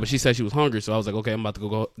nothing like that, but she said she was hungry, so I was like, okay, I'm about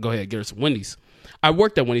to go ahead and get her some Wendy's. I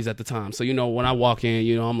worked at Wendy's at the time, so when I walk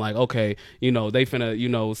in, I'm like, okay, they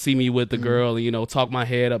finna, see me with the girl and talk my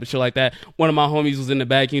head up and shit like that. One of my homies was in the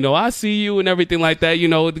back, I see you and everything like that,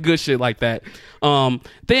 the good shit like that.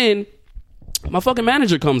 Then my fucking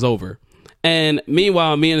manager comes over, and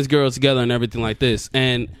meanwhile, me and this girl together and everything like this,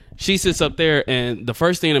 and she sits up there, and the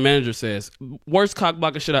first thing the manager says, worst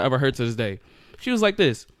cockblocker shit I ever heard to this day. She was like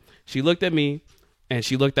this. She looked at me, and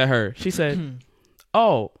she looked at her. She said,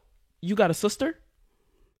 oh, you got a sister?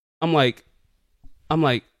 I'm like,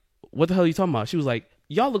 what the hell are you talking about? She was like,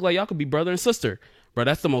 y'all look like y'all could be brother and sister. Bro,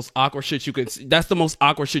 that's the most awkward shit you could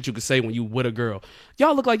say when you with a girl.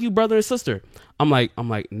 Y'all look like you brother and sister. I'm like,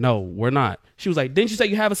 no, we're not. She was like, didn't you say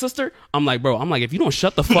you have a sister? I'm like, if you don't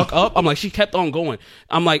shut the fuck up, she kept on going.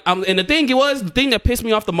 And the thing that pissed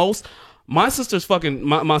me off the most, my sister's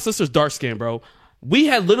my sister's dark skin, bro. We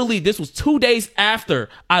had this was 2 days after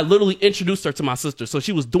I literally introduced her to my sister. So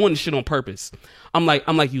she was doing this shit on purpose. I'm like,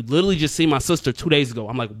 you literally just see my sister 2 days ago.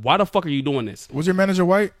 I'm like, why the fuck are you doing this? Was your manager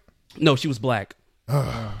white? No, she was black.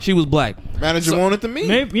 She was black. Manager wanted to meet.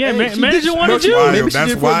 Maybe, yeah, manager wanted you. wild. Maybe she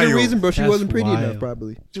That's did for a good wild. reason, bro. She That's wasn't pretty wild. enough,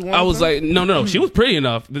 probably. I was like, no, she was pretty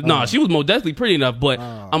enough. No, she was most definitely pretty enough. But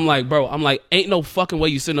I'm like, bro, ain't no fucking way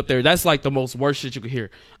you sitting up there. That's like the most worst shit you could hear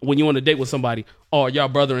when you on a date with somebody. Oh, y'all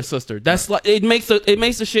brother and sister. That's like it makes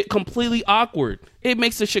the shit completely awkward. It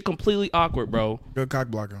makes the shit completely awkward, bro. Good cock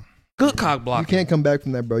blocker. Good cock block. You can't come back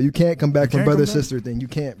from that, bro. You can't come back from can't brother come back? sister thing. You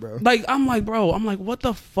can't, bro. Like I'm like, what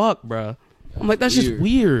the fuck, bro? I'm like, that's just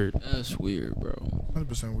weird, That's weird, bro.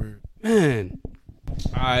 100% weird. man.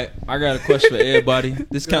 All right, I got a question for everybody.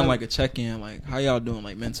 This kind of like a check-in. Like, how y'all doing,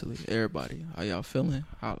 like mentally? Everybody, how y'all feeling?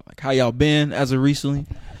 How y'all been as of recently?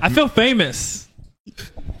 I feel famous.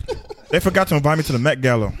 They forgot to invite me to the Met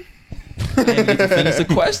Gala. I didn't even finish the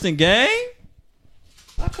question, gang.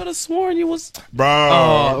 I could have sworn you was. Bro.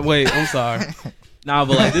 Oh wait, I'm sorry. Nah,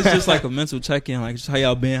 but like this is just like a mental check-in. Like, just how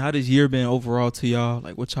y'all been? How this year been overall to y'all?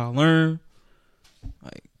 Like, what y'all learned?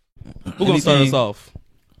 Like, Who gonna start us anything? off?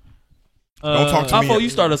 Don't talk to me. Afo, you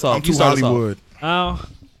start us off. I'm You too start us off. Hollywood.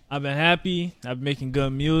 I've been happy. I've been making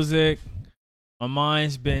good music. My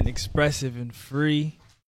mind's been expressive and free.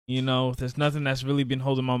 You know, there's nothing that's really been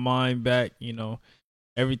holding my mind back. You know,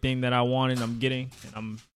 everything that I wanted, I'm getting, and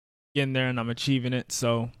I'm getting there, and I'm achieving it.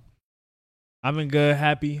 So I've been good,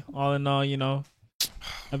 happy, all in all. You know,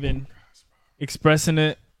 I've been expressing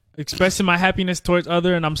my happiness towards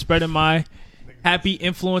other, and I'm spreading my happy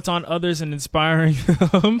influence on others and inspiring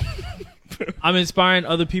them. I'm inspiring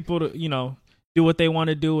other people to, you know, do what they want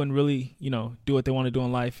to do and really, you know, do what they want to do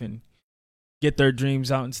in life and get their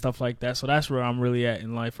dreams out and stuff like that. So that's where I'm really at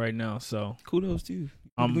in life right now. So Kudos to you.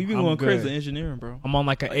 I'm We've been going good. crazy in engineering, bro. I'm on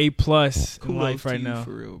like an A+ in Kudos life to right you now.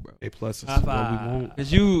 for real, bro. A+ is High what we five. want.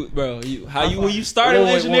 Cause you, bro, where you started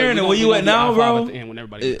engineering and where you at now, bro.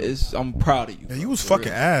 I'm proud of you. Yeah, you bro, was for fucking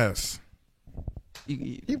real. ass.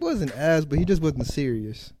 He wasn't ass, but he just wasn't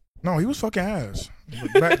serious. No, he was fucking ass.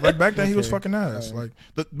 Back then, he was fucking ass. Like,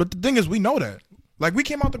 but the thing is, we know that. Like, we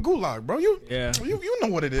came out the gulag, bro. You know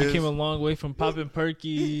what it is. I came a long way from popping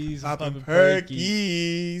perkies. Popping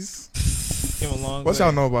perkies. Came a long What way.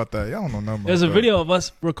 y'all know about that? Y'all don't know nothing. There's a about that. video of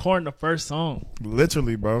us recording the first song.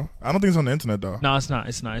 Literally, bro. I don't think it's on the internet though. No, it's not.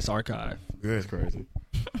 It's not. It's archived. Good, crazy.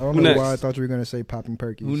 I don't Who know next? why I thought you were gonna say popping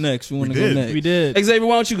perkies. Who next? Who want to We go did. next? We did. Xavier,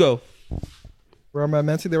 why don't you go? Where I'm at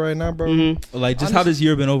mentally right now, bro. Mm-hmm. Like, just how this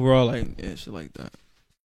year been overall? Like, yeah, shit like that.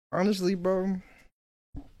 Honestly, bro,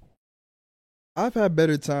 I've had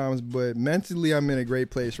better times, but mentally I'm in a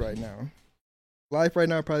great place right now. Life right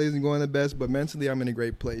now probably isn't going the best, but mentally I'm in a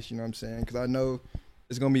great place, you know what I'm saying? Because I know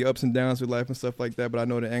there's going to be ups and downs with life and stuff like that, but I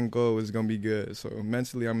know the end goal is going to be good. So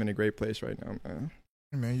mentally I'm in a great place right now, man.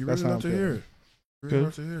 Hey, man, you That's really how love I'm to hear feeling. it. Really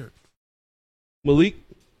love to hear it. Malik.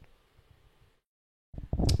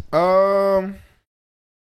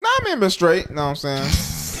 Nah, I'm been straight. Know what I'm saying?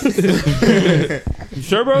 You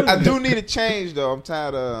sure, bro? I do need a change though. I'm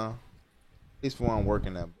tired of at least for where I'm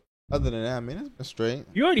working at. Other than that, I mean, it's been straight.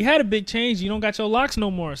 You already had a big change. You don't got your locks no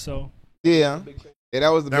more, so. Yeah, that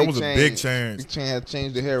was the That big was a change. big change. Big change had to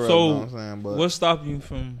change the hair up. So, You know what I'm saying? But What's stopping you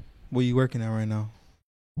from where you working at right now?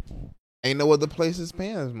 ain't no other places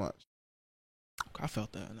paying as much. I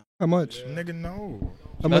felt that. How much? Nigga, no.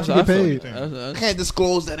 How much you That's get what I paid? felt. I can't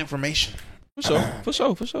disclose that information. For sure.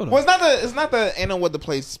 though. Well, it's not the ain't no what the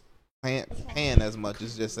place paying as much.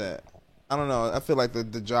 It's just that I don't know. I feel like the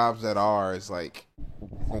jobs that are is like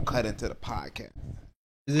gonna cut into the podcast.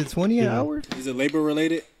 Is it 20 an hour? Is it labor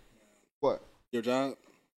related? What? Your job?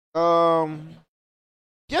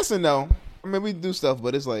 Yes and no. I mean, we do stuff,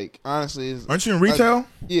 but it's like honestly, it's, Aren't you in retail?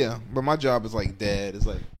 yeah. But my job is like dead. It's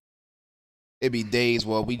like it'd be days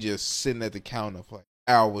where we just sitting at the counter for like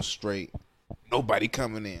hours straight, nobody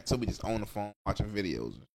coming in, so we just on the phone watching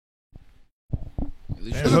videos.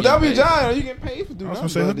 It's a W job. You get paid for doing I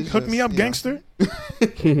was nothing. gonna but say, it's hook me just, up,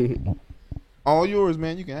 yeah. gangster. All yours,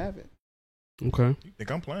 man. You can have it. Okay. You think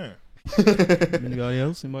I'm playing? Anybody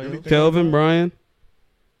else? Anybody else? Kelvin, Brian.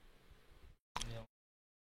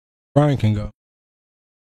 Brian can go.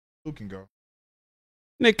 Who can go?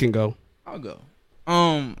 Nick can go. I'll go.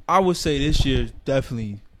 I would say this year's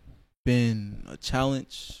definitely been a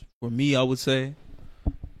challenge for me. I would say,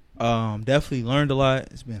 definitely learned a lot.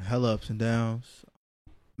 It's been hella ups and downs.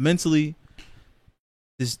 Mentally,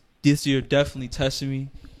 this year definitely tested me.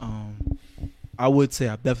 I would say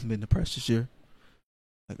I've definitely been depressed this year.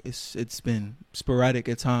 Like it's been sporadic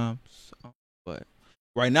at times, but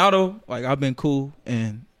right now though, like I've been cool.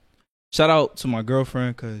 And shout out to my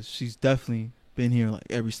girlfriend because she's definitely been here like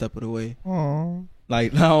every step of the way. Aww.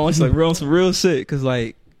 Like now it's like some real shit because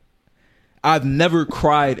like I've never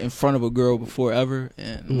cried in front of a girl before ever,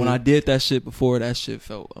 and when I did that shit before, that shit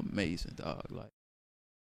felt amazing, dog. Like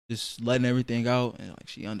just letting everything out, and like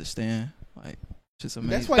she understand. Like, just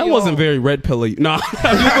amazing. That's why that wasn't very red pilly. No, I'm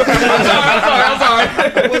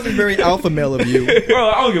sorry. It wasn't very alpha male of you, bro.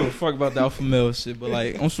 I don't give a fuck about the alpha male shit, but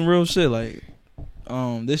like on some real shit, like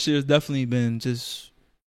this year's definitely been just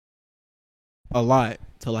a lot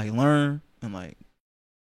to like learn and like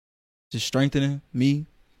just strengthening me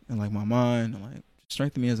and like my mind and like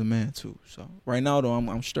strengthening me as a man too. So right now though,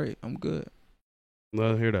 I'm straight. I'm good.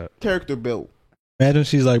 Love to hear that. Character built. Imagine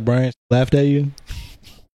she's like, Brian laughed at you.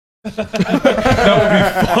 That would be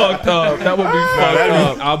fucked up. That would be fucked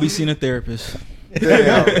up. I'll be seeing a therapist.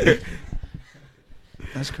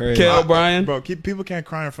 That's crazy. Kel, Brian, bro, people can't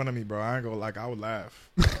cry in front of me, bro. I ain't gonna I would laugh.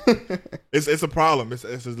 It's a problem. It's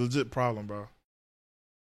a legit problem, bro.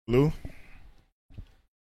 Lou?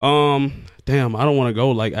 Damn, I don't want to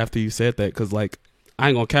go like after you said that because like I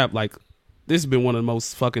ain't gonna cap. Like this has been one of the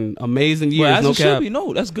most fucking amazing years. Well, no cap.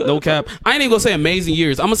 No, that's good. No cap. I ain't even gonna say amazing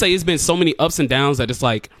years. I'm gonna say it's been so many ups and downs that it's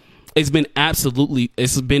like it's been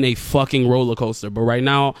a fucking roller coaster. But right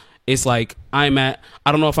now it's like I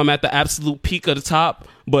don't know if I'm at the absolute peak of the top,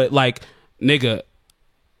 but like nigga,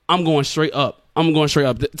 I'm going straight up. I'm going straight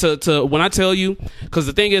up to when I tell you, because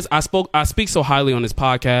the thing is, I speak so highly on this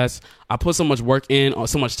podcast. I put so much work in, or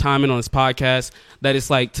so much time in on this podcast that it's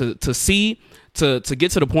like to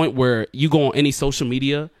get to the point where you go on any social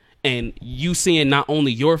media and you seeing not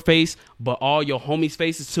only your face but all your homies'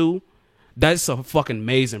 faces too. That's so fucking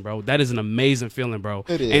amazing, bro. That is an amazing feeling, bro.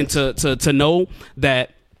 It is. And to know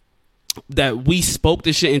that we spoke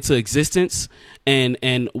this shit into existence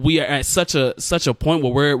and we are at such a point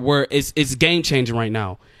where we're it's game changing right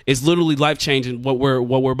now. It's literally life changing what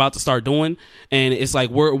we're about to start doing, and it's like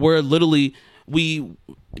we're literally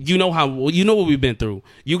you know what we've been through.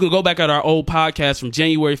 You can go back at our old podcast from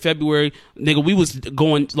January, February, nigga. We was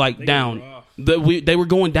going like down. They were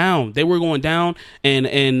going down. They were going down,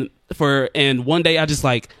 and one day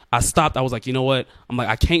I stopped. I was like, you know what? I'm like,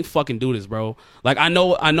 I can't fucking do this, bro. Like I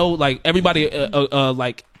know like everybody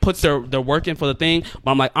like puts their work in for the thing, but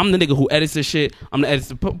I'm like, I'm the nigga who edits this shit. I'm the edits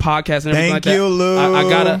the podcast and everything like that. Thank you, Lou.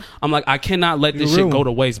 I'm like, I cannot let this shit go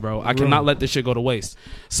to waste, bro. I cannot let this shit go to waste.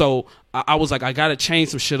 So I was like, I gotta change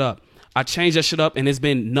some shit up. I changed that shit up, and it's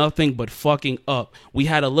been nothing but fucking up. We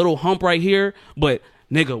had a little hump right here, but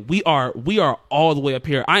nigga, we are all the way up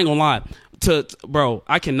here. I ain't gonna lie. Bro,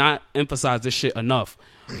 I cannot emphasize this shit enough.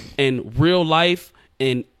 In real life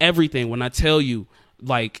and everything, when I tell you,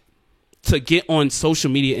 like, to get on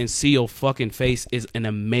social media and see your fucking face is an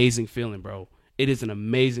amazing feeling, bro. It is an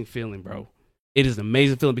amazing feeling, bro. It is an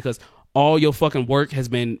amazing feeling because all your fucking work has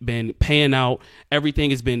been paying out.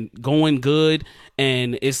 Everything has been going good,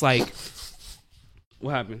 and it's like,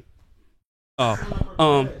 what happened?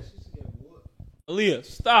 Oh, Aaliyah,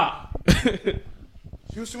 stop.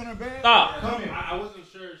 She was doing her bed. Stop. Come here. I wasn't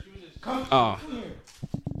sure. She was just come here.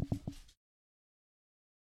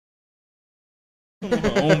 On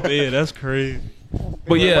her own bed. That's crazy.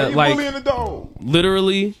 But yeah, like bullying the dog?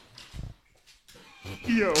 Literally.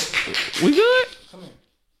 Yo, we good? Come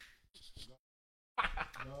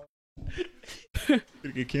here.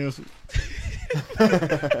 Gonna get canceled.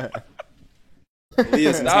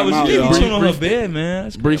 I was chilling on her bed, man.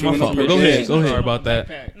 That's brief. My fault. Go ahead. Sorry about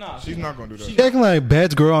that. Nah, she's not gonna do that. She's acting like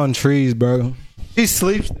beds grow on trees, bro. She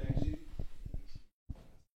sleeps.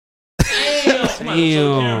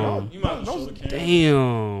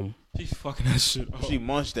 Damn. She's fucking that shit up. She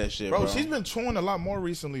munched that shit, bro. She's been chewing a lot more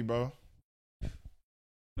recently, bro.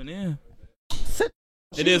 But yeah.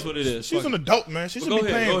 It is what it is. She's an adult, man. She should be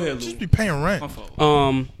paying. Go ahead, she should be paying rent. My fault.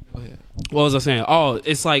 Go ahead. What was I saying? Oh,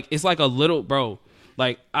 it's like a little, bro.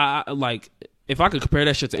 Like I like if I could compare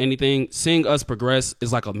that shit to anything, seeing us progress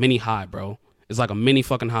is like a mini high, bro. It's like a mini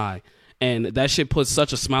fucking high, and that shit puts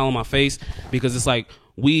such a smile on my face because it's like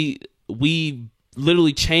we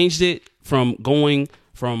literally changed it from going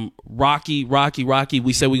from rocky.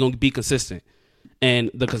 We said we're gonna be consistent, and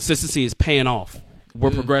the consistency is paying off.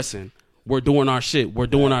 We're progressing. We're doing our shit. We're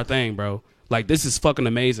doing our thing, bro. Like this is fucking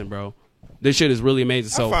amazing, bro. This shit is really amazing.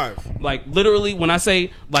 So, like, literally, when I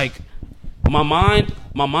say, like, my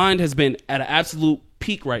mind has been at an absolute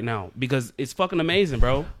peak right now because it's fucking amazing,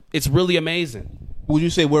 bro. It's really amazing. Would you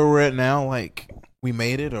say where we're at now, like, we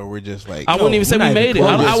made it, or we're just like... I wouldn't even say we made it.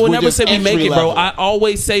 I would never say we make it, bro. I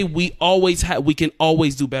always say we can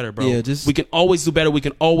always do better, bro. Yeah, we can always do better. We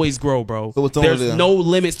can always grow, bro. So there's no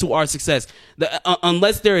limits to our success.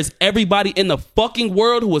 Unless there is everybody in the fucking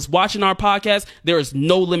world who is watching our podcast, there is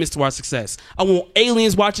no limits to our success. I want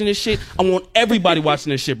aliens watching this shit. I want everybody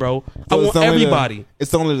watching this shit, bro. I want everybody.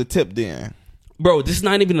 It's only the tip then. Bro, this is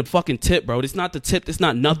not even the fucking tip, bro. This is not the tip. This is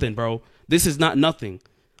not nothing, bro. This is not nothing.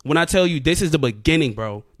 When I tell you this is the beginning,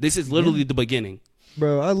 bro, this is literally the beginning.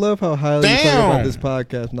 Bro, I love how highly you talk about this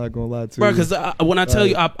podcast. Not gonna lie to you, bro. Because when I tell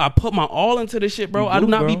you, I put my all into this shit, bro. I do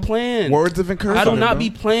not be playing. Words of encouragement. I do not be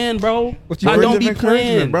playing, bro. I don't be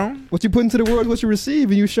playing, bro. What you put into the world, is what you receive,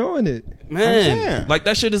 and you showing it, man. Like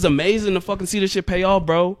that shit is amazing to fucking see this shit pay off,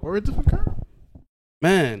 bro. Words of encouragement,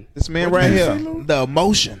 man. This man right here, the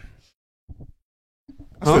emotion.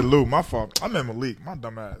 I said Lou, my fault. I meant Malik, my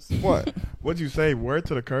dumb ass. What? What'd you say? Word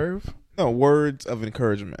to the curve? No, words of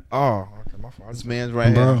encouragement. Oh, okay, my fault. This man's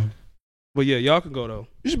right here. But yeah, y'all can go though.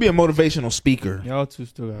 You should be a motivational speaker. Y'all two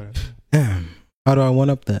still got it. Damn. How do I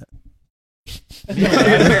one up that?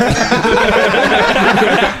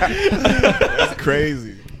 That's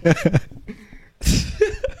crazy.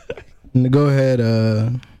 Go ahead,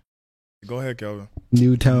 Go ahead, Kelvin.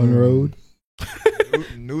 Newtown Road.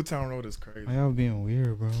 Newtown Road is crazy. Y'all being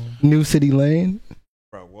weird, bro. New City Lane.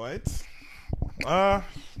 Bro, what? I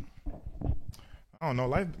don't know.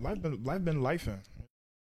 Life been lifing.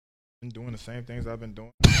 Been doing the same things I've been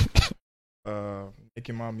doing.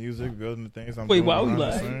 Making my music, building the things I'm doing. Wait, why we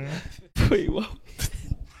lying? Wait, what?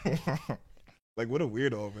 Like, what a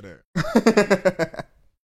weirdo over there.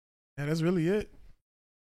 Yeah, that's really it.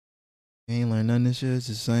 You ain't learned none of this shit. It's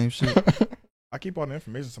the same shit. I keep all the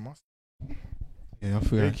information to myself. Yeah, I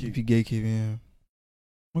forgot. Gatekeep. If you gatekeep, yeah.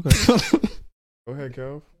 Okay. Go ahead,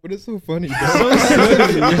 Kel. But it's so funny, bro. So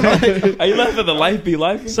silly. Are you laughing at the life be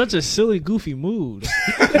life? Such a silly, goofy mood.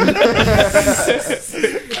 This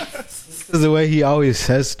is the way he always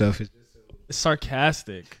says stuff. It's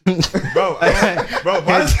sarcastic. Bro,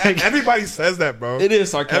 everybody says that, bro. It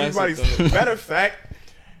is sarcastic. Matter of fact,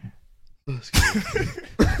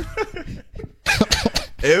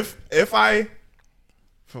 if I,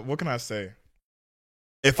 what can I say?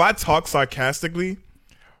 If I talk sarcastically,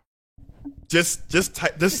 just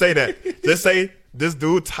say that. Just say this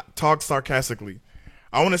dude talks sarcastically.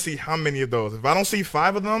 I want to see how many of those. If I don't see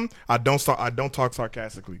 5 of them, I don't talk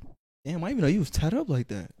sarcastically. Damn, I didn't even know you was tied up like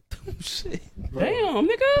that. Shit. Bro. Damn,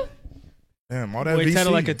 nigga. Damn, all that Boy, VC.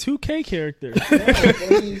 sounded like a 2K character.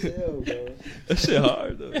 That shit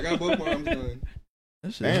hard though. I got both my arms done.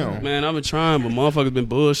 Damn. Man, I've been trying, but motherfuckers been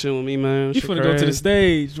bullshitting with me, man. You Shit finna crazy. go to the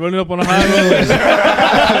stage, running up on the high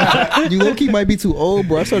road. You low key might be too old,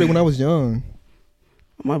 bro. I started when I was young.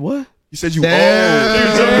 I'm like, what? You said you Old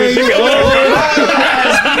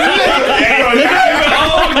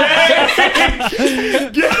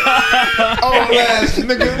ass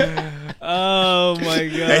nigga. Oh my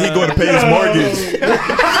god. And he going to pay his mortgage.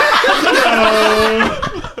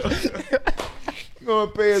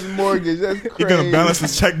 Gonna pay his mortgage. That's crazy. He gonna balance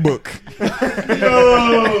his checkbook. No,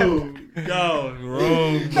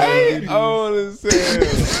 wrong. Hey, old as hell.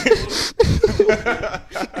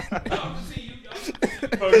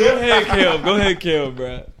 Bro, go ahead, Kel. Go ahead, Kel,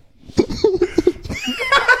 bro.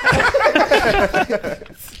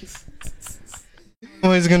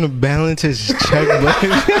 Always gonna balance his checkbook.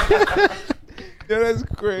 Yeah, that's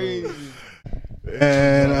crazy.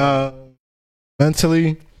 And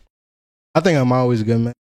mentally, I think I'm always good,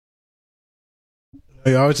 man.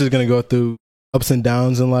 You're always just gonna go through ups and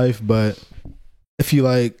downs in life, but if you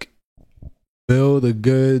like build a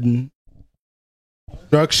good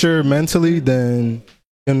structure mentally, then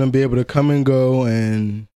you're gonna be able to come and go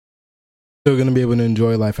and still gonna be able to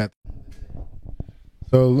enjoy life at.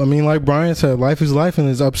 So I mean, like Brian said, life is life and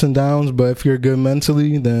there's ups and downs, but if you're good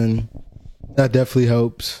mentally, then that definitely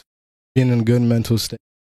helps being in a good mental state.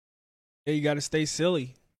 Yeah, you gotta stay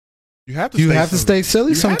silly. You have to. You have to stay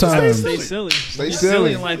silly sometimes. Stay silly. Stay You're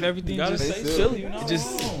silly. in life. Everything Gotta just stay silly. You know? it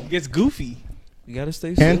just gets goofy. You gotta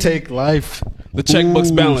stay Can't silly. take life. The checkbook's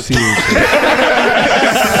Ooh, balanced. seriously.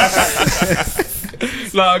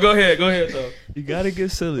 Nah, go ahead though. You gotta get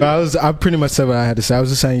silly. But I pretty much said what I had to say. I was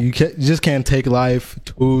just saying you just can't take life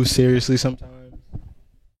too seriously sometimes.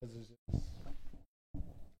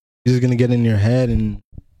 You're just gonna get in your head and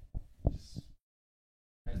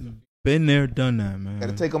Been there, done that, man.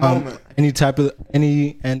 Gotta take a moment.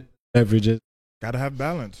 any end beverages. Gotta have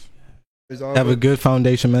balance. There's Have always, a good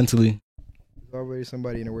foundation mentally. there's always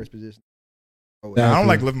somebody in a worse position. Always. Yeah, I don't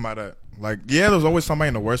Exactly. like living by that. Like, yeah, there's always somebody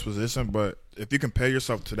in the worst position, but if you compare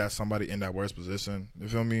yourself to that somebody in that worst position, you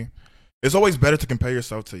feel me? It's always better to compare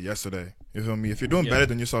yourself to yesterday. You feel me? If you're doing better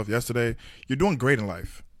than yourself yesterday, you're doing great in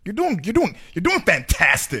life. You're doing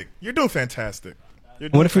fantastic. You're doing fantastic.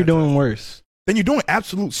 What if you're doing worse? Then you're doing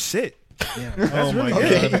absolute shit. Yeah. That's really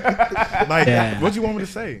it. Like, Yeah. what do you want me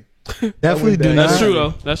to say? Definitely do That's not. true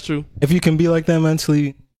though. That's true. If you can be like that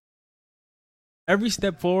mentally, Every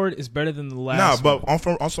step forward is better than the last. Nah, but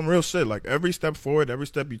one. on some real shit, like every step forward, every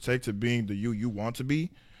step you take to being the you want to be,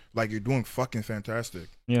 like you're doing fucking fantastic.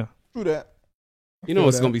 Yeah. Do that. You know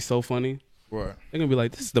what's gonna be so funny? What? They're gonna be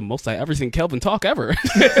like, "This is the most I ever seen Kelvin talk ever."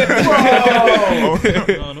 No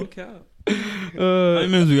cap. I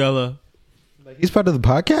mean, we got He's part of the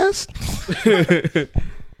podcast.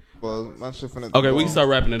 Well, my shit finna Okay, we can start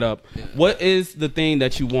wrapping it up. What is the thing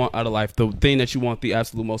that you want out of life? The thing that you want the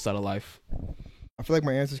absolute most out of life? I feel like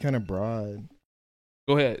my answer's kind of broad.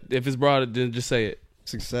 Go ahead. If it's broad, then just say it.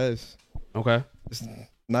 Success. Okay. It's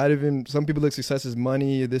not even. Some people look success as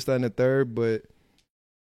money, this, that, and the third, but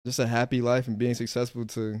just a happy life and being successful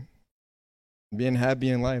to being happy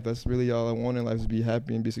in life. That's really all I want in life, is be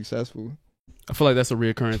happy and be successful. I feel like that's a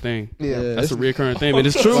reoccurring thing. Yeah, That's a reoccurring thing, but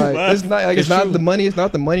it's true. Like, it's not like It's it's not true. the money. It's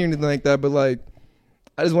not the money or anything like that. But like,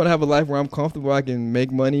 I just want to have a life where I'm comfortable. I can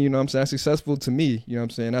make money. You know what I'm saying? Successful to me. You know what I'm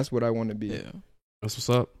saying? That's what I want to be. Yeah. That's what's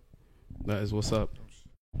up. That is what's up.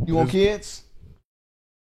 You want kids?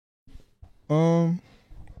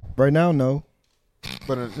 Right now, no.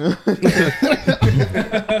 But Why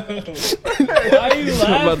are you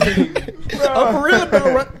laughing? For real,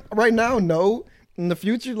 though. Right now, no. In the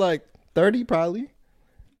future, like 30, probably.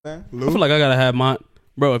 I feel like I gotta have my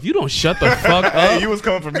bro. If you don't shut the fuck up, Hey, you was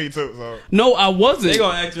coming for me too. So no, I wasn't. They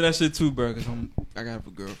gonna ask you that shit too, bro. Cause I got a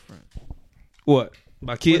girlfriend. What?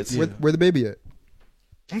 My kids? Where the baby at?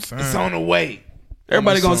 I'm saying it's on the way.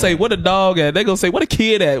 Everybody gonna say, "What a dog at?" They gonna say, "What a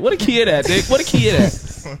kid at? What a kid at, Dick? What a kid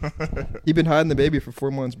at?" He been hiding the baby for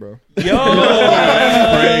 4 months, bro. Yo, hey,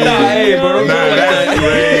 bro. that's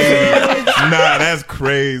crazy. Nah, that's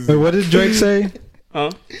crazy. Wait, what did Drake say? Huh?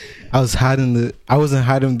 I wasn't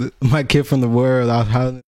hiding my kid from the world. I was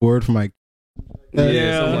hiding the word from my kid.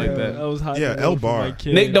 Yeah, something like that. I was hiding Yeah, the L word from bar. my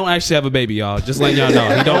kid. Nick don't actually have a baby, y'all. Just letting y'all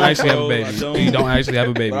know. He don't actually have a baby. He don't actually have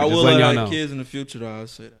a baby. But I Just will letting y'all have know. kids in the future, though. I'll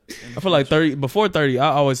say that. I feel like 30 before 30.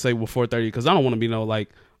 I always say before 30 because I don't want to be no like.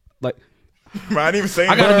 Bro, I didn't even say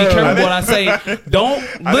I gotta be anything. careful what I say. Don't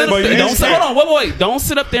didn't say. say- Hold on, wait. Don't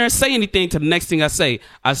sit up there and say anything to the next thing I say.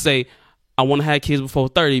 I say I want to have kids before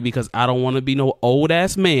 30 because I don't want to be no old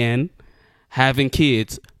ass man having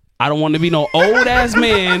kids. I don't want to be no old ass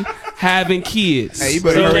man having kids. Hey, you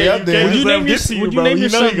better hurry up then. Would you name your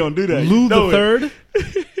son gonna do that? Lou the Third?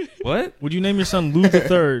 What? Would you name your son Lou the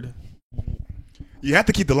Third? You have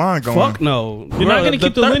to keep the line going. Fuck no. You're not gonna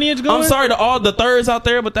keep the lineage going? I'm sorry to all the thirds out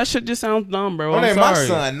there, but that shit just sounds dumb, bro. Don't I'm name my sorry.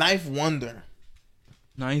 son Ninth Wonder.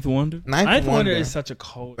 Ninth Wonder. Ninth Wonder is such a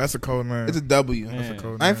code. That's a code name. It's a W. Man. That's a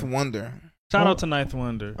code Ninth name. Wonder. Shout out to Ninth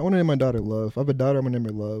Wonder. I want to name my daughter Love. I have a daughter. I'm gonna name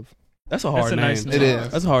her Love. That's a hard That's a name. nice name. It is.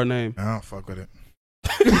 That's a hard name. I don't fuck with it.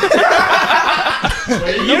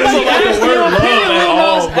 He doesn't like the word love at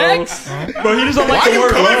all, bro. Bro, he just don't Why like are the you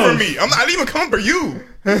word coming for love. me? I'm not even coming for you.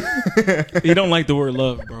 You don't like the word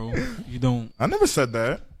love, bro. You don't. I never said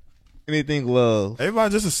that. Anything love.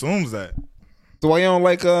 Everybody just assumes that. So why you don't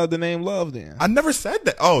like the name Love then? I never said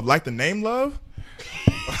that. Oh, like the name Love?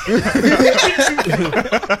 I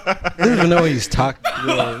don't even know what he's talking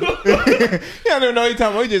about. Yeah, I don't know.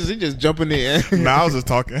 He just jumping in. Nah, I was just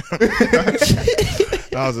talking. But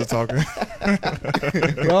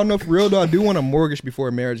I don't know for real though. I do want a mortgage before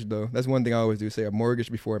marriage though. That's one thing I always do. Say a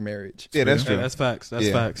mortgage before marriage. Yeah, that's Yeah, true. that's facts. That's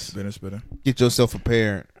Yeah. facts. Spitter. Get yourself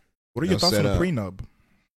prepared. What are your No thoughts on the setup. prenup?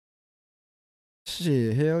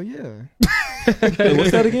 Shit, hell yeah. Wait,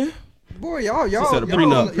 what's that again? Boy, y'all said a y'all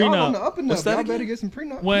prenup. on the up and What's up. that Y'all again? better get some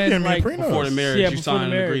prenup. Give When me a like prenup. Before the marriage, Yeah, you before sign the an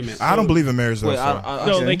marriage. agreement. I don't believe in marriage though. Wait, so.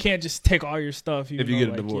 No, okay. they can't just take all your stuff. If you get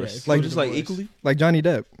a divorce. it's Like a just like divorce. equally. Like Johnny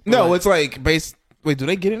Depp. No, it's like based. Wait, do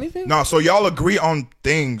they get anything? No, so y'all agree on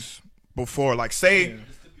things before. Like, say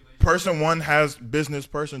person one has business,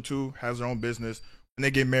 person two has their own business. When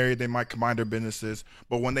they get married, they might combine their businesses.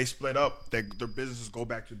 But when they split up, their businesses go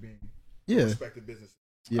back to being Yeah. respective businesses.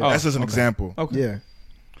 Yeah. That's just an example. Okay. Yeah.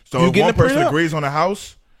 So You if getting one a person prenup? agrees on a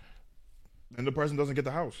house, then the person doesn't get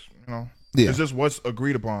the house. You know, Yeah. it's just what's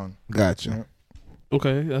agreed upon. Gotcha.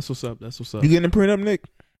 Okay, that's what's up. That's what's up. You getting a prenup, Nick?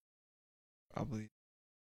 Probably.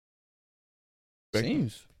 Becky?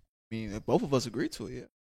 Seems. I mean, if both of us agree to it, yeah.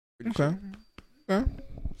 Pretty Okay. sure.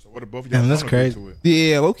 So what if both of Damn, y'all that's don't agree crazy. to it?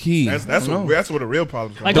 Yeah, low key. That's I don't know. that's what the real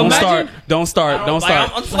problem is. Like, Don't imagine- start. Don't start. Don't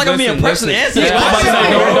start. I'm just like I'm being Listen, person answer. Yeah, I'm about to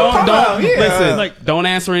say, don't Yeah. listen. Like- Don't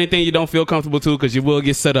answer anything you don't feel comfortable to because you will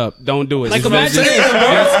get set up. Don't do it. Like, Just- imagine-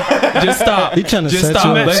 just stop. He trying to Just set stop.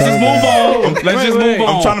 you up Let's so just move bad. on. Let's just move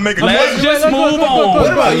on. I'm trying to make a Let's just move on.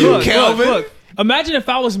 What about you, Calvin? Look, imagine if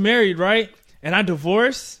I was married, right, and I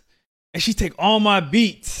divorced, and she take all my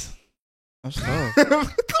beats. That's tough.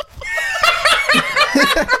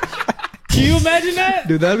 Can you imagine that?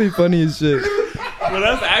 Dude, that'd be funny as shit. Well,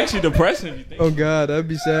 that's actually depressing if you think. Oh God, that'd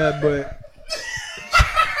be sad, but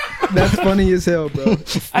That's funny as hell, bro.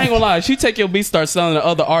 I ain't gonna lie. If she take your beat, start selling to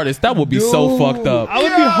other artists, that would be so fucked up. I would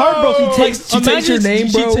be heartbroken. She takes your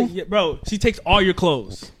name, bro. Bro, she takes all your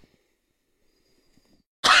clothes.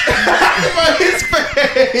 His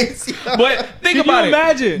face. But think Can you about it.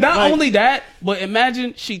 imagine? Not Like- only that, but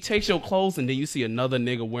imagine she takes your clothes and then you see another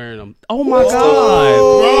nigga wearing them. Oh my god,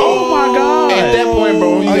 oh my god. At that point,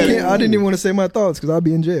 bro, I didn't even want to say my thoughts because I'll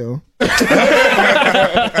be in jail.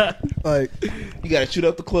 Like, you gotta shoot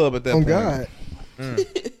up the club at that oh point. God.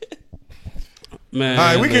 Man, All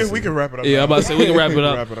right, we listen. can wrap it up. Yeah, now. I'm about to say we can wrap it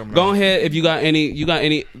up. now. Go ahead if you got any,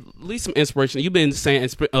 at least some inspiration. You've been saying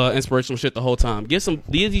inspirational shit the whole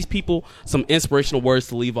give these people some inspirational words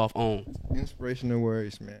to leave off on. Inspirational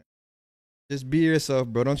words, man. Just be yourself,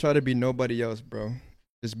 bro. Don't try to be nobody else, bro.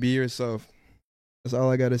 Just be yourself. That's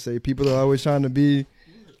all I gotta say. People are always trying to be.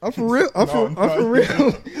 I'm for real. I'm for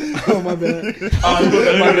real. Oh my bad.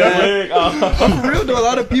 I'm for real though. A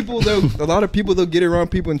lot of people they'll get around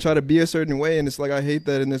people and try to be a certain way, and it's like I hate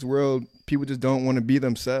that in this world. People just don't want to be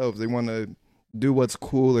themselves. They want to do what's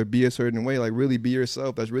cool or be a certain way. Like really be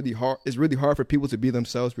yourself. That's really hard. It's really hard for people to be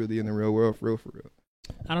themselves really in the real world. For real.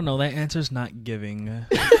 I don't know. That answer's not giving.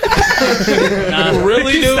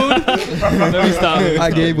 Really, dude? Let me stop. I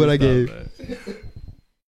gave what I gave.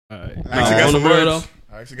 All right. I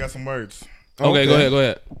actually got some words. Okay, go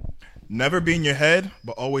ahead. Never be in your head,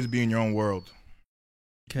 but always be in your own world.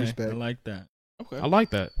 Okay, Respect. I like that. Okay, I like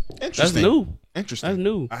that. That's interesting. new. Interesting. That's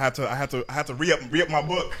new. I had to re-up my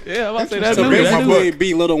book. Yeah, I'm about to say that's So new. read That's my new. book.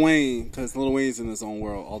 Be Lil Wayne because Lil Wayne's in his own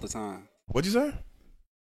world all the time. What'd you say?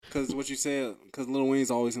 Because what you said, because Lil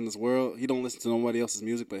Wayne's always in this world. He don't listen to nobody else's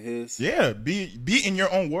music but his. Yeah, be in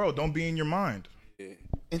your own world. Don't be in your mind.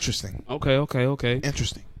 Interesting. Okay.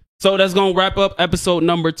 Interesting. So that's gonna wrap up episode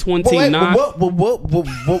number 29.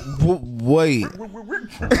 Wait.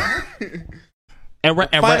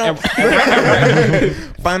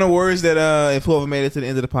 Final words that if whoever made it to the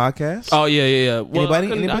end of the podcast. Oh yeah. Well,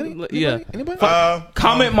 Anybody?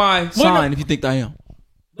 Comment my sign if you think I am.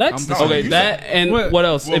 Let's No, Okay, you that said- and What- what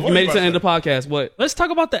else? what If you made it to the was end of the podcast, what? let's talk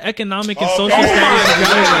about the economic and Oh, social oh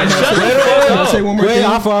status. Can I say one more Wait, thing?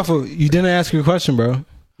 Alpha, you didn't ask your question, bro.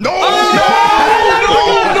 No!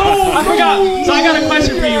 I forgot. So I got a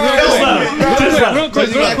question for you,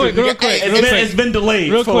 real quick. It's been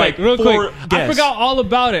delayed. Real for quick. like 4 I guests. forgot all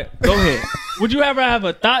about it. Go ahead. Would you ever have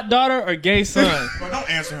a thought daughter or gay son? Bro, don't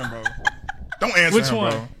answer him, bro. Don't answer Which him,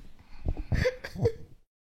 one? bro.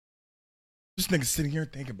 This nigga sitting here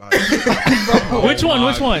thinking about it. Which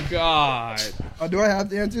one? God. Do I have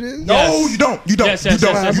to answer this? No, Yes. you don't. You don't. Yes. You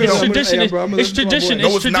don't. It's You don't. tradition. Hey, bro, I'm gonna It's listen to my tradition. boy.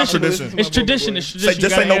 No, It's it's not tradition. tradition. It's tradition. It's tradition.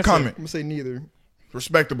 Just say You no gotta comment. I'm gonna say neither.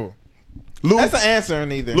 Respectable. Luke, That's the answer,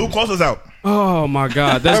 neither. Luke, close us out. Oh my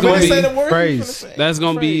God. That's Everybody say the gonna word. phrase. be. That's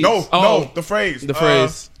gonna be. No, Oh, the phrase. the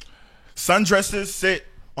phrase. Sundresses sit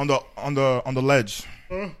on the ledge.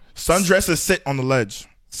 Sundresses sit on the ledge.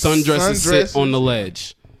 Sundresses sit on the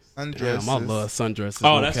ledge. Undresses. Damn, I love sundresses.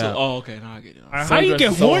 Oh, no that's cap. okay. Now I get it. How you get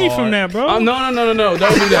Sundress is so horny hard. from that, bro? No. Don't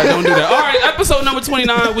do that. All right, episode number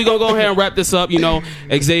 29. We're going to go ahead and wrap this up. You know,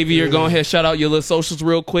 Xavier, go ahead, shout out your little socials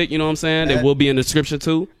real quick. You know what I'm saying? They will be in the description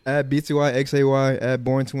too. At B2IXAY, at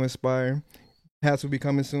Born to Inspire. Hats will be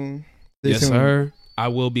coming soon. Stay Yes, tuned. sir. I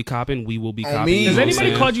will be copping. We will be On copping. me. you Has know what I'm anybody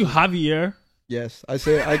saying? called you Javier? Yes, I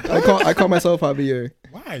say I call myself Javier.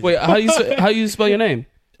 Why? Wait, how you spell your name?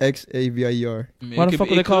 XAVIER. Man, Why it the could fuck be-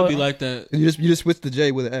 would they it call could it? be like that? You just switch the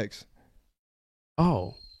J with an X.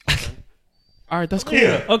 Oh. All right, that's cool.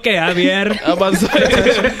 Okay, Javier. I'm about to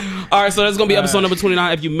say. All right, so that's gonna be episode number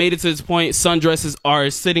 29. If you made it to this point, sundresses are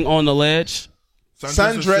sitting on the ledge.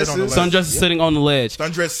 Sundresses. Sundresses sitting on the ledge.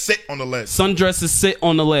 Sundress sit on the ledge. Sundresses sit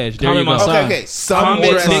on the ledge. There you Comment go. my Okay. Comment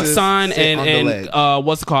Sundresses Nick sign sit on the ledge. and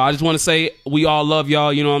what's it called? I just want to say we all love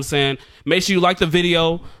y'all. You know what I'm saying? Make sure you like the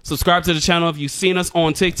video, subscribe to the channel. If you've seen us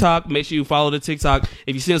on TikTok, make sure you follow the TikTok.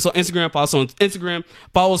 If you've seen us on Instagram, follow us on Instagram.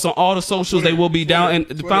 Follow us on all the socials. They will be down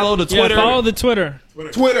and follow the Twitter. Yeah, follow the Twitter.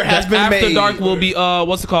 Twitter has been After made. Dark will be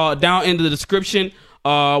what's it called? Down in the description.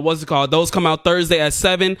 What's it called? Those come out Thursday at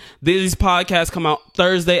 7. These podcasts come out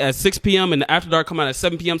Thursday at 6 p.m. and the After Dark come out at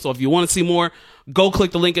 7 p.m. So if you want to see more, go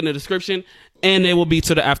click the link in the description and they will be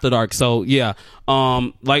to the After Dark. So yeah,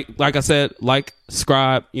 like I said, like,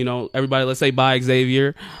 subscribe, you know, everybody, let's say bye,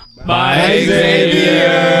 Xavier. Bye,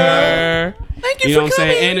 Xavier. Thank you, You know for what I'm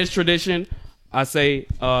coming. saying? And it's tradition. I say,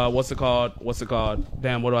 what's it called?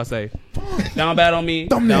 Damn, what do I say? Down bad on me,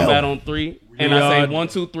 down bad on 3. And I say 1,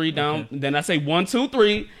 2, 3 down. Then I say 1, 2,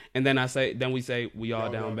 3, and then we say we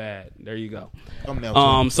all down bad. There you go.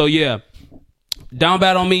 So yeah, down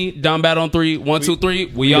bad on me, down bad on 3, 1, 2, 3.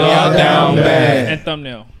 We all down bad. And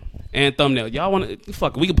thumbnail. and thumbnail. Y'all want to?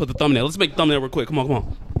 Fuck it, we can put the thumbnail. Let's make the thumbnail real quick. Come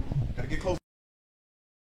on. Gotta get close.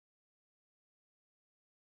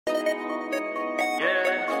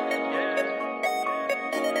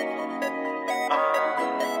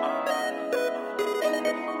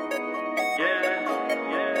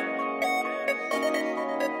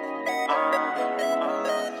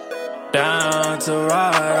 Down to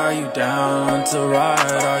ride, are you down to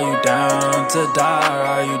ride? Are you down to die?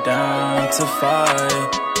 Are you down to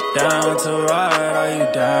fight? Down to ride, are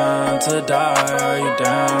you down to die? Are you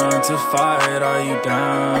down to fight? Are you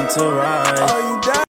down to ride?